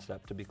her end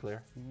step, to be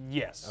clear.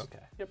 Yes.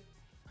 Okay. Yep.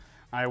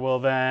 I will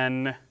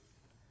then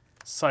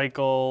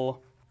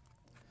cycle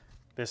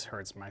This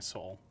hurts my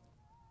soul.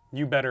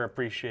 You better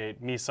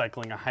appreciate me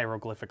cycling a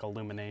hieroglyphic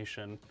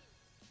illumination.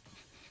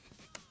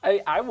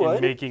 I would.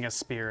 And making a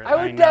spirit.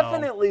 I would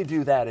definitely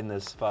do that in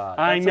this spot.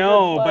 I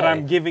know, but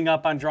I'm giving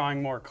up on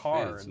drawing more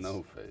cards. It's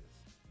no face.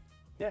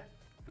 Yeah.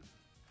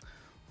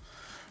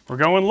 We're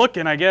going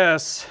looking, I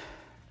guess.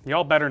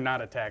 Y'all better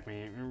not attack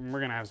me. We're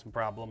going to have some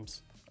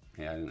problems.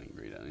 Yeah, I didn't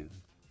agree to anything.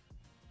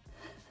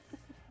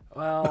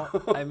 Well,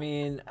 I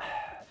mean,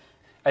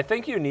 I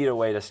think you need a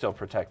way to still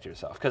protect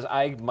yourself, because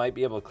I might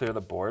be able to clear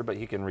the board, but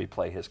he can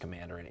replay his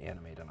commander and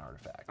animate an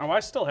artifact. Oh,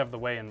 I still have the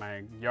way in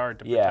my yard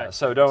to protect. Yeah,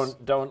 so things.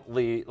 don't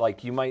leave.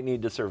 Like, you might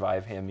need to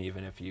survive him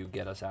even if you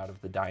get us out of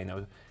the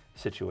dino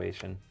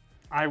situation.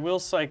 I will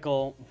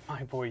cycle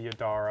my boy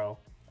Yadaro,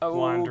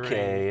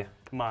 wandering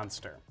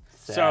monster.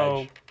 Sag.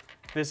 So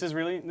this is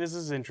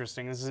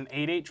interesting. This is an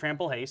 8/8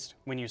 trample haste.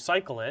 When you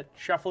cycle it,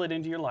 shuffle it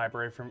into your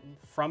library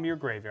from your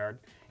graveyard.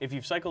 If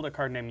you've cycled a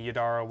card named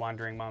Yadaro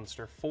Wandering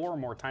Monster 4 or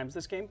more times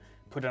this game,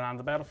 put it on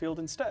the battlefield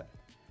instead.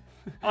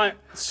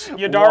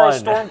 Yadaro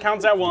Storm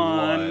counts at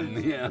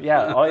 1.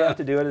 Yeah, all you have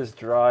to do is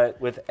draw it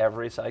with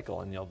every cycle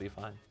and you'll be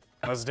fine.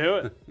 Let's do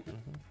it.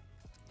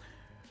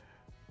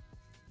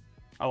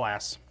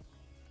 Alas.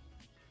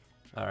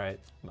 All right,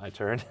 my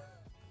turn.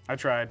 I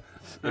tried.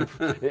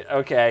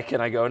 Okay,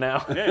 can I go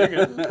now? Yeah,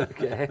 you're good.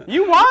 Okay.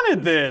 You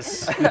wanted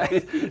this.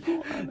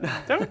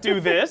 Don't do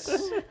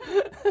this.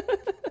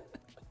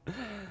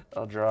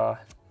 I'll draw.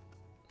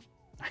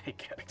 I hate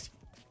Gaddock.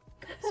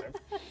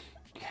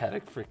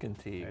 Gaddock frickin'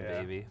 Teague,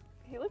 baby.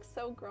 He looks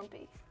so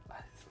grumpy.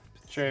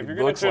 Sure, if you're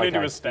going to turn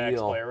into a Stacks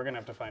player, we're going to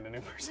have to find a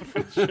new person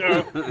for the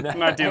show. I'm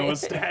not dealing with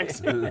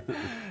Stacks.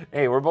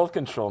 Hey, we're both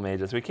control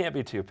mages. We can't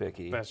be too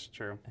picky. That's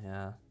true.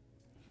 Yeah.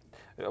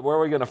 Where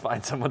are we going to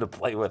find someone to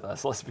play with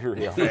us? Let's be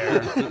real.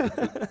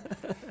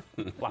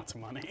 Lots of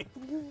money.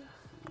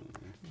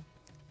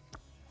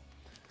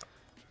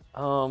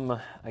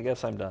 I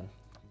guess I'm done.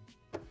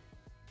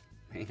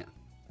 Man,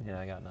 Yeah,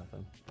 I got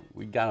nothing.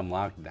 we got him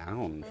locked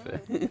down.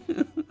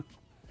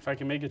 If I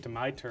can make it to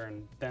my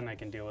turn, then I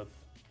can deal with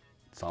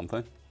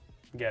Something?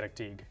 Gaddock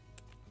Teague.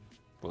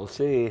 We'll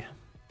see.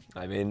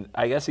 I mean,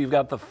 I guess you've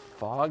got the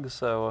fog,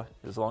 so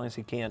as long as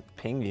he can't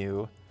ping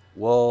you.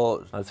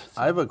 Well, Let's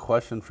I have a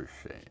question for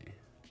Shea.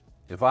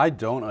 If I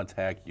don't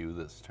attack you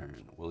this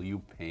turn, will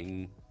you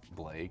ping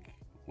Blake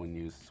when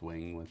you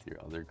swing with your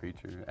other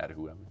creature at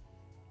whoever?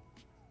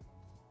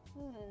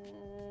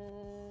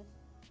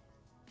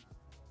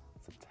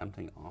 It's a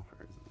tempting offer,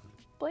 isn't it?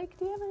 Blake,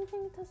 do you have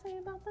anything to say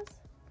about this?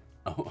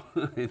 Oh,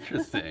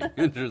 interesting,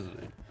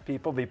 interesting.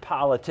 People be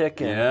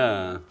politicking.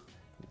 Yeah.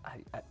 I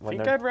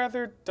think I'd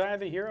rather die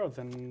the hero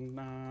than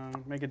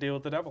make a deal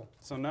with the devil,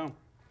 so no.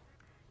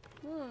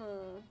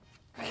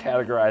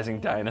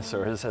 Categorizing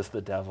dinosaurs as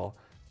the devil.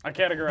 I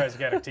categorize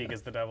Gaddock Teague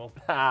as the devil.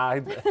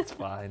 That's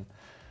fine.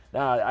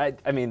 No,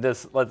 I mean,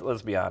 this.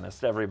 Let's be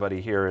honest. Everybody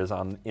here is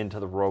into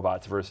the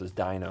robots versus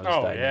dinos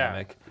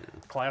dynamic. Yeah.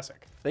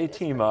 Classic. They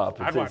team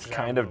up. I'd watch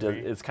that movie.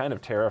 It's kind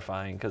of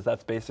terrifying because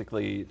that's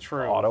basically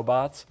True.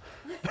 Autobots.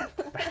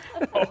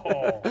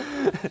 Oh.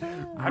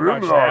 I'd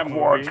watch that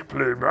movie.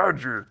 Play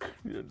magic.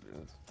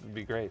 It'd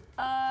be great.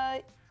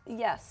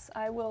 Yes,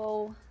 I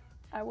will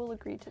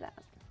agree to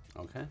that.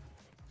 Okay,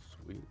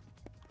 sweet.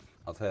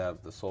 I'll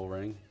have the Soul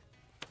Ring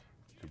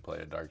to play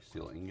a Dark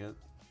Steel Ingot,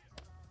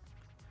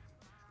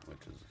 which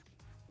is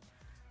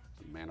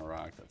a mana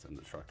rock that's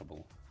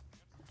indestructible,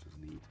 which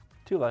is neat.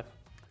 2 life.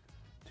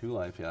 2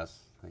 life, yes.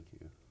 Thank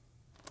you.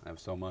 I have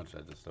so much, I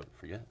just don't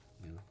forget.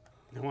 You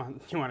know.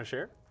 You want to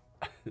share?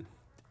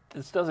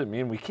 This doesn't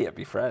mean we can't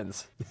be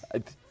friends.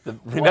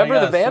 Remember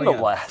the Vandal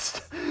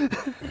Blast.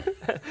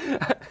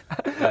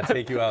 Gotta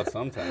take you out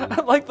sometime.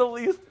 I'm like the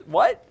least.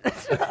 What?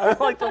 I'm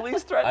like the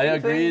least threatening. I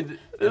agreed. Thing.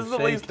 This is the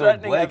Shea least killed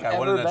threatening Blake, I've I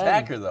wouldn't ever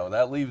attack been. her though.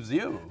 That leaves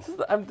you. This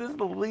is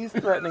the least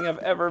threatening I've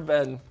ever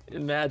been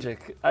in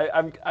Magic.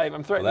 I'm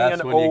threatening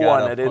That's an when you 0-1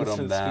 gotta at put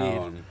instant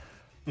them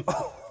speed.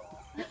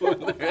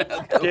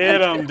 down.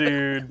 Get him,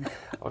 dude.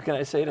 What can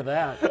I say to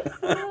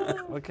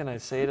that? What can I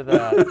say to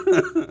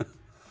that?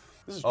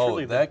 This is Oh,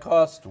 truly that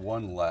cost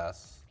 1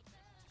 less,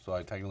 so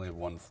I technically have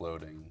 1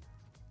 floating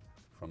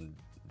from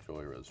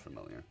Joyra's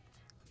Familiar.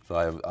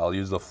 So I'll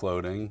use the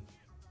floating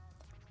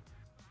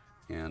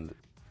and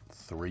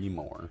 3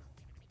 more.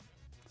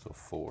 So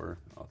 4.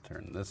 I'll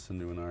turn this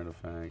into an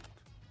artifact.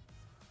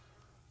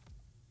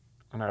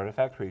 An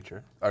artifact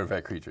creature.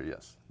 Artifact creature,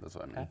 yes. That's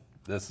what I mean. Okay.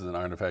 This is an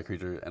artifact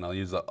creature, and I'll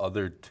use the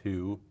other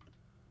 2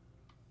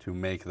 to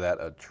make that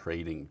a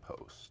trading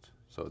post.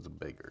 So it's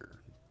bigger.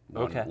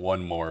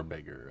 One more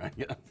bigger, I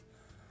guess.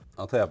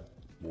 I'll tap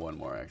 1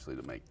 more, actually,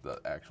 to make the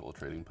actual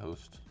trading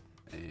post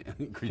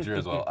a creature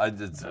as well.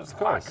 There's a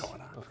lot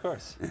going on. Of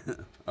course.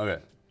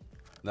 Okay.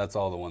 That's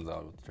all the ones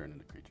I'll turn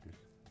into creatures.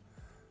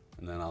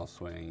 And then I'll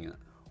swing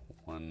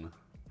 1,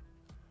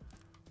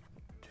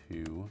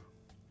 2,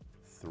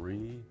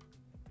 3.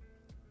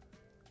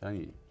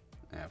 I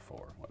have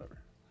 4, whatever.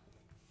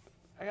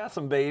 I got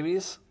some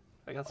babies.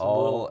 I got some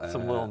little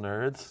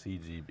nerds.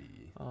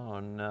 CGB. Oh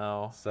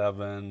no.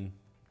 7,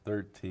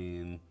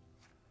 13,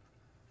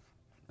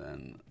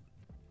 then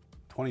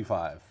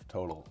 25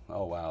 total.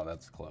 Oh, wow,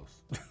 that's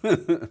close.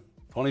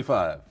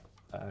 25.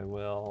 I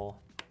will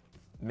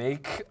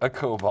make a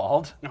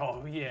kobold.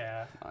 Oh,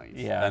 yeah. Nice.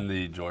 Yeah. And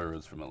the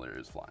Joyrose Familiar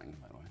is flying,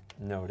 by the way.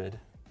 Noted.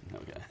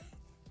 Okay.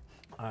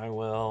 I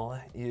will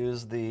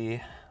use the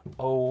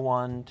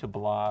 0-1 to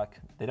block.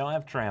 They don't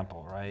have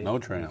trample, right? No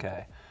trample.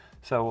 Okay.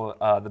 So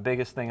the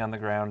biggest thing on the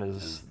ground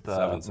is the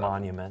 7/7.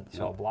 monument. So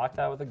Yep. I'll block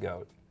that with a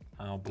goat.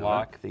 I'll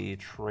block the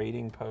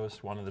trading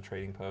post, one of the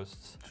trading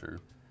posts, Sure.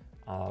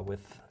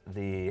 with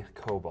the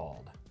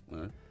kobold.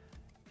 Right.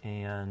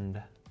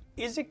 And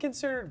Is it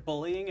considered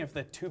bullying if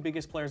the 2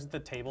 biggest players at the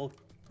table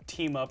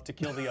team up to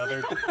kill the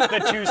other,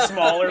 the 2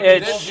 smaller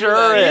it people?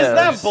 sure Is is.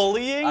 that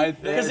bullying? I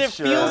think Because it it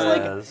feels sure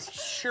like is.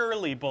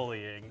 surely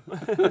bullying.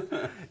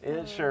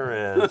 It sure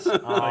is.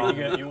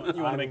 Like you want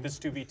to make this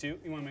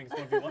 2v2? You want to make this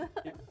 1v1?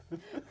 Yeah.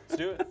 Let's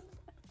do it.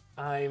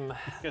 I'm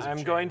guys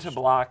have going to changed.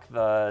 block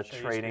the Shea used to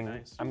be trading.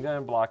 nice. I'm going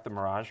to block the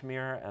Mirage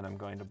Mirror, and I'm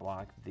going to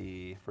block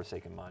the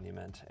Forsaken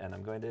Monument, and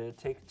I'm going to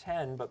take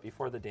 10. But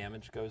before the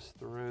damage goes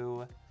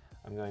through,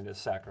 I'm going to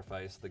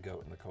sacrifice the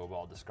goat and the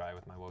kobold to scry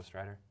with my Woe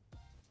Strider.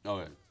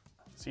 Okay.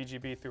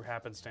 CGB, through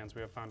happenstance,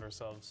 we have found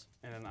ourselves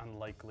in an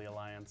unlikely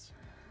alliance.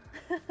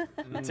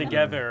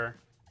 Together,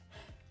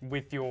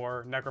 with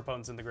your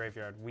Necropotence in the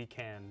graveyard, we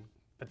can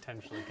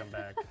potentially come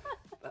back.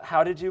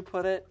 How did you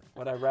put it?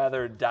 Would I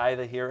rather die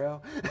the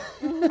hero?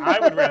 I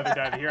would rather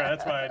die here.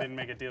 That's why I didn't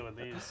make a deal with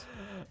these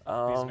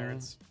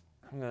nerds.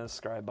 I'm going to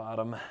scry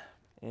bottom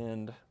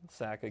and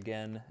sack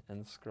again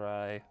and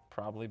scry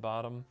probably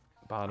bottom.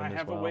 Bottom I as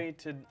have well. a way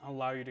to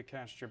allow you to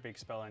cast your big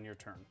spell on your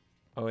turn.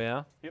 Oh,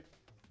 yeah? Yep,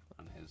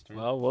 On his turn.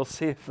 Well, we'll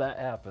see if that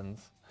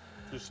happens.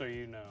 just so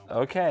you know.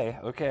 Okay,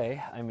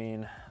 okay. I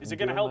mean, Is it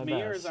I'm going to doing help my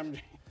me, or best. is I'm...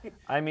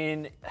 I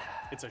mean,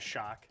 It's a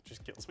shock. It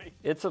just kills me.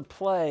 it's a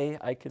play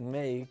I can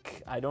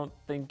make. I don't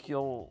think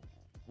you'll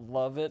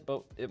love it,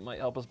 but it might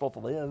help us both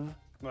live.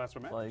 Well, that's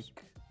what matters.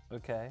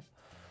 Like, okay.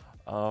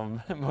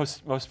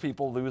 Most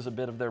people lose a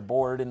bit of their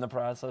board in the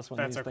process when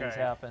That's these things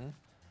okay. happen.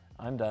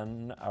 I'm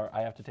done. Or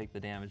I have to take the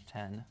damage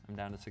 10. I'm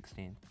down to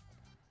 16.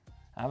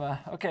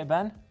 Okay,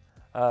 Ben.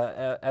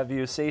 Have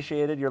you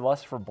satiated your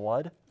lust for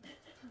blood?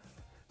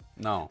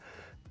 No.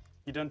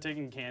 You done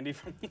taking candy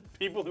from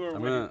people who are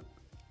I'm winning? gonna.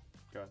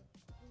 Go ahead.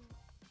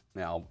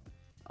 Yeah,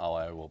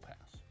 I will pass.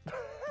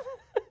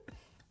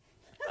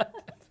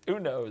 Who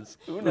knows?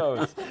 Who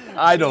knows?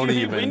 I don't When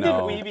even did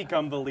know. we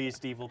become the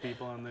least evil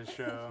people on this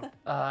show?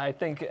 I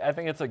think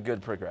it's a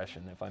good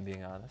progression, if I'm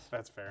being honest.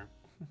 That's fair.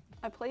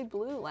 I played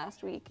blue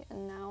last week,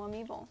 and now I'm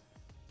evil.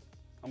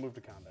 I'll move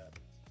to combat.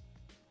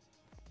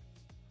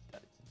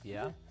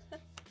 Yeah.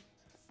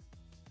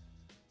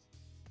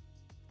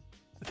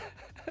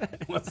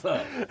 What's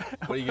up?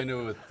 What are you gonna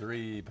do with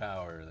 3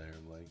 power there,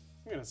 Blake?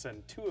 I'm gonna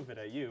send 2 of it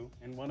at you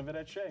and 1 of it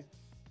at Shea.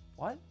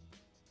 What?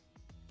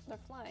 They're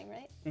flying,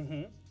 right?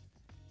 Mm-hmm.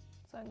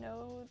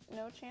 So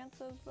no chance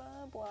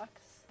of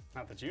blocks.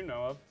 Not that you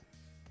know of.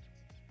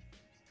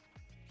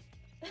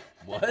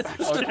 What?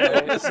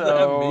 Okay,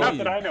 so Not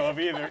that I know of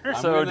either. I'm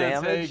So gonna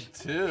damage? take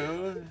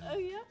 2. Oh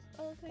yeah.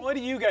 Okay. What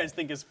do you guys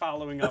think is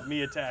following up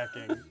me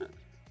attacking?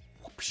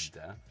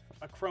 Death.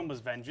 A Chroma's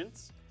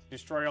Vengeance.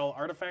 Destroy all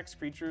artifacts,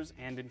 creatures,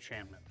 and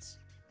enchantments.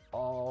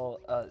 all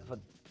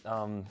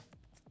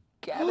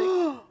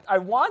Gaddock. I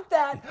want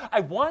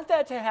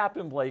that to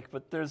happen, Blake,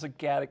 but there's a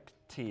Gaddock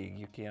Teague.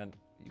 You can't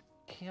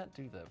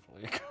do that,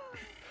 Blake.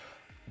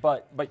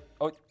 but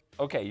oh,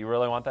 okay, you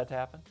really want that to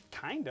happen?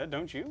 Kinda,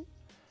 don't you?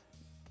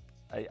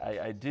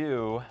 I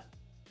do.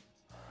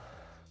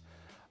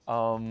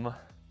 And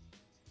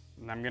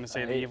I'm gonna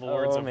say the evil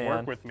words of man.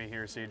 work with me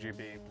here,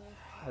 CGB.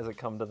 Has it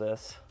come to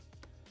this?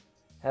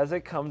 Has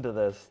it come to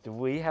this? Do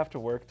we have to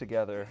work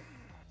together?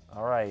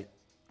 All right.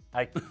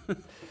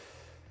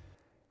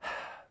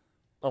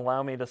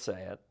 Allow me to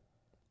say it.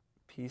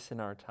 Peace in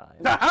our time.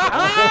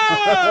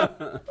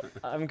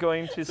 I'm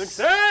going to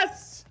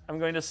Success! I'm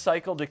going to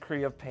cycle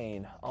Decree of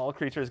Pain. All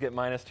creatures get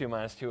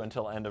 -2/-2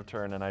 until end of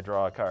turn, and I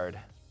draw a card.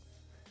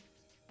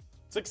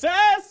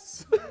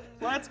 Success!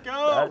 Let's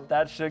go!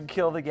 That should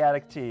kill the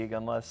Gaddock Teague,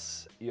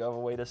 unless you have a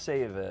way to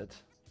save it.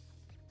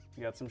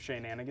 You got some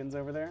shenanigans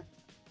over there?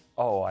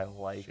 Oh, I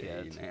like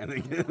it.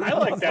 Shenanigans. I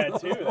like that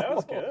too. That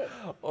was good.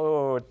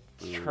 Oh,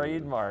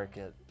 trademark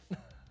it.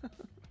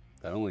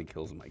 That only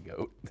kills my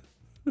goat.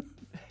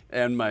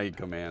 And my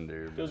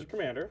commander. Kills your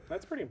commander.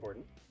 That's pretty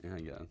important. Yeah,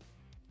 I guess.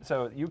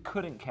 So you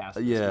couldn't cast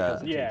this Yeah.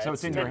 because of Yeah, Teague. So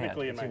it's it's in your hand.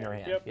 technically in It's my in your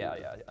hand. hand. Yep.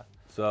 Yeah.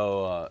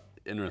 So,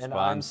 in And I'm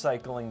response,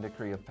 cycling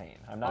Decree of Pain.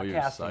 I'm not you're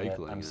casting it.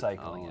 cycling I'm it.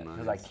 cycling Oh, it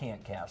because I nice.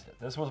 can't cast it.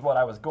 This was what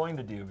I was going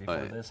to do before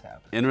Okay. this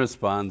happened. in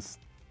response,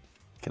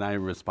 can I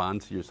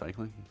respond to your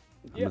cycling?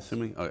 I'm Yes.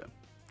 assuming? Okay.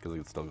 Because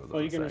it still goes Well,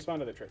 on you a can sec. respond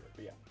to the trigger,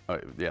 but yeah.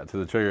 Okay, yeah, to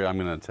the trigger, I'm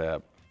going to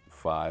tap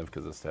 5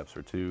 because this taps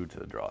for 2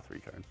 to draw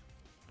 3 cards.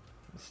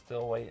 I'm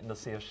still waiting to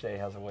see if Shea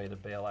has a way to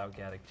bail out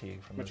Gaddock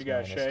Teague from What this you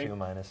got, Shea?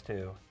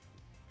 -2/-2.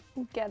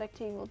 Gaddock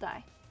Teague will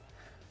die.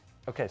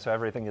 Okay, so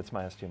everything gets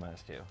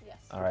 -2/-2. Yes.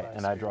 All right, Goodbye,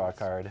 and I draw a spirits.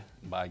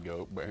 card. By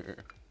goat bear.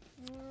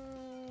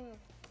 Mm,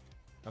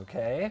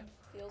 Okay.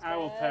 feels I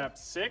will bad. tap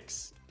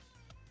 6.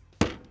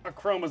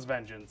 Chroma's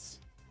Vengeance.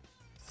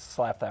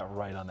 Slap that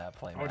right on that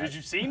plane. Oh, did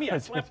you see me? I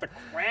slapped the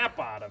crap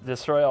out of him.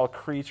 Destroy all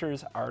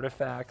creatures,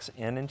 artifacts,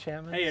 and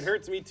enchantments. Hey, it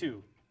hurts me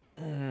too.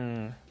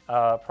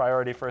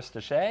 Priority first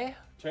to Shea.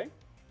 Shay?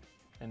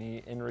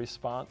 Any in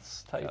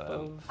response type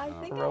of I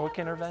think heroic I have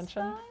a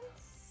intervention?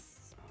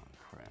 response. Oh,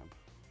 crap.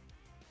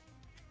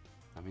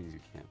 That means you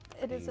can't.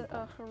 It is ping a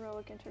them.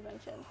 heroic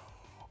intervention.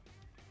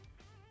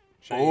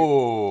 Shay,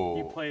 Oh.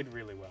 you played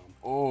really well.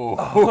 Oh.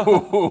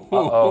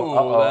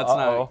 Uh-oh, That's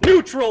not.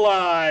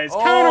 Neutralize!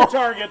 Counter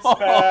target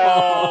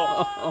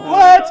spell!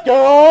 Let's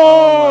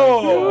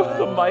go!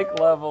 The mic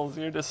levels,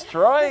 you're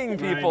destroying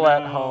people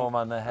at know. home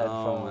on the Oh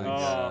headphones. my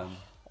god.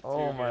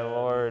 Oh my good.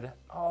 lord.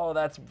 Oh,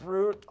 that's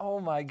brute. Oh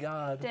my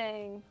god.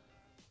 Dang.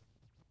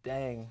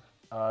 Dang.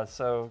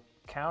 So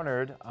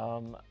countered,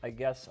 I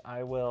guess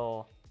I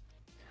will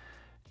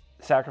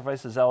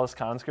sacrifice the Zealous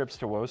Conscripts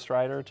to Woe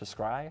Strider to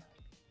scry.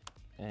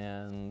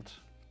 And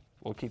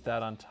we'll keep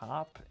that on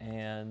top.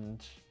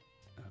 And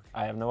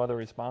I have no other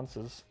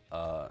responses.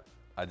 I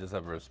just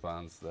have a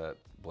response that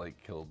Blake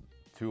killed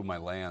 2 of my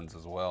lands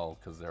as well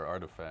because they're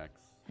artifacts.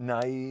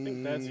 Nice. I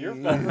think that's your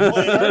fault for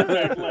playing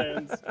artifact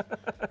lands.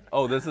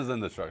 Oh, this is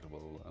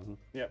indestructible.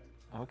 Yep.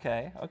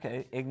 Okay,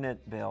 okay. Ignite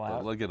But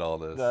bailout. look at all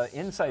this. The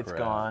insight's crap.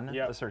 gone.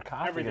 Yep. The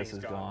sarcophagus Everything's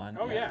is gone.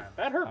 Oh yeah,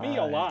 that hurt me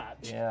a Alright. lot.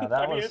 Yeah, that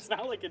I mean, was- it's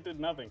not like it did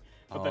nothing.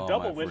 But the Oh,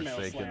 double my windmill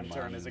Forsaken slam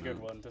turn is a good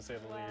Monument. one, to say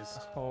the least.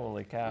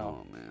 Holy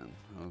cow. Oh man.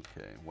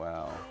 Okay.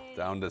 Wow.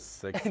 Down to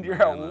 6. And you're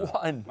mana. at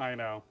 1. I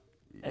know.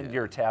 And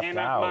you're tapped And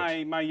out.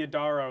 my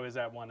Yadaro is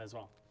at 1 as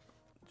well.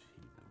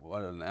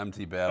 What an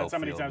empty battlefield. That's how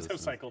many times this I've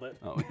is. cycled it.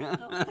 Oh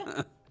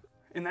yeah.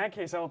 In that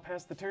case, I will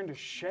pass the turn to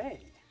Shay.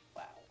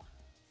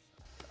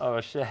 Oh,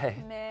 Shea.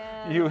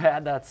 Man. You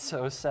had that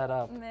so set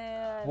up.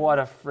 Man. What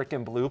a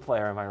freaking blue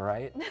player, am I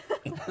right?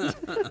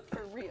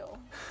 For real.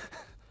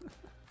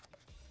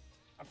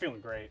 I'm feeling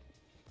great.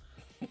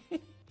 You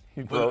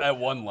But broke- at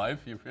 1 life,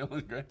 you're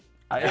feeling great.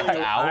 I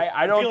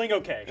I'm don't. feeling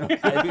okay.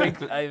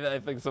 I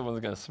think someone's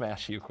gonna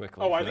smash you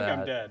quickly. Oh, I for think I'm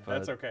that, dead. but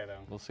That's okay, though.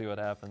 We'll see what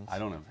happens. I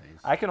don't have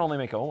haste. I can only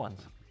make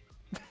O1s.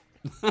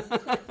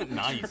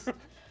 Nice. At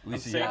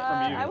least safe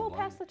from you. I will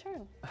pass the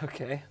turn.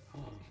 Okay.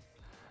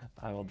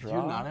 I will Do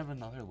draw. you not have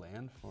another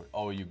land for?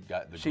 Oh, you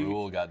got the She-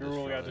 Gruul got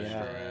Gruul got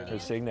destroyed. destroyed. Her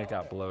signet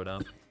got blowed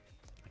up.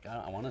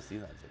 I want to see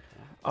that.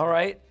 Zacama. All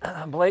right,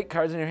 Blake,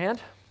 cards in your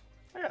hand.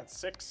 I got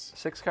 6.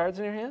 6 cards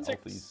in your hand.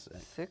 Please.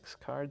 6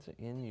 cards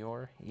in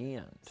your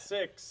hand.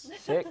 6.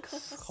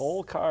 6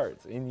 whole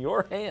cards in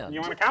your hand.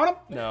 You want to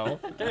count them? No,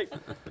 Okay.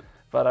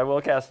 but I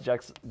will cast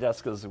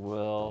Jessica's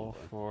Will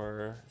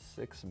for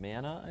 6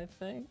 mana, I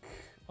think.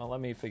 Well, let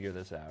me figure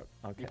this out.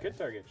 Okay. You could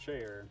target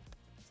Shay or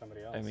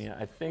somebody else. I mean,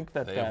 I think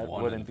that They have that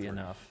 1 wouldn't and be 3.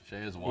 enough. Shea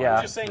is 1. Yeah.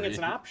 I'm just saying it's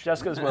an option.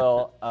 Jessica's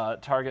Will,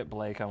 target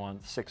Blake. I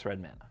want 6 red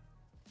mana.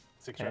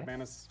 6 Okay. red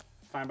mana's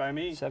fine by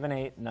me. 7,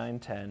 8, 9,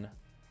 10.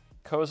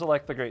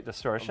 Kozilek the Great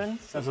Distortion.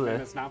 7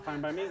 mana's not fine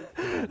by me.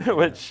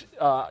 Which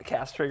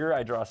cast trigger,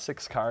 I draw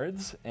 6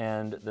 cards,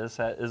 and this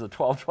is a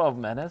 12/12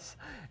 menace,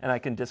 and I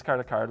can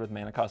discard a card with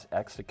mana cost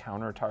X to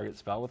counter a target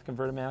spell with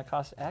converted mana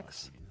cost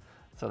X.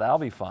 So that'll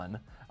be fun.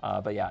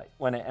 But yeah,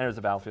 when it enters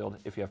the battlefield,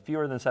 if you have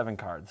fewer than 7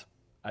 cards,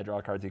 I draw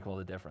cards equal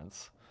to the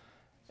difference.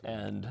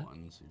 And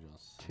 1, so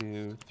just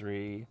 2,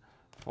 3,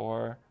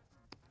 4,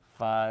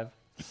 5,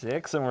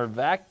 6, and we're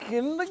back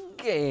in the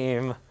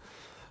game.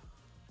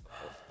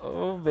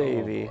 Oh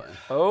baby. boy.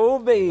 Oh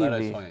glad I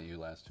baby. swung at you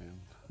last turn.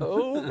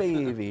 Oh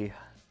baby.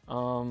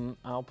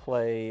 I'll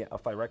play a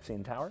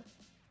Phyrexian Tower.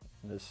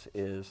 This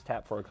is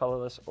tap for a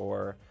colorless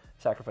or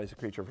sacrifice a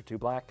creature for 2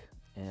 black,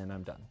 and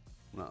I'm done.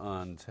 I'm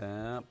gonna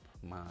untap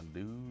my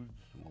dudes,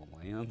 well,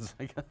 lands,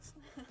 I guess,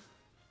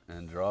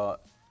 and draw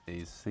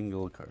a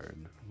single card.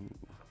 Ooh.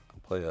 I'll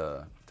play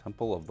a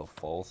Temple of the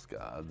False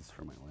Gods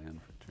for my land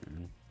for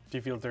turn. Do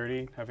you feel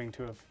dirty having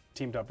to have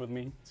teamed up with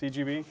me,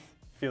 CGB?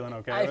 Feeling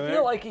okay I with feel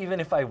it? like even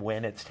if I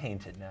win, it's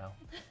tainted now.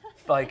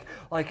 like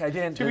I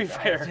didn't. To be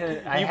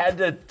fair, I had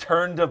to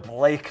turn to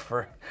Blake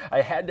for.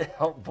 I had to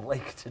help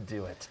Blake to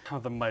do it. How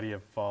the mighty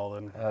have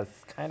fallen.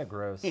 It's kind of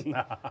gross.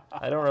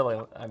 I don't really.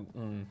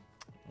 I'm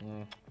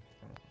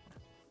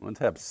gonna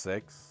tap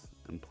 6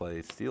 and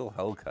play Steel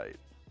Hellkite.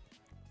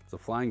 It's a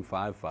flying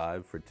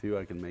 5/5. For 2,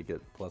 I can make it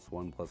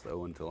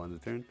 +1/+0 until end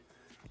of turn.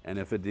 And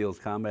if it deals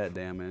combat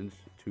damage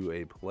to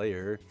a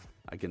player,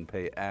 I can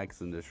pay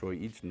X and destroy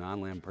each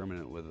non-land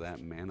permanent with that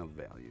mana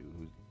value.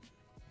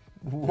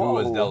 Who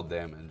was dealt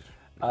damage?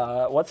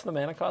 What's the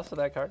mana cost of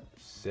that card?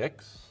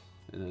 6.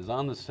 It is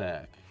on the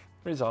stack.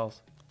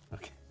 Resolves.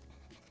 Okay.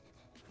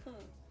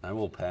 I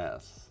will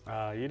pass.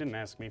 You didn't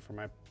ask me for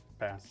my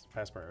pass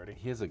priority.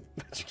 He's a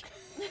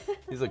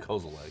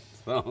Kozilek,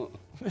 so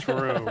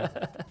True.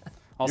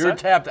 All you're set?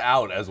 tapped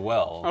out as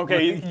well.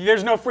 Okay,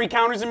 there's no free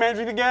counters in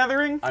Magic the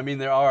Gathering? I mean,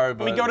 there are,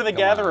 but Let me go to the come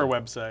Gatherer on.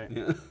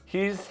 website.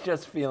 He's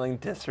just feeling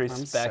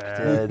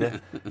disrespected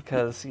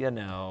because, you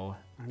know.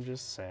 I'm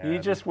just sad. He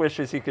just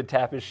wishes he could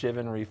tap his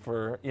chivalry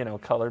for, you know,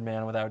 colored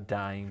mana without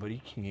dying, but he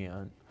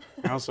can't.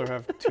 I also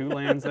have 2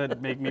 lands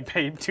that make me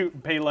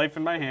pay life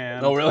in my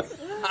hand. Oh, really?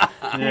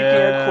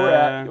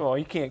 Yeah.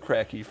 You can't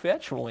crack your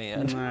fetch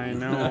land. I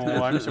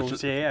know. I'm so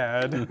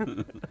sad.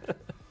 I'm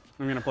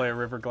going to play a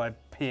Riverglide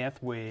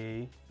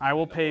Pathway. I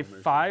will pay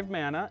 5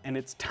 mana, and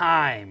it's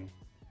time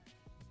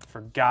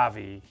for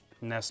Gavi,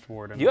 Nest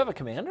Warden. You have a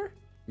commander?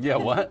 Yeah,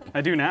 what?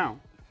 I do now.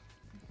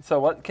 So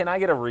what? Can I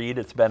get a read?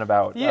 It's been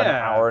about an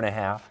hour and a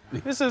half.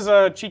 This is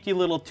a cheeky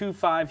little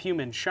 2/5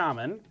 human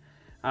shaman.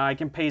 I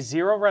can pay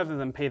 0 rather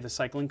than pay the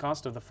cycling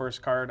cost of the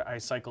first card I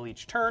cycle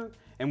each turn,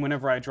 and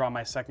whenever I draw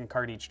my second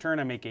card each turn,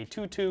 I make a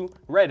 2/2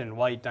 red and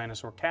white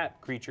dinosaur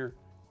cat creature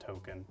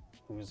token,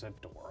 who's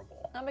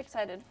adorable. I'm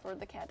excited for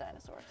the cat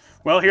dinosaurs.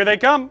 Well, here they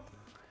come.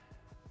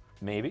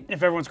 Maybe.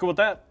 If everyone's cool with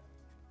that.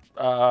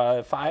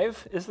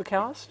 5 is the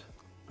cost?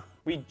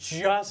 We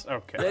just,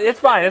 okay.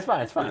 It's fine.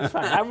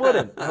 I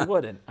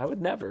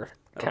would never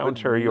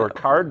counter your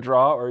card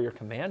draw or your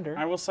commander.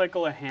 I will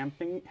cycle a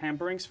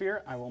hampering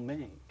sphere. I will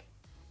make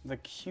the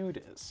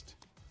cutest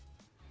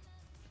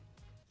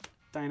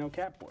Dino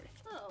Cat Boy.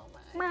 Oh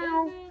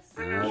my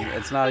goodness.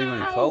 It's not even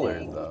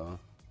colored, though.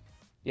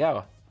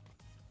 Yeah.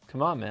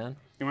 Come on, man.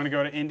 You want to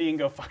go to Indy and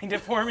go find it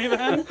for me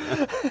then?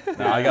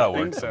 No, I gotta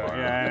work think so. tomorrow.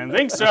 Yeah, I didn't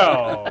think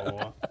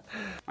so.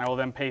 I will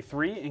then pay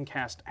 3 and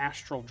cast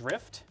Astral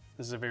Drift.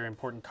 This is a very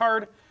important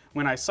card.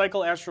 When I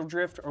cycle Astral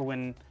Drift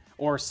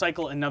or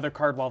cycle another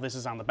card while this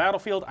is on the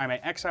battlefield, I may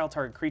exile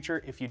target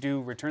creature. If you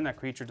do, return that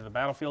creature to the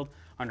battlefield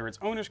under its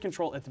owner's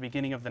control at the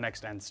beginning of the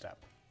next end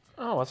step.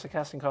 Oh, what's the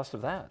casting cost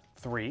of that?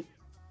 3.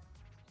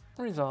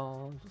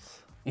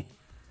 Resolves.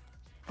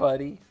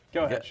 Buddy.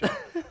 Go ahead, Shea.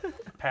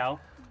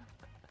 Pal.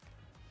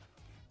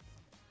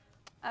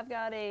 I've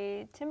got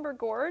a Timber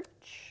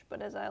Gorge,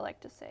 but as I like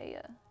to say,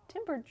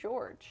 Timber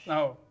George.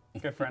 Oh,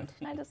 good friend.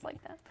 I just like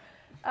that.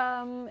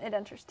 It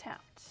enters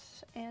tapped,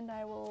 and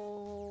I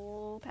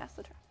will pass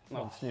the turn.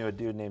 Once knew a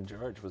dude named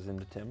George was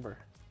into timber.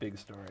 Big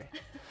story.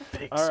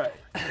 Big All right.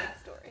 Good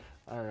story.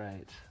 All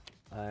right.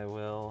 I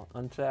will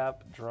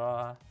untap,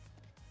 draw.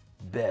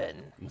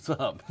 Ben, What's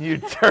up? you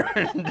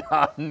turned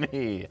on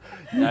me.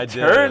 I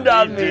Turned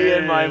on me did.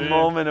 in my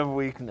moment of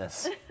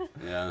weakness.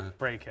 Yeah.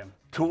 Break him.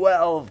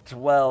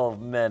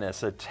 12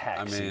 menace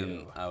attacks I mean,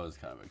 you. I was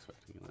kind of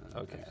expecting that.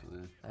 Okay.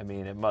 Actually. I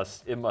mean, it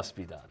must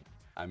be done.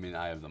 I mean,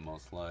 I have the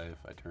most life.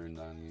 I turned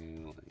on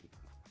you. Like,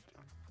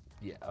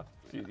 Yeah. I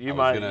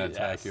was gonna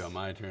attack you on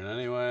my turn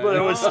anyway. But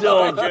it was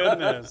still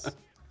Goodness.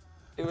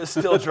 it was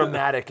still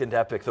dramatic and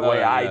epic the way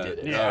yeah. I did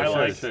it. Yeah, I sure,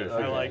 liked sure, it.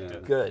 sure, I liked yeah.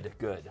 it.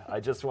 Good. I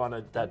just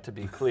wanted that to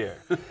be clear.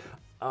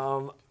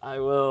 I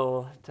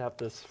will tap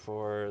this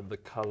for the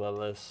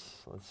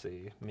colorless. Let's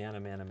see. Mana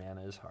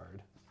is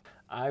hard.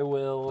 I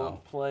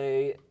will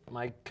play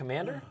my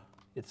commander,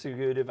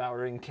 Hidetsugu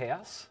Devouring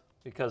Chaos,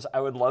 because I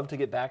would love to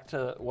get back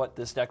to what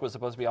this deck was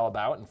supposed to be all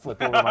about and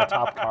flip over my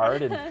top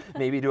card and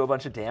maybe do a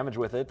bunch of damage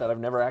with it that I've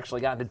never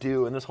actually gotten to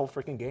do in this whole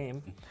freaking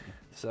game.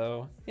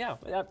 So, yeah,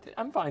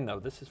 I'm fine though.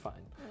 This is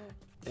fine.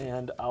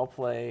 And I'll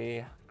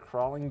play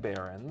Crawling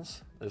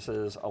Barrens. This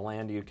is a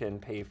land you can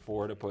pay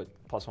 4 to put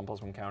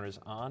 +1/+1 counters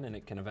on, and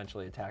it can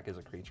eventually attack as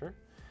a creature.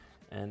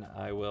 And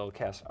I will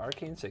cast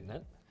Arcane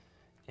Signet,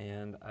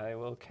 and I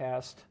will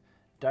cast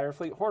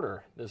Direfleet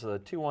Hoarder. This is a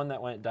 2/1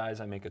 that when it dies,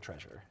 I make a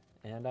treasure.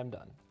 And I'm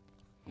done.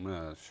 I'm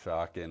gonna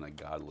shock in a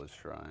Godless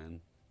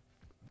Shrine.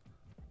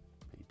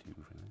 Pay 2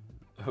 for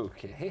that.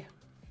 Okay,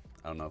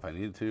 I don't know if I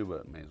need to,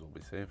 but may as well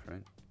be safe,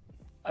 right?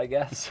 I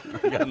guess.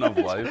 I got enough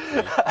life.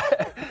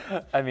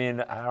 I mean,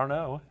 I don't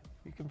know.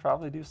 You can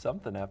probably do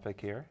something epic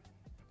here.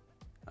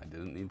 I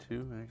didn't need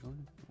to, actually.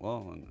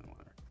 Well,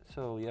 whatever.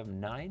 So you have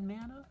 9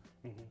 mana?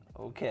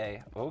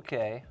 Okay.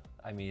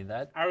 I mean,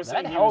 that I was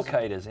that saying he was-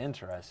 Hellkite is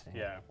interesting.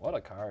 Yeah. What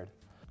a card.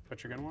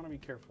 But you're going to want to be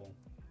careful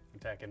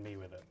attacking me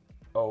with it.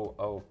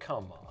 Oh,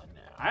 come on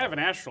now. I have an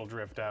Astral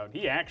Drift out.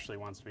 He actually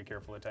wants to be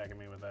careful attacking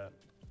me with that.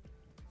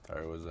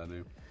 Sorry, what does that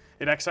do?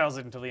 It exiles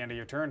it until the end of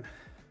your turn,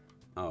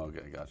 Oh,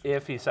 okay, gotcha.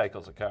 If he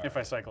cycles a card. if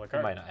I cycle a He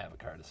card. might not have a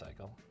card to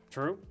cycle.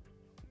 True.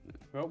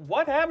 Well,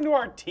 what happened to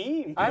our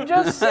team? I'm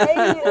just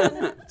saying.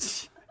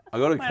 I'll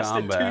go to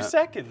Lasted 2 combat.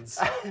 seconds.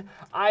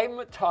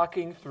 I'm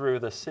talking through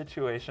the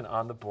situation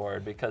on the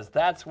board because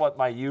that's what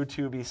my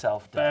YouTubey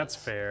self does. That's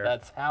fair.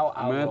 That's how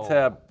I'm I'll gonna roll.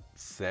 tap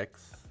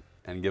 6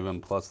 and give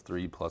him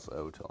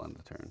 +3/+0 till end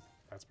of turn.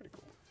 That's pretty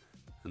cool.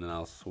 And then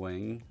I'll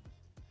swing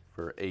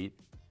for 8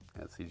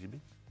 at CGB.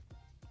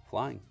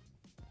 Flying.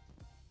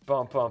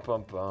 Bum.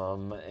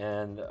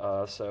 And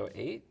so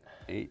 8?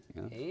 8,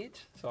 yeah.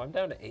 8? So I'm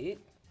down to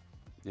 8?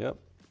 Yep.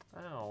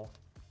 Ow.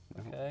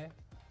 Okay.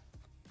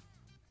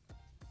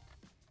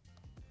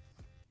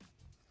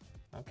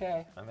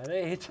 Okay, I'm at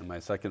 8. In my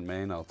second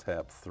main, I'll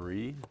tap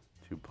 3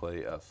 to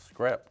play a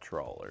Scrap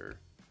Trawler.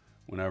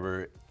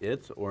 Whenever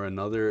it or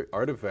another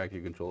artifact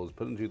you control is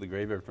put into the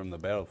graveyard from the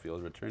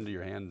battlefield, return to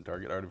your hand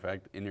target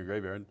artifact in your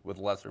graveyard with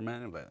lesser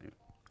mana value.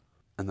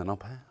 And then I'll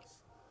pass.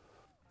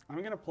 I'm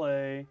going to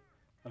play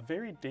a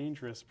very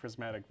dangerous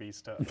prismatic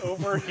vista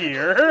over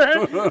here,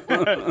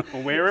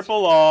 where it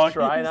belongs.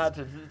 Try not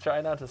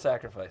to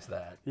sacrifice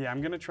that. Yeah,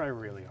 I'm gonna try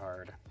really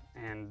hard,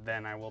 and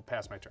then I will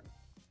pass my turn.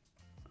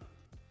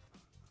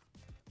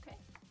 Okay.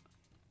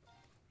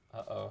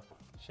 Uh-oh.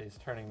 She's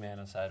turning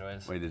mana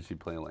sideways. Wait, did she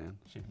play a land?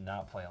 She did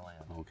not play a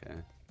land. Okay.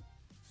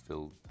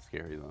 Still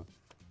scary though.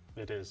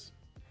 It is.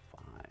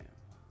 5.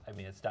 I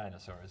mean, it's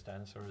dinosaurs.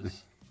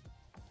 Dinosaurs,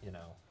 you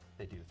know,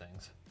 they do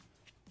things.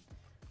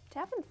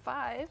 Tapping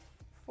 5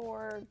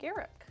 for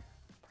Garrick.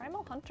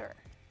 Primal Hunter.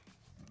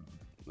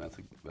 That's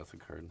a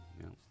card.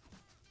 Yeah.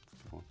 That's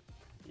a good one.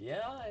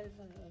 Yeah,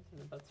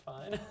 that's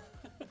fine.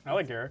 I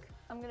like Garrick.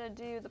 I'm going to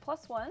do the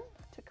 +1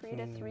 to create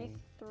a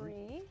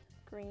 3/3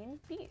 green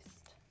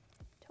beast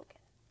token.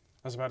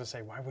 I was about to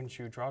say, why wouldn't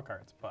you draw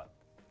cards? But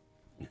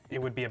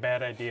it would be a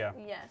bad idea.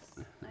 Yes,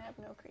 I have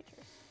no creatures.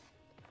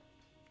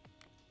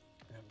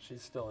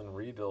 She's still in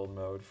rebuild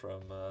mode from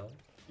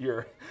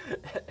your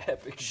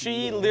epic. She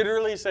beating.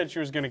 literally said she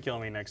was going to kill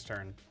me next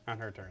turn, on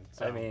her turn.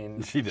 So. I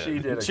mean, She did. She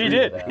did. She agree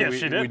did. to that. Yeah, we,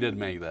 she did. We did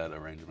make that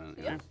arrangement.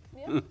 Yeah.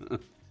 Yeah.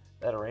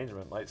 That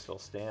arrangement might still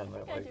stand.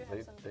 I do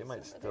have some They might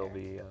beasts over still there.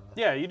 be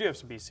Yeah, you do have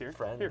some beasts here. Here.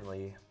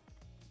 friendly.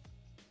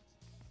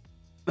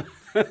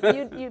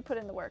 You put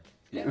in the work.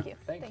 Thank you.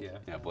 Thank you.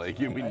 Yeah, Blake,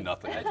 you mean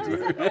nothing. I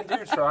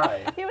do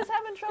try. He was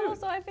having trouble,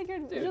 so I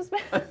figured just.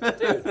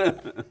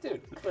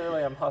 Dude,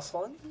 clearly I'm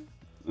hustling.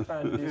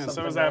 Trying to do Yeah, something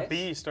so is that nice.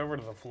 beast over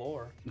to the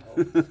floor.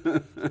 You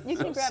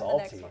can grab the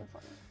salty. next one for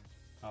me.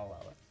 I'll allow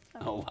it.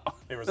 Oh, wow.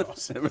 It was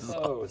awesome. It was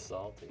So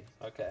salty.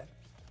 Okay.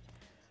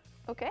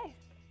 Okay.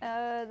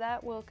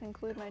 That will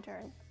conclude my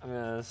turn. I'm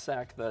gonna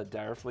sack the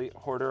Direfleet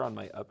Hoarder on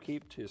my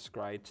upkeep to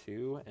scry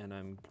 2, and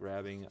I'm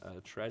grabbing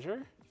a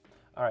treasure.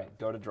 All right,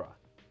 go to draw.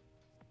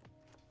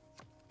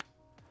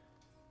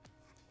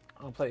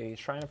 I'll play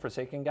Shrine of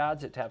Forsaken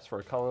Gods. It taps for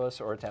a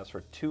colorless, or it taps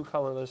for 2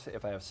 colorless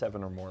if I have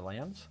 7 or more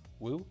lands.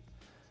 Woo.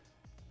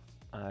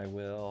 I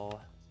will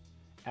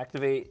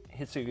activate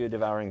Hidetsugu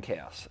Devouring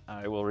Chaos.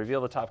 I will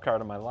reveal the top card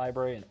of my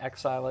library and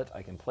exile it.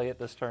 I can play it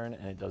this turn,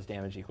 and it does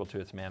damage equal to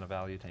its mana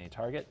value to any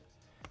target.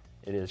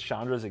 It is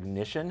Chandra's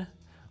Ignition,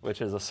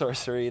 which is a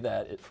sorcery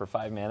that for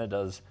 5 mana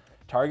does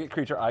target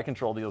creature I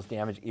control deals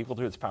damage equal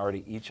to its power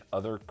to each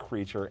other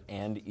creature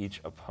and each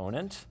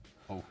opponent.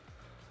 Oh.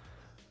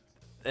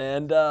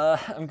 And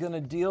I'm gonna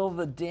deal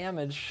the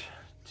damage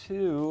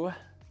to,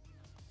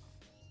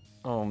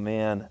 oh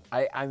man,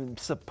 I'm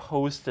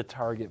supposed to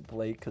target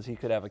Blake because he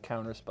could have a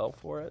counter spell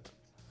for it.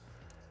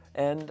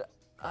 And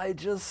I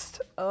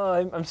just,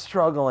 I'm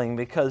struggling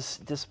because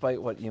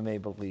despite what you may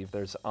believe,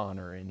 there's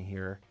honor in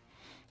here,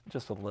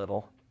 just a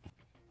little.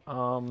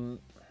 I'm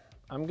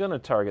gonna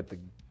target the,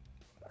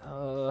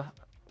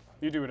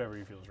 You do whatever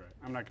you feel is right.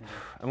 I'm not going to do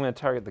it. I'm gonna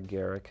target the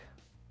Garrick.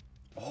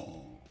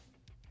 Oh.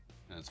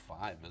 And it's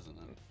 5, isn't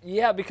it?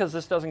 Yeah, because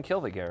this doesn't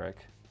kill the Garrick.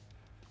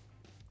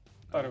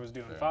 Thought it was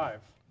doing Fair 5.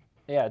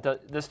 Yeah,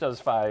 this does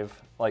 5.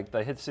 Like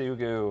the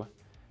Hidetsugu,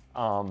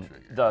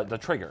 the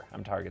trigger.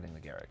 I'm targeting the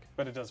Garrick.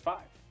 But it does 5.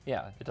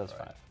 Yeah, it does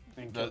 5.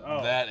 And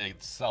That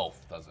itself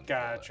doesn't kill it.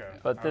 Gotcha.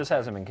 But this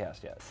hasn't been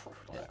cast yet.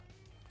 Yeah.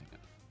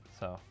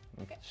 So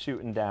I'm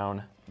shooting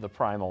down the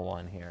primal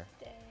one here.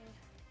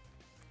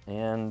 Dang.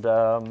 And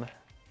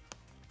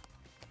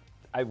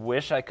I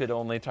wish I could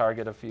only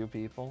target a few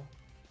people,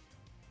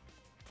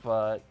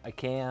 but I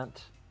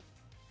can't.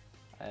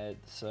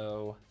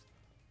 So,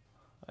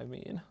 I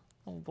mean,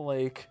 oh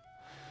Blake,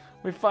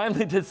 we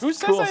finally did some Who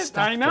says cool I,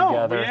 stuff I know.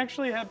 together. We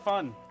actually had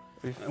fun.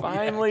 We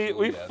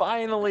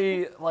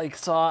finally like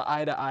saw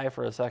eye to eye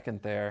for a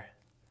second there.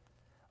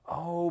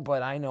 Oh,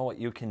 but I know what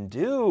you can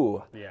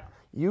do. Yeah.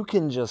 You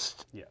can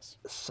just Yes.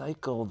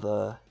 cycle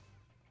the.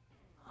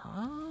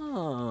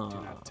 Oh, Do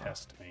not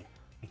test me.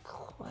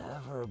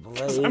 clever I'm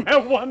Blake.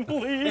 at 1,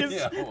 please.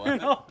 Yeah, well.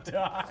 And I'll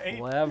die.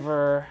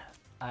 Clever.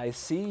 I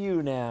see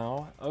you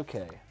now.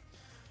 Okay.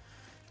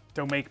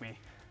 Don't make me.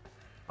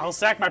 I'll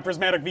sack my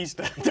prismatic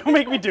vista. Don't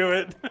make me do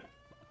it.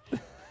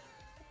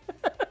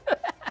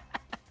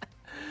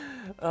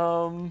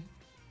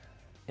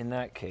 In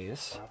that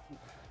case,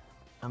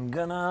 I'm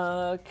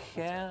gonna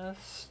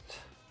cast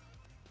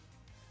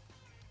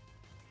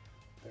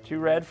 2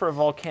 red for a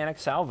Volcanic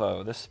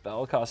Salvo. This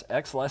spell costs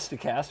X less to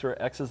cast,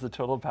 where X is the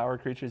total power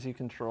creatures you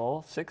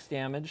control. 6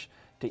 damage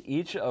to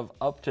each of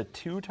up to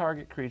 2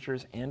 target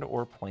creatures and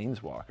or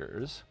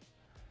planeswalkers.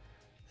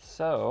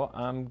 So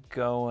I'm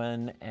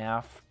going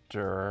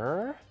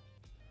after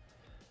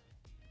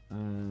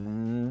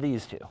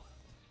these 2.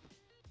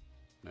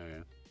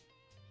 Okay.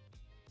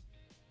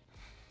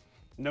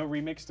 No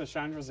remix to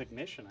Chandra's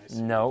Ignition, I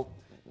see. Nope.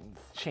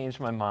 Changed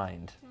my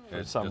mind for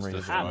It some just reason.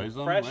 destroys I'm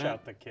them, fresh right?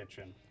 out the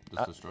kitchen.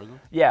 Just destroys them?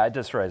 Yeah, it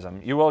destroys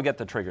them. You will get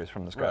the triggers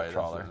from the Scrap Right,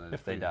 Trawler that's what I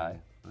if they figured. die.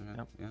 Okay,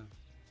 Yep.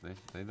 yeah.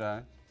 They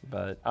die.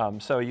 But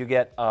so you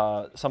get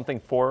something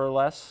 4 or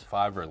less.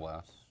 5 or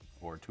less,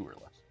 or 2 or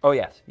less. Oh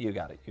yes, you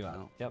got it. You got it.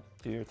 No. Yep.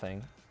 Do your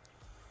thing.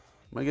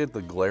 I'm gonna get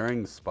the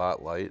Glaring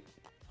Spotlight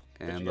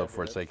and you the got,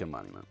 Forsaken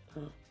Monument.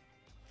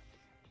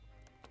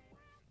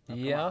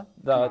 Yeah.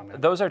 Come on,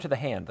 man. Those are to the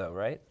hand though,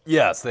 right?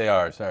 Yes, they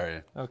are.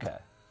 Sorry. Okay.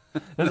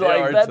 It's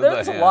like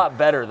that's a lot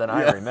better than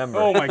I remember.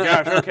 Oh my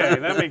gosh, okay.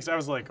 That makes, I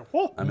was like,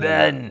 whoa. I mean,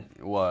 Then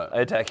what?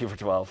 I attack you for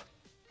 12.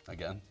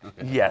 Again?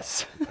 Okay.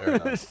 Yes. Fair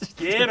enough.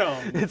 Get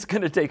him. It's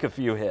going to take a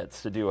few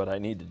hits to do what I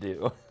need to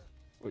do,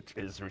 which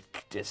is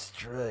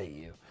destroy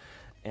you.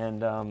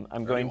 And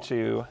I'm going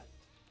to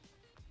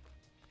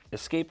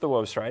escape the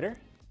Woe Strider.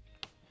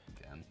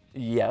 Again.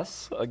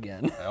 Yes,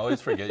 again. I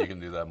always forget you can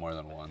do that more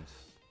than once.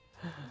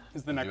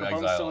 Is the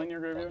Necropone still in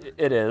your graveyard?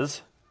 It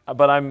is,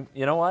 but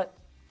you know what?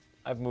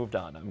 I've moved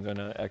on. I'm going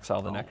to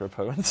exile the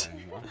Necropones.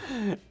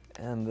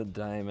 And the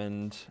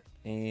diamond,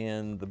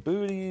 and the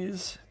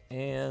booties,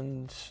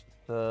 and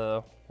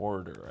the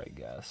Hoarder, I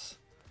guess.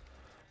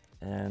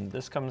 And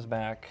this comes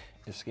back,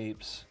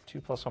 escapes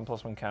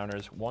 2+1/+1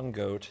 counters, 1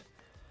 goat.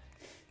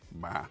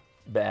 Bah.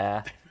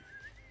 Bah.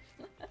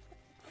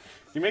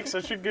 You make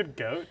such a good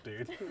goat,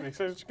 dude. You make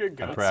such a good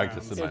goat. I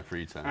practice sounds. in my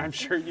free time. I'm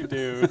sure you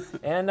do.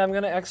 And I'm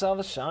going to exile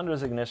the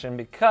Chandra's Ignition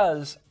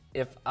because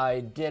if I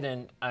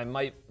didn't, I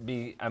might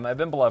have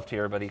been bluffed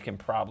here, but he can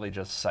probably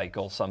just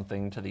cycle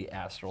something to the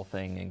astral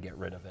thing and get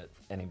rid of it.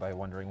 Anybody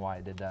wondering why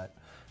I did that?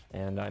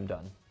 And I'm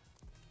done.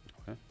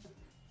 Okay.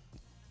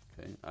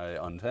 Okay,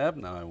 I untap.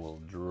 Now I will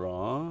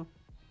draw.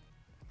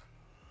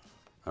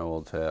 I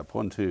will tap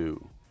 1,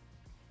 2,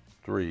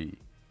 3,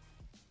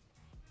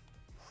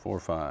 4,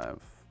 5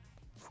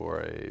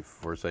 for a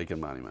Forsaken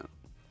Monument.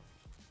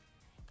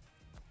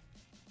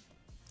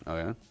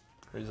 Okay.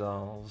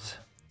 Resolves.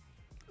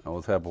 I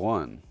will tap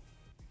 1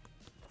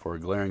 for a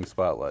Glaring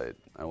Spotlight.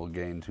 I will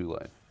gain 2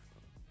 life.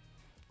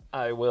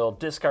 I will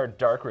discard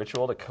Dark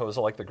Ritual to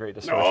Koza like the Great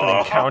Distortion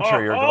and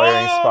counter your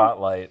Glaring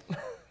Spotlight.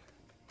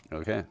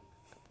 Okay.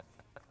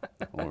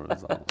 Or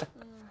resolve.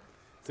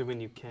 So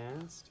when you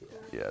cast?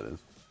 Yeah, it is.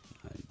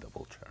 I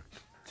double checked.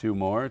 2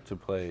 more to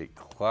play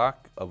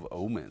Clock of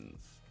Omens.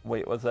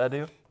 Wait, what's that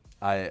do?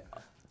 I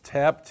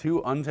tap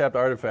 2 untapped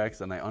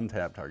artifacts and I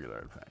untap target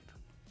artifact.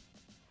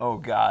 Oh,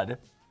 God.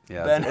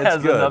 Yeah, Ben it's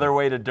has good. another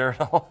way to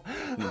dirtle.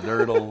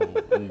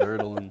 Dirtle and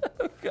dirtle.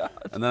 Oh, God.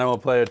 And then I will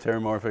play a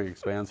Terramorphic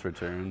Expanse for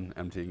turn,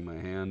 emptying my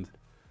hand.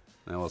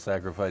 And I will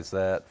sacrifice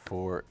that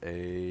for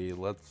a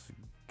Let's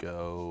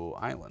Go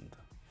Island.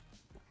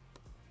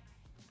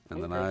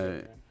 And then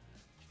I...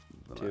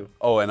 2.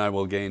 Oh, and I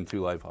will gain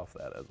 2 life off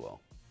that as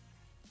well.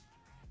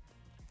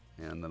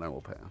 And then I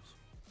will pass.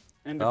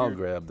 I'll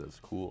grab this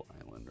cool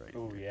island right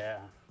here. Oh, yeah.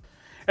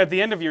 At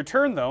the end of your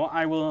turn, though,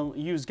 I will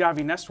use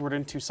Gavi Nest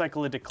Warden to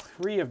cycle a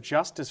Decree of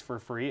Justice for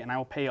free, and I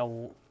will pay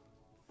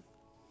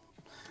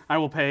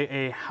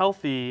a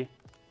healthy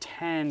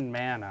 10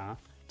 mana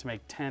to make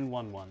 10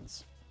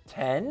 1/1s.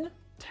 10?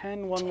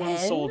 10 1/1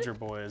 soldier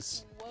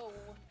boys. Whoa.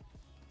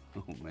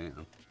 Oh,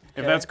 man.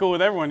 If that's cool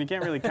with everyone, you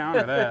can't really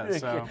counter that.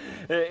 So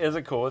Is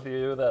it cool with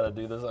you that I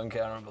do this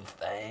uncounterable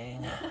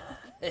thing?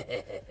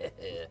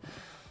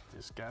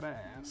 just gotta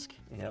ask.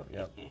 Yep.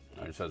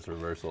 All right, so it's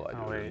reversal. I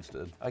do it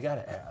instead. I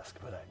gotta ask,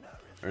 but I'm not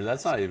really. Or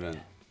that's not even...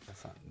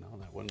 That's not... No,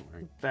 that wouldn't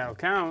work. That'll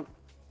count.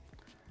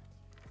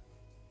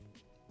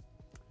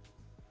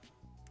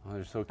 Oh,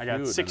 they're so cute. I got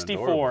and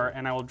 64, adorable.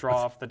 and I will draw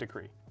off the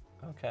decree.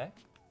 Okay.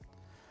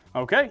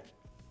 Okay.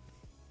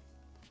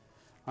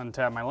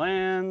 Untap my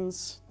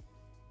lands.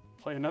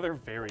 Play another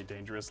very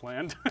dangerous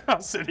land.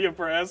 City of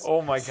Brass.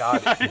 Oh my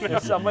God.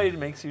 If somebody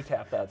makes you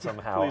tap that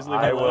somehow, Please leave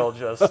I it alone. will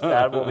just,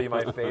 that will be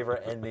my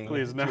favorite ending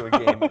Please to no. a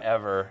game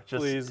ever.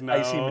 Just Please no.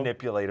 Icy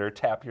Manipulator,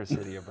 tap your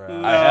City of Brass.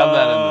 I have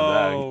that in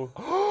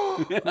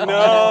the deck.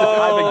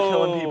 I've been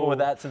killing people with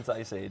that since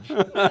Ice Age.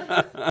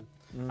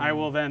 I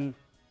will then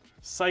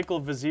cycle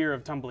Vizier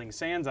of Tumbling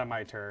Sands on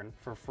my turn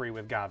for free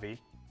with Gavi.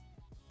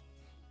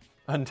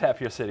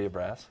 Untap your City of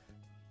Brass.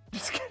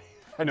 Just kidding.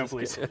 No,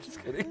 please.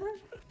 Just kidding.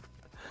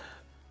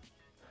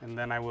 And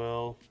then I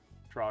will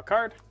draw a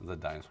card. It's a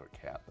dinosaur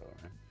cat, though,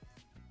 right?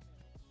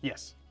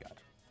 Yes. Gotcha.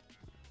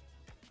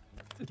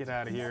 Get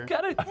out of here.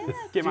 Gotta,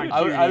 Get my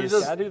I was cuties.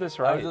 just- gotta do this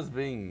I right. was just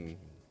being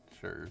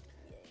sure.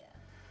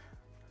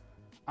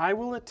 I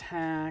will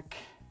attack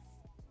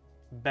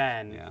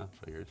Ben Yeah,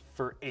 figures.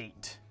 for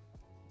 8,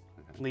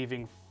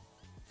 leaving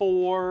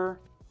 4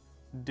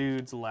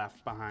 dudes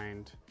left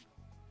behind.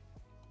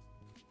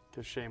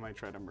 Because Shea might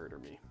try to murder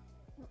me.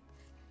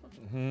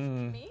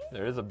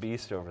 There is a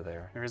beast over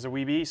there. There is a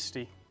wee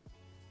beastie.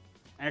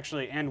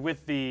 Actually, and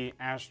with the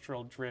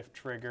Astral Drift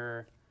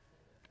trigger.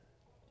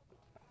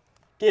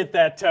 Get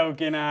that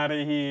token out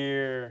of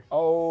here.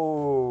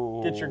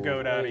 Oh. Get your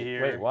goat out of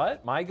here. Wait,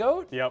 what? My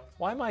goat? Yep.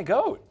 Why my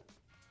goat?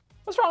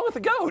 What's wrong with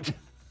the goat?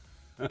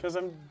 Because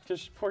I'm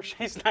just, poor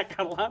Shea's not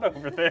got a lot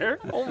over there.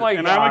 Oh my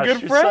and gosh, I'm a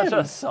good you're friend.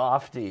 such a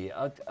softie.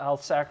 I'll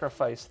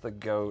sacrifice the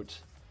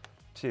goat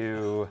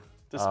to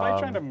Despite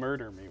trying to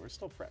murder me, we're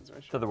still friends,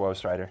 right? the Woe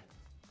Strider.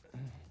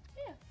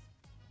 Yeah.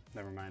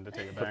 Never mind, I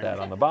take it Put back. that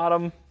on the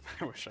bottom.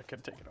 I wish I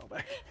could take it all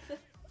back.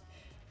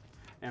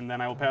 And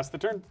then I will pass the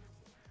turn.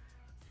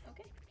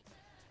 Okay.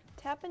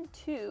 Tap in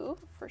 2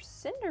 for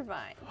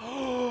Cindervine.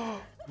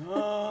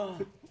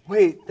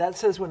 Wait, that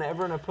says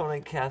whenever an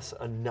opponent casts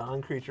a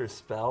non-creature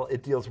spell,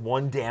 it deals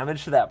 1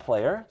 damage to that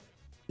player?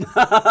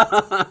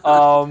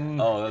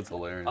 Oh, that's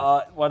hilarious.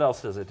 What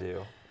else does it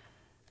do?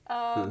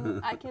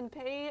 I can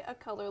pay a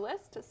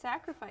colorless to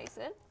sacrifice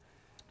it.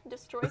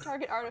 Destroy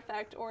target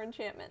artifact or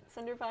enchantment.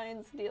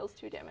 Cindervines deals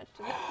 2 damage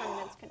to the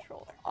permanent's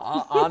controller.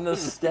 On the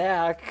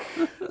stack.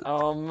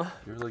 You're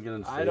really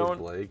gonna save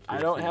Blake. I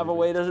don't have a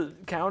way to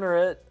counter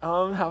it.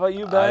 How about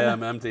you, Ben? I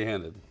am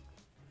empty-handed,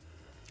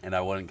 and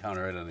I wouldn't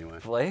counter it anyway.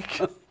 Blake,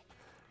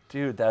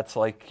 dude, that's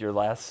like your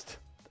last.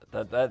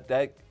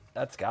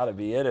 That's got to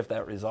be it if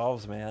that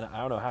resolves, man. I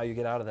don't know how you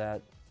get out of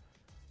that.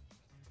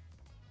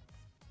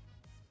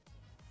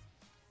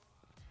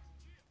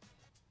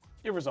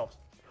 It resolves.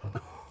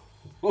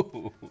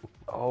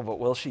 Oh, but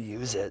will she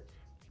use it?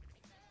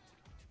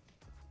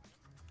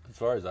 As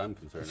far as I'm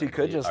concerned, She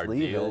could just our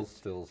leave deal it.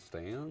 still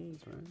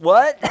stands, right?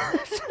 What?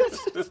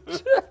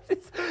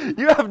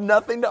 You have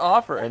nothing to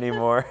offer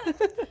anymore.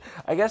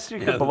 I guess you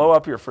could blow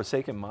up your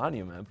Forsaken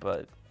Monument,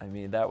 but I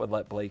mean that would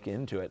let Blake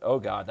into it. Oh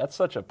God, that's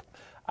such a,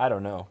 I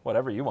don't know.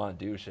 Whatever you want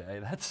to do, Shea.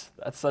 That's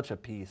such a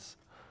piece.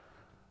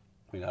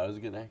 Wait, how does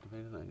it get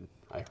activated?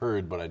 I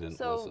heard, but I didn't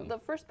listen. So the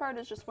first part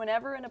is just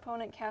whenever an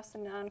opponent casts a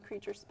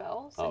non-creature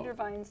spell,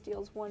 Cindervines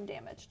deals 1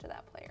 damage to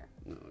that player.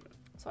 Okay.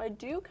 So I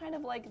do kind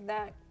of like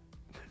that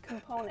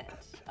component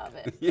of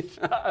it.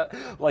 Yeah,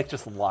 like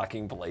just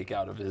locking Blake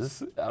out of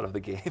the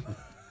game.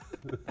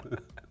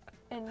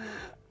 And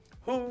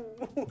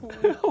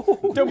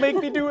Don't make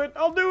me do it.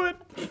 I'll do it.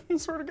 I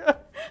swear to God.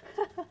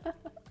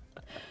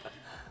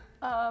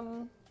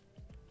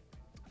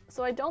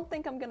 So I don't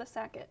think I'm gonna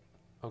sack it.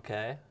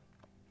 Okay.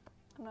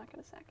 I'm not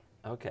gonna sack it.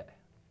 Okay.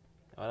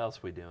 What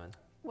else we doing?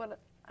 What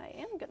I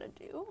am gonna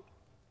do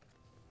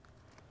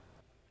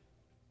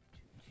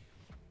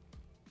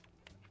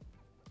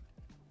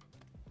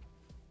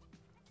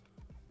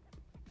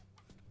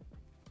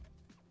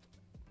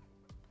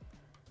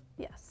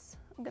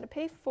I'm gonna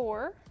pay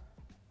 4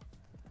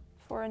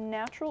 for a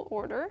natural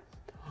order.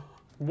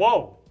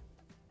 Whoa.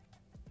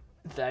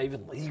 Is that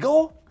even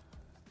legal?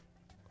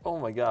 Oh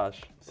my gosh.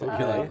 So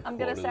Okay. I'm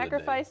gonna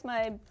sacrifice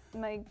my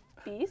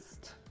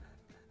beast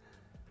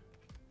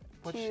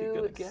What's she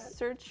gonna to get?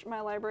 search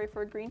my library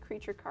for a green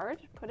creature card,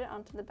 put it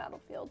onto the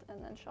battlefield,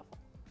 and then shuffle.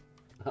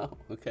 Oh,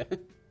 okay.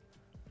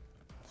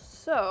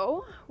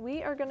 So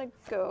we are gonna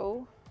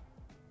go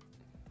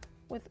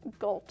with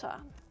Golta.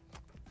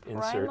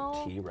 Insert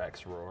Primal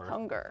T-Rex roar.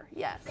 Hunger,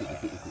 yes.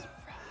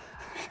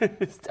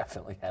 This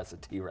definitely has a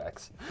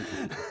T-Rex.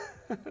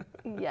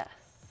 Yes.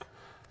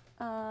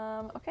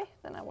 Okay,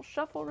 then I will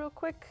shuffle real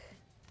quick.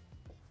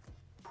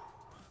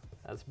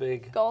 That's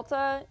big.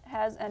 Golta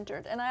has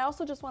entered. And I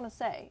also just want to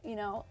say, you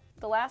know,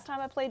 the last time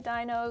I played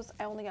Dinos,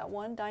 I only got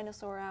 1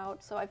 Dinosaur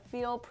out, so I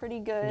feel pretty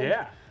good.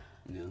 Yeah.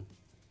 Yeah.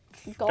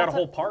 Golta, Got a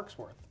whole park's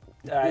worth.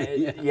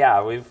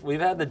 Yeah,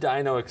 we've had the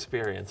Dino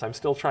experience. I'm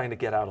still trying to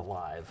get out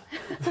alive.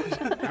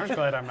 I'm just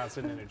glad I'm not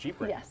sitting in a Jeep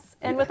right now. Yes.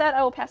 And with that,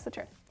 I will pass the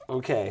turn.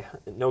 Okay,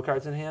 no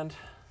cards in hand?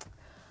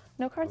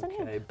 No cards in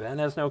hand. Okay, Ben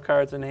has no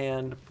cards in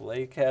hand.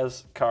 Blake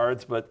has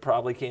cards, but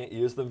probably can't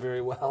use them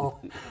very well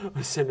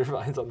with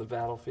Cindervines on the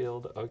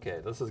battlefield.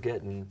 Okay, this is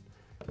getting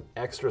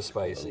extra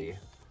spicy.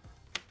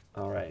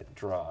 All right,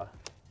 draw.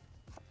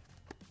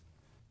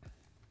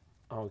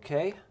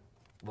 Okay,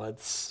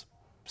 let's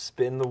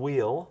spin the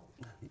wheel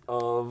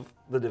of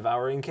the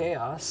Devouring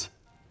Chaos.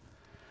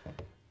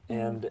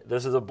 And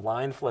this is a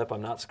blind flip.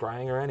 I'm not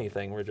scrying or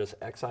anything. We're just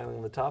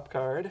exiling the top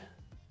card.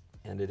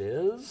 And it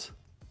is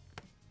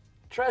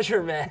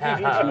Treasure Map.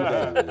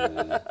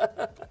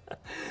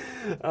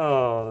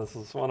 Oh, this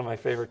is one of my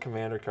favorite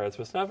commander cards,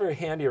 but it's not very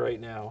handy right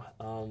now.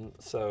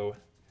 It's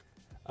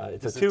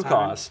Is a it 2 time?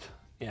 cost.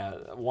 Yeah,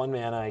 1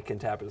 mana, I can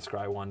tap it to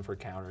scry 1 for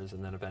counters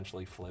and then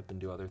eventually flip and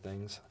do other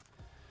things.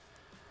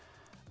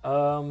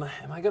 Am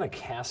I gonna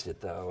cast it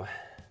though?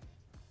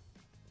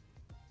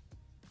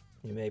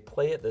 You may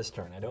play it this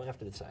turn. I don't have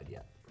to decide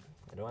yet.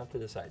 I have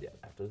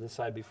to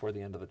decide before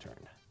the end of the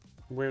turn.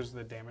 Where's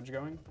the damage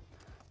going?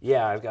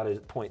 Yeah, I've got a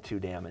 0.2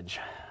 damage.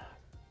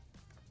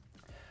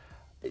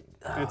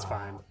 It's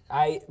fine.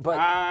 I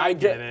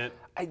get it.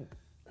 He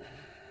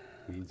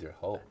needs your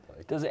help.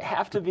 Like. Does it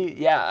have to be?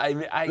 Yeah,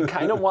 I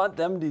kind of want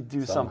them to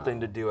do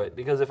something to do it,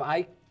 because if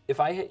I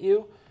hit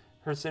you,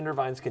 her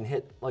Cindervines can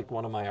hit like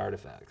one of my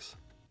artifacts,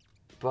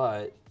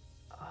 but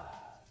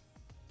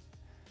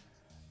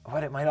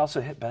it might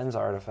also hit Ben's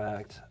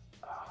artifact.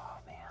 Oh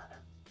man,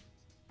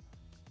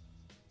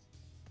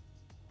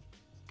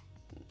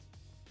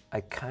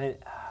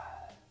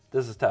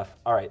 this is tough.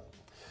 All right.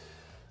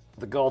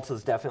 The Gults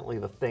is definitely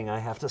the thing I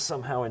have to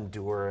somehow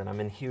endure, and I'm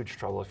in huge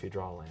trouble if you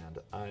draw land.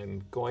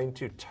 I'm going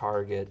to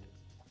target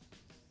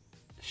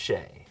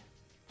Shea.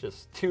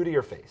 Just 2 to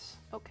your face.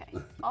 Okay.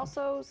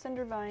 Also,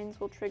 Cindervines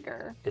will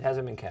trigger. It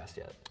hasn't been cast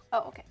yet,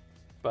 Oh, okay.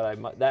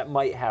 but that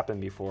might happen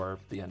before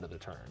the end of the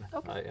turn.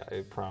 Okay.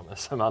 I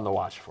promise. I'm on the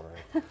watch for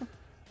it.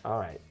 All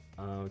right.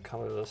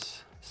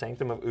 Colorless.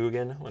 Sanctum of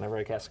Ugin. Whenever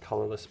I cast a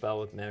colorless spell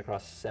with mana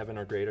cost 7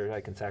 or greater,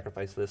 I can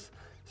sacrifice this,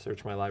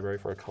 search my library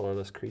for a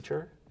colorless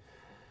creature.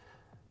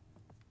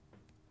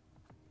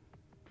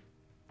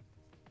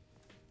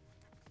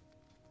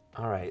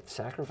 All right,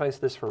 sacrifice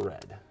this for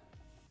red.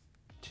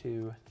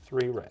 2,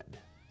 3 red.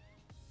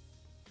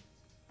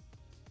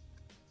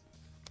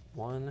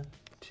 1,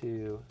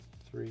 2,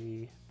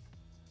 3,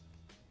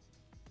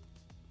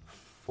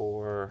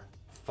 4,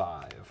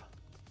 5,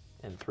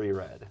 and 3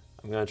 red.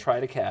 I'm going to try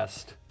to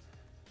cast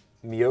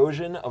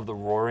Myosian of the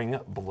Roaring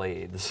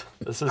Blades.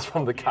 This is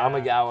from the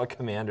Kamigawa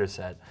Commander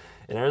set.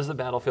 It enters the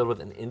battlefield with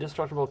an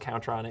indestructible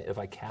counter on it. If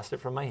I cast it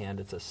from my hand,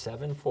 it's a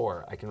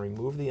 7/4. I can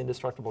remove the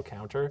indestructible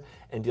counter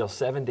and deal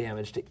 7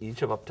 damage to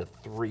each of up to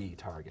 3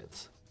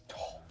 targets.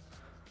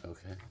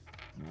 Okay.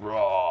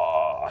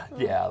 Raw.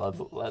 Yeah,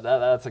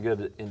 that's a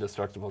good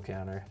indestructible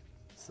counter.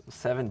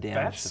 7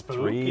 damage to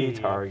 3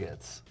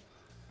 targets.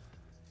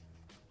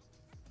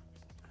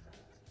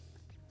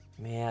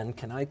 Man,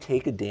 can I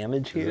take a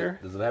damage here?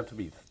 Does it have to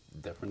be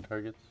different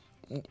targets?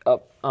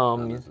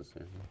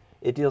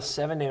 It deals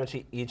 7 damage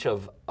to each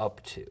of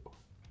up to.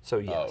 So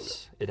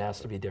yes, it has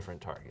to be different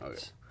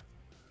targets.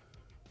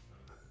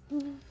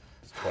 Okay.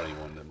 It's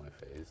 21 to my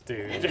face.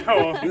 Dude,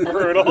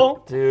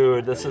 brutal.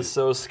 Dude, this is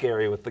so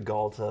scary with the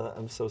Galta.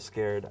 I'm so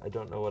scared. I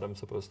don't know what I'm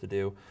supposed to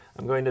do.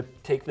 I'm going to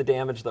take the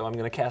damage, though. I'm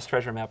going to cast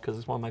Treasure Map because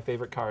it's one of my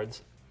favorite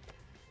cards.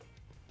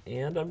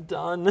 And I'm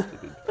done.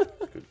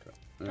 Good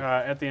card.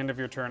 At the end of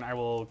your turn, I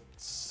will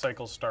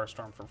cycle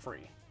Starstorm for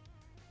free.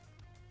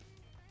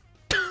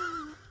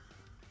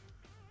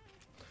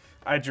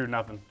 I drew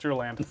nothing. Drew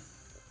land.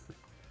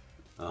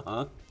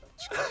 Uh-huh.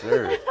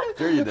 Sure.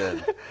 Sure you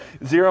did.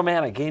 0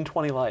 mana, gain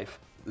 20 life.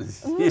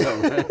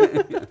 Yeah,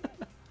 right.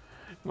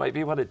 Might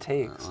be what it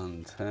takes.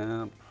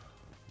 Untap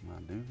my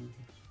dudes.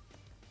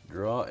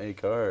 Draw a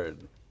card.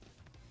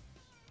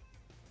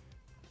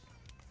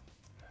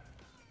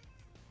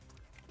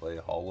 Play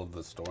Hall of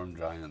the Storm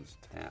Giants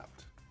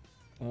tapped.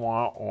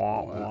 Wah,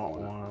 wah, wah,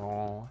 wah,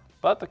 wah.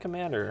 But the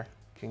commander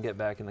can get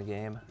back in the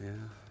game. Yeah,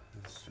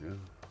 that's true.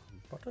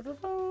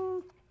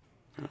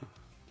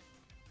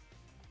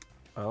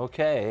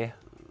 Okay.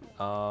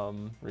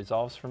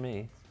 Resolves for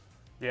me.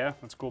 Yeah,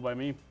 that's cool by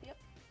me. Yep.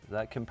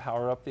 That can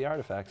power up the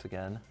artifacts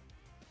again.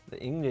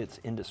 The Ignite's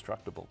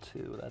indestructible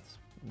too. That's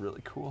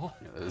really cool.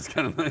 Yeah, that is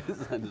kind of nice.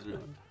 I just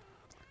realized.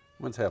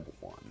 Let's have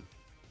 1.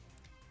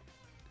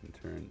 And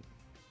turn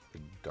the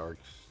Dark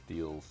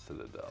Steel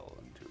Citadel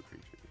into a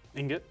creature.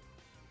 Ingot?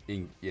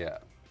 Yeah.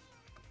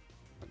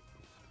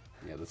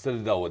 Yeah, the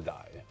Citadel would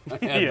die.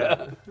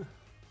 Yeah.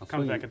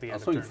 Comes back at the end I'll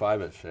of swing turn.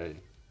 5 at Shea.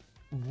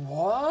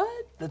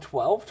 What? The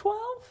 12/12?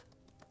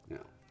 Yeah.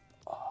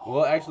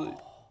 Well, actually,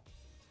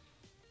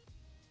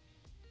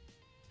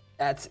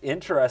 That's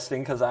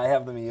interesting because I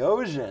have the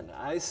Myosian.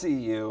 I see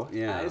you.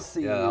 yeah. I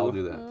see you. Yeah, I'll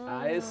do that.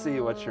 I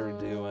see what you're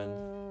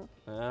doing.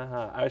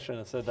 I shouldn't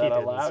have said He that out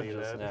didn't loud see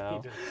just that. now. He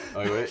didn't.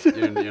 Oh,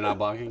 wait, you're not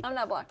blocking? I'm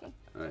not blocking.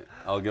 All right,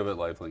 I'll give it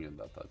lifelink and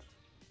death touch.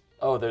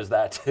 Oh, there's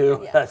that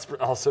too. Yeah. That's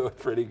also a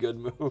pretty good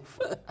move.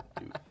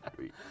 2,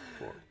 3,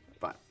 4,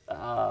 5.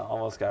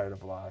 Almost got her to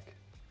block.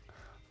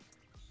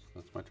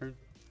 That's my turn.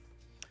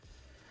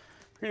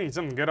 We need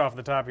something good off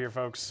the top here,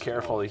 folks.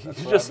 Careful, you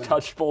That's what just I've been-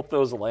 touched both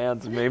those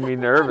lands and made me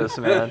nervous,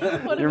 man.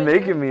 You're been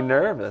making your me fault.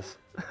 nervous.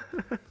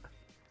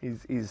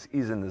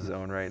 He's in the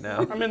zone right now.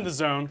 I'm in the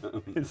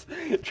zone. He's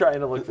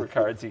trying to look for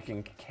cards he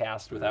can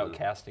cast without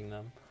casting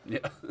them. Yeah.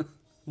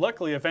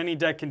 Luckily, if any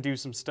deck can do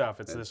some stuff,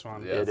 it's this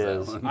one. Yeah, It it's that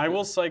is. one. I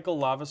will cycle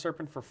Lava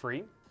Serpent for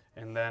free,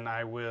 and then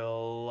I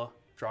will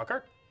draw a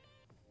card.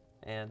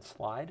 And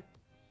slide?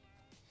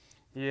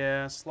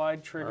 Yeah, slide Or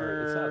it's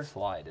trigger. not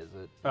slide, is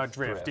it? It's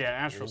Drift, yeah,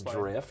 Astral It's Slide.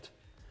 Drift.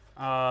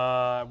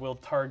 Will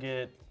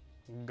target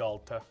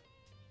Galta.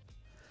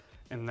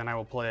 And then I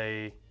will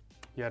play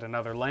yet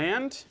another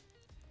land.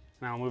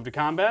 And I'll move to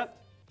combat.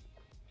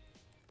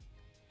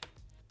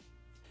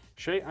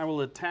 Shea, I will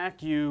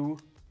attack you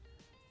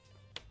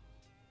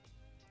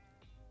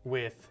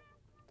with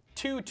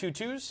 2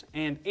 2/2s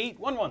and 8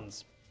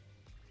 1/1s.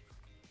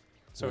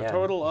 So Yeah. a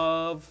total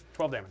of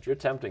 12 damage. You're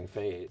tempting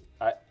fate.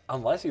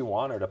 Unless you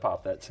want her to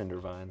pop that Cinder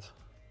Vines.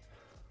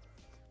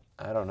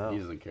 I don't know. He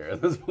doesn't care at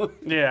this point.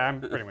 Yeah,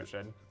 I'm pretty much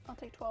dead. I'll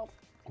take 12.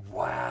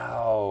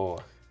 Wow.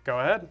 Go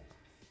ahead.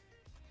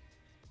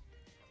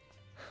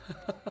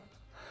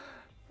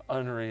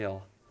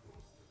 Unreal.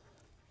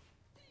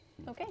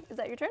 Okay, is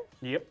that your turn?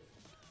 Yep.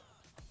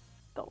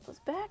 Galta's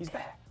back. He's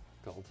back.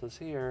 Galta's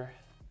here.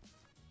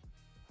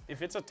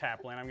 If it's a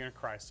tap land, I'm going to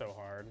cry so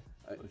hard.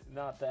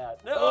 Not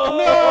that. No! Oh,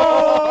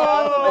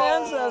 no!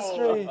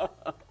 Ancestry!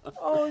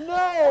 Oh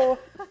no!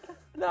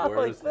 Not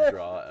Worst like this.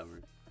 draw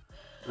ever.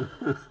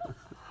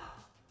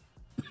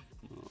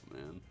 Oh,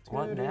 man.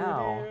 What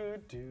now?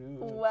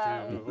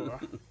 Wow.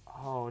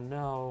 Oh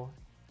no.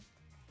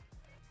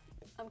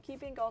 I'm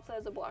keeping Galta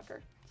as a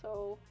blocker,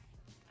 so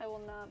I will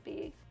not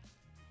be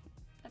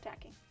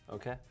attacking.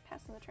 Okay.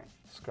 Passing the turn.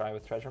 Scry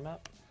with treasure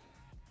map.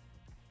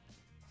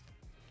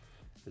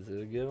 Is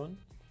it a good one?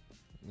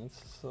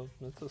 It's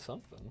a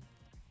something.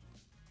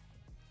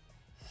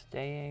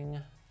 Staying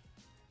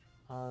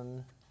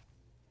on.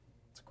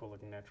 It's a cool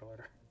looking natural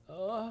order.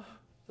 Oh,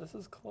 this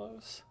is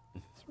close.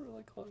 It's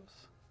really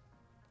close.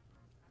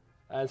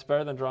 It's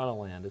better than drawing a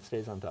land. It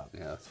stays on top.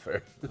 Yeah, that's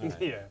fair.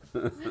 Right. Yeah.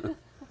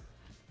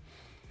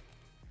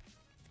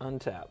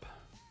 Untap.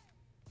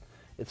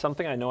 It's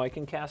something I know I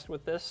can cast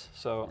with this,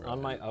 so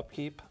on my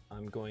upkeep,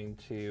 I'm going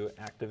to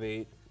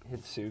activate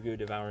Hidetsugu,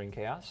 Devouring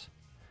Chaos,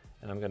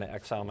 and I'm going to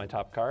exile my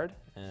top card,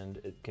 and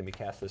it can be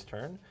cast this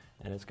turn,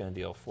 and it's going to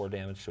deal 4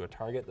 damage to a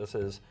target. This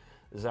is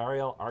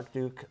Zariel,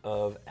 Archduke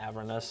of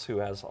Avernus, who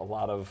has a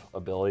lot of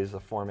abilities. The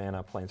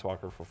 4-mana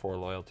Planeswalker for 4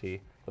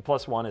 loyalty. The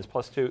 +1 is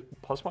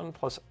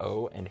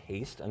 +1/+0 and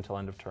haste until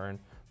end of turn.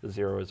 The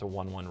 0 is a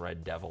 1/1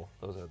 red devil.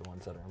 Those are the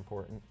ones that are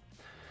important.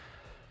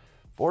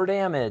 4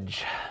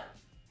 damage.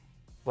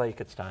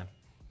 Blake, it's time.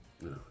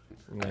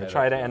 I'm going to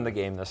try to end the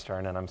game this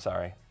turn, and I'm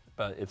sorry,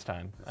 but it's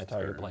time. I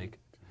target Blake.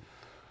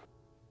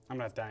 I'm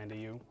not dying to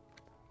you.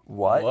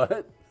 What?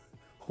 What?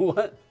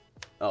 What?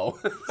 Oh.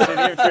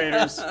 City of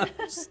Traders.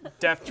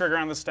 Death trigger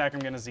on the stack.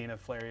 I'm going to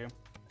Zenith Flare you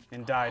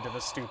and die to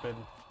the stupid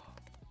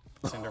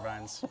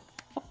Cindervines.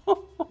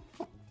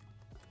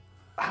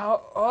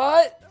 How?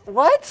 What?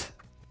 What?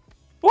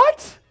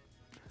 What?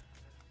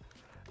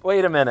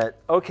 Wait a minute.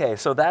 Okay,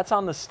 so that's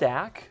on the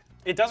stack?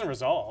 It doesn't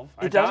resolve.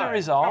 It doesn't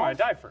resolve? No, I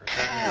die first.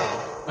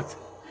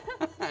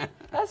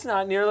 That's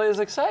not nearly as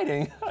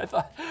exciting. I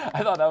thought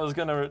that was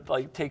gonna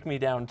like take me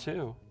down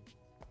too.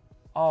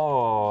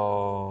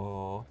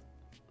 Oh.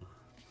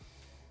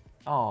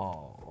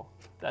 Oh.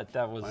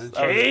 That was.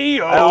 I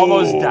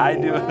almost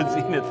died to a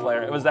Zenith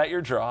Flare. Was that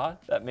your draw?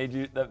 That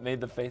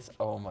made the face?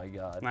 Oh my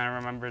god. And I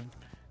remembered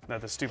that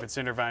the stupid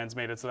Cindervines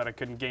made it so that I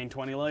couldn't gain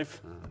 20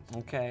 life.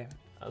 Okay.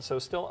 So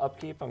still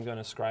upkeep. I'm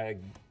gonna scry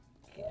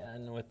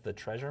again with the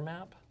treasure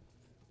map.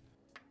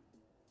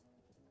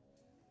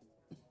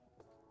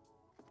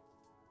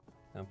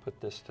 Now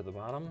put this to the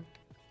bottom.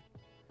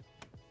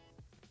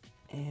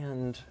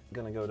 And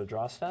gonna go to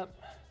draw step.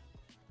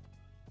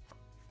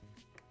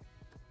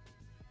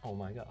 Oh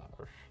my gosh,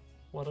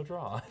 what a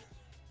draw.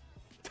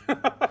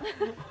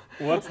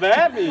 What's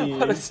that mean?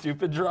 What a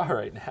stupid draw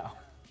right now.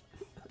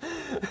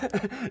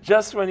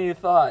 Just when you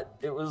thought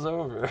it was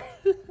over.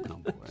 Oh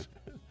boy.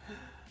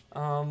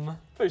 I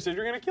thought you said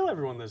you're gonna kill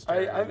everyone this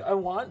turn. I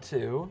want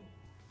to,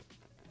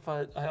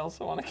 but I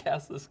also want to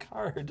cast this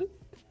card.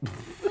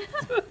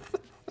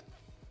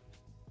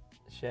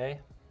 Shea,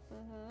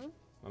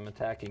 I'm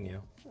attacking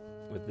you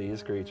with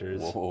these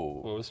creatures.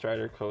 Whoa.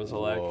 Woestrider,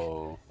 Kozilek,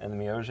 Whoa. and the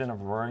Meosion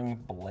of Roaring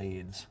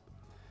Blades.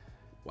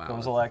 Wow.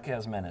 Kozilek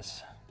has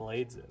Menace.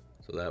 Blades it.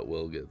 So that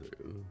will get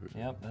through.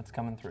 Yep, that's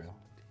coming through.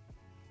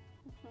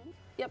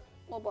 Yep,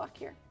 we'll block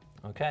here.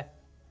 Okay,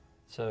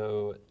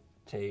 so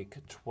take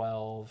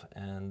 12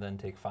 and then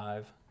take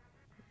 5,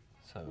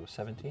 so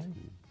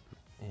 17.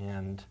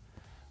 And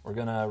we're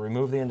gonna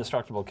remove the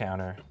indestructible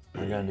counter.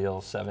 We're gonna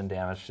deal 7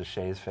 damage to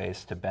Shea's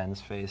face, to Ben's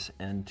face,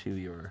 and to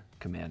your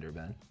commander,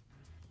 Ben.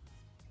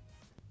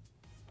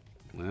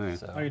 All right.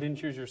 So. Oh, you didn't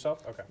choose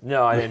yourself? Okay.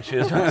 No, I didn't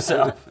choose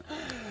myself.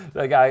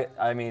 The guy,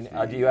 I mean,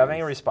 do you have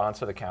any response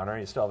to the counter?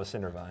 You still have a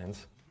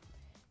Cindervines.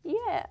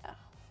 Yeah.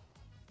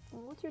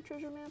 And what's your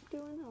treasure map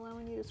doing?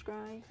 Allowing you to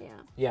scry? Yeah.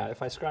 Yeah,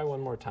 if I scry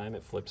one more time,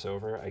 it flips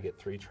over. I get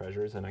 3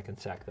 treasures, and I can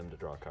sack them to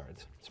draw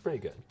cards. It's pretty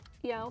good.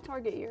 Yeah, I'll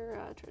target your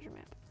treasure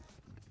map.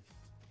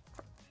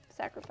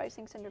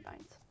 Sacrificing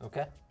Cindervines.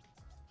 Okay.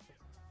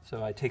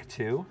 So I take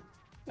 2.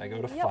 I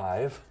go to Yep.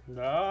 5.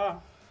 Ah.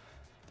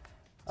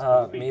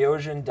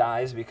 Meosion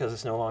dies because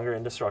it's no longer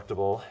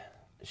indestructible.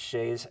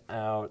 Shea's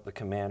out, the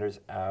commander's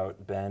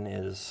out. Ben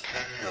is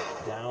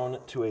down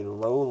to a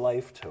low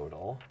life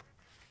total.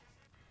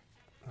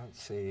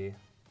 Let's see.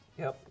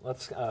 Yep,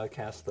 let's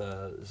cast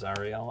the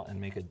Zariel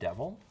and make a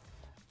devil.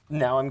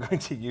 Now I'm going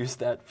to use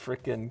that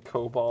frickin'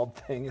 kobold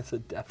thing as a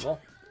devil.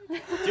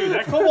 Dude,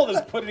 that kobold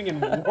is putting in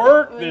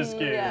work this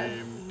game.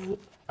 Yes.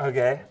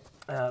 Okay,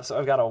 so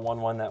I've got a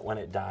 1/1 that when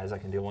it dies, I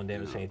can deal 1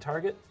 damage to any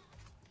target.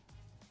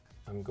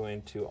 I'm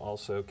going to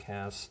also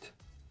cast,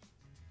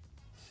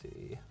 let's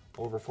see,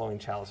 Overflowing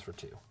Chalice for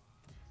 2,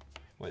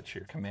 which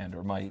your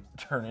commander might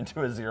turn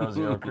into a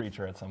 0/0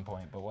 creature at some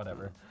point, but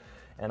whatever.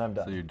 And I'm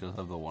done. So you just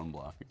have the 1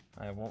 blocker.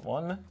 I have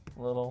one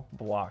little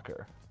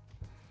blocker.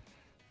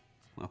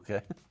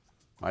 Okay.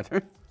 My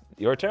turn?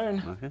 Your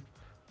turn. Okay.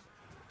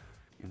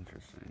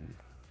 Interesting.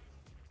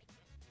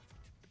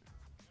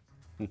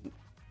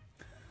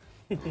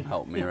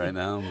 Help me right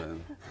now, but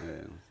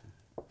yeah.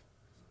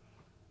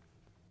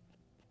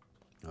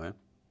 Okay.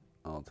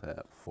 I'll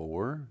tap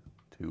 4,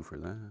 2 for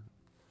that.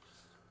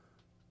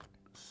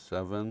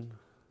 7.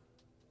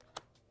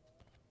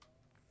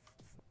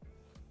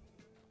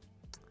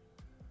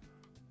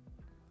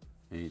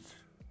 8.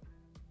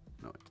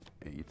 No,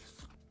 8.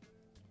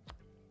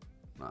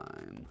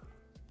 9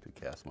 to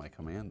cast my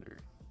commander.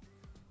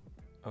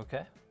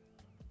 Okay.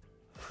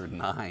 For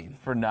 9.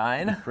 For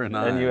 9? For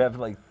 9. And you have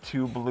like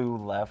 2 blue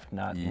left,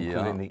 not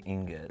including the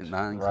ingot.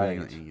 Not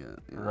including the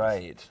ingot. Yes.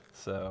 Right.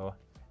 So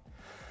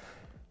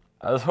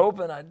I was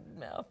hoping I'd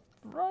math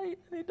right,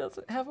 and he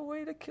doesn't have a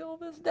way to kill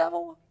this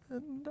devil,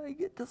 and I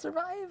get to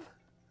survive.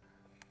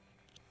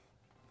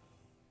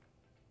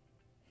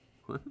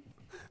 What?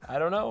 I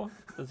don't know.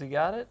 Does he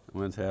got it? I'm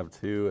going to tap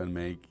 2 and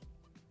make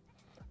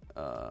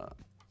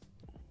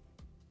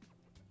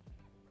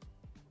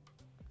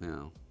you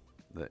know,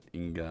 the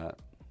ingot,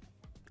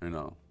 or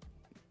no,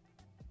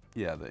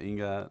 yeah, the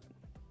ingot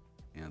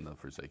and the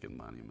Forsaken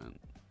Monument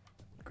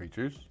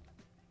creatures.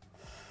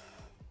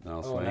 Then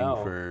I'll swing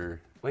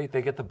for. Wait,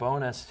 they get the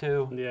bonus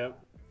too. Yep.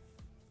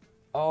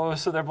 Oh,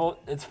 so they're both.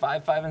 It's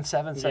 5, 5, and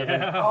 7, 7.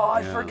 Yeah. Oh,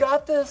 I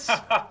forgot this.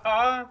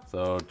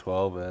 So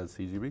 12 as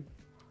CGB.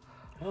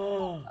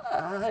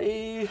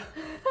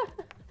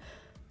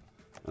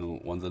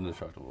 And one's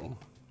indestructible.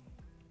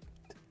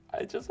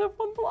 I just have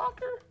one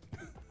blocker.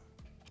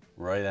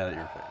 Right at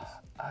your face.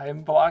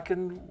 I'm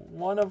blocking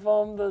one of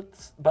them,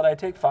 but I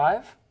take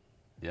 5?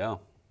 Yeah.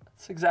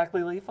 That's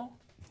exactly lethal.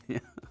 Yeah.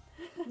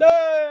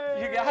 No!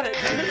 You got it.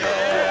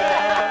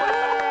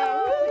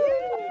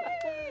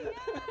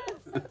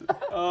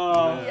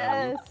 Oh,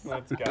 Yes.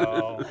 let's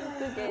go.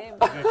 Good game.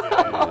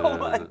 Oh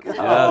my god. Yes.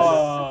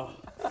 Oh,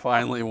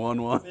 Finally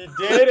won one. you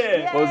did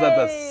it. What was that,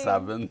 the Yay.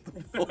 7th?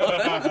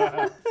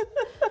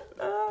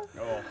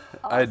 Oh.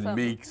 I had Awesome.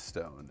 Meek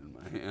Stone in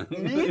my hand.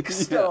 Meek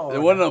Stone.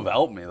 It wouldn't have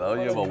helped me though.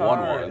 You have a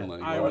card. 1/1.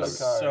 Like, I whatever. was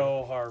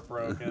so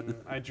heartbroken.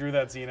 I drew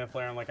that Xena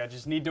flare. I'm like, I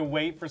just need to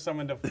wait for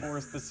someone to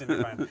force the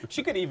Cinderman.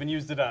 She could even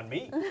used it on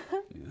me.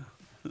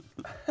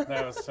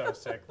 That was so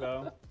sick,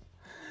 though.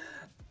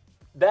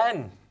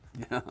 Ben,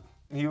 Yeah.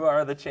 you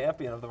are the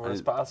champion of the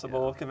worst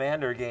possible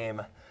commander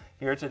game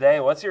here today.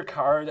 What's your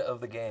card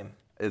of the game?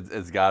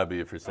 It's got to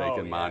be a Forsaken Oh,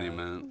 yeah.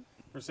 Monument.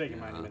 Forsaken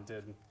Monument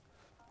did.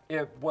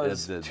 It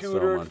was It did so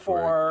tutored much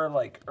for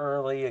like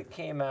early. It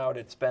came out.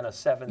 It's been a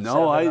 7/7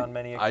 No, on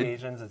many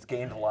occasions. It's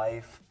gained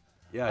life.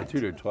 Yeah, I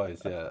tutored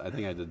twice. Yeah, I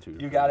think I did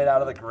tutor. You got it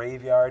out of the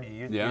graveyard.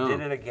 You Yeah.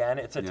 did it again.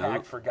 It's Yeah.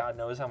 attacked for God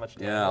knows how much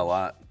damage. Yeah,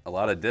 a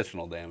lot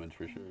additional damage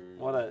for sure.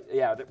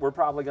 We're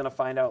probably gonna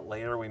find out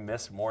later we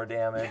missed more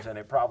damage, and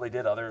it probably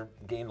did other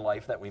gained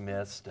life that we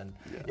missed. And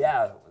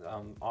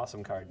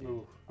awesome card, dude.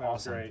 Ooh, that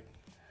was awesome. great.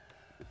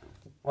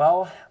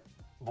 Well,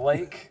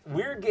 Blake,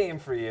 weird game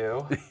for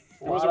you.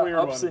 A was lot a weird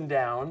of ups one. and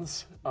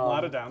downs. A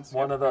lot of downs.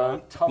 One Yep, of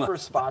the tougher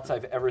spots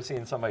I've ever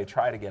seen somebody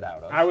try to get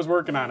out of. I was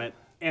working on it,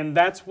 and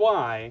that's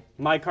why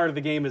my card of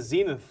the game is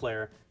Zenith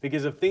Flare,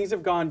 because if things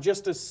have gone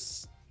just a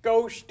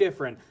skosh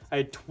different, I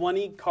had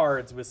 20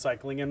 cards with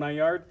cycling in my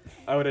yard,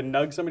 I would have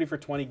nugged somebody for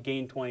 20,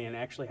 gained 20, and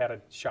actually had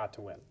a shot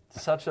to win.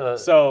 Such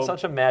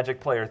a Magic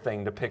player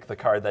thing to pick the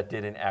card that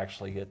didn't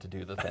actually get to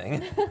do the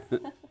thing.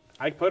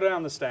 I put it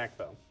on the stack,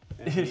 though.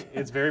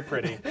 It's very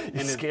pretty.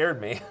 You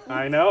scared me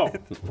I know.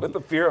 with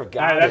the fear of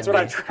God. That's in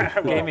what I me.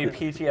 tried. Gave me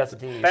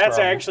PTSD. That's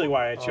from- actually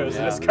why I chose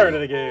yeah. this card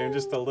of the game.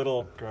 Just a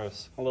little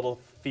gross.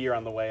 fear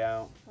on the way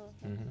out.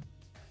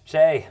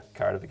 Shea,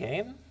 card of the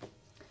game.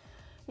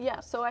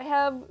 Yeah, so I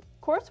have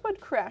Coursewood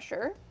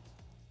Crasher.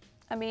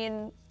 I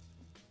mean,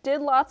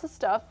 did lots of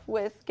stuff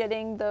with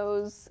getting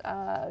those,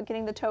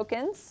 getting the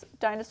tokens,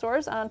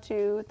 dinosaurs,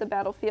 onto the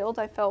battlefield.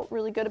 I felt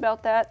really good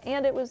about that,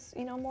 and it was,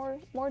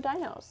 more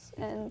dinos,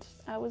 and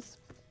I was,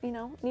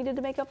 needed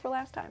to make up for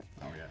last time.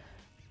 Oh yeah.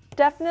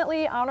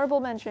 Definitely honorable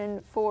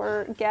mention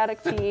for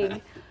Gaddock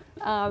Teague.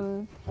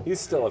 He's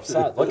still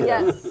upset. Look at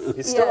Yes, him.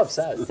 He's still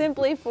upset.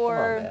 Simply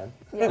for, man.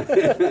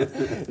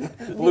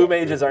 yeah, Blue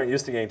mages aren't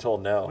used to getting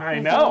told no. I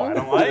know. I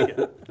don't like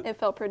it. it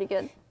felt pretty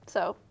good.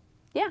 So,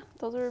 yeah,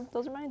 those are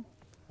mine.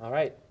 All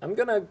right, I'm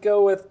gonna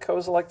go with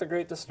Kozilek the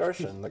Great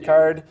Distortion. The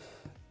card,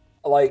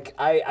 like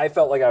I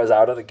felt like I was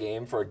out of the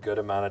game for a good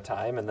amount of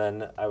time, and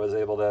then I was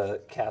able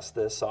to cast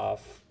this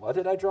off. What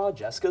did I draw?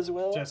 Jessica's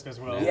Will? Jessica's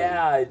Will.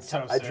 Yeah,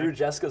 I drew sick.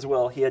 Jessica's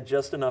Will. He had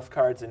just enough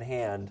cards in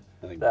hand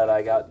think that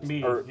I got.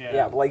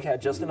 yeah. Blake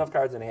had just enough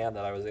cards in hand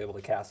that I was able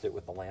to cast it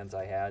with the lands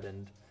I had,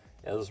 and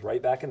it was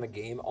right back in the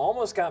game.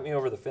 Almost got me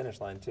over the finish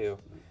line too.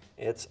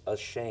 It's a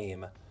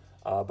shame,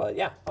 but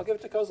yeah, I'll give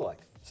it to Kozilek.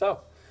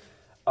 So.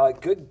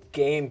 Good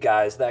game,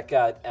 guys. That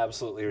got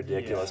absolutely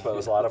ridiculous, but it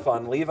was a lot of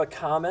fun. Leave a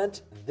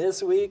comment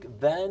this week.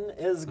 Ben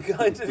is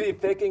going to be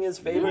picking his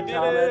favorite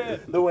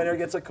comment. The winner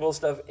gets a Cool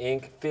Stuff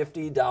Inc.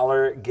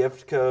 $50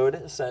 gift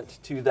code sent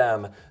to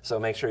them. So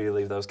make sure you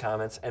leave those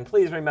comments. And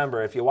please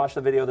remember, if you watched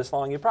the video this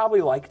long, you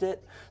probably liked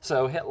it.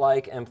 So hit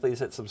like and please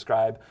hit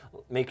subscribe.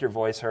 Make your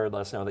voice heard.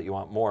 Let us know that you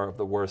want more of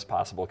the worst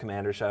possible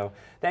Commander show.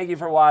 Thank you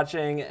for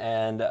watching.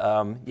 And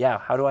yeah,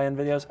 how do I end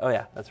videos? Oh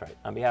yeah, that's right.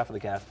 On behalf of the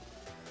cast,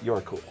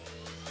 you're cool.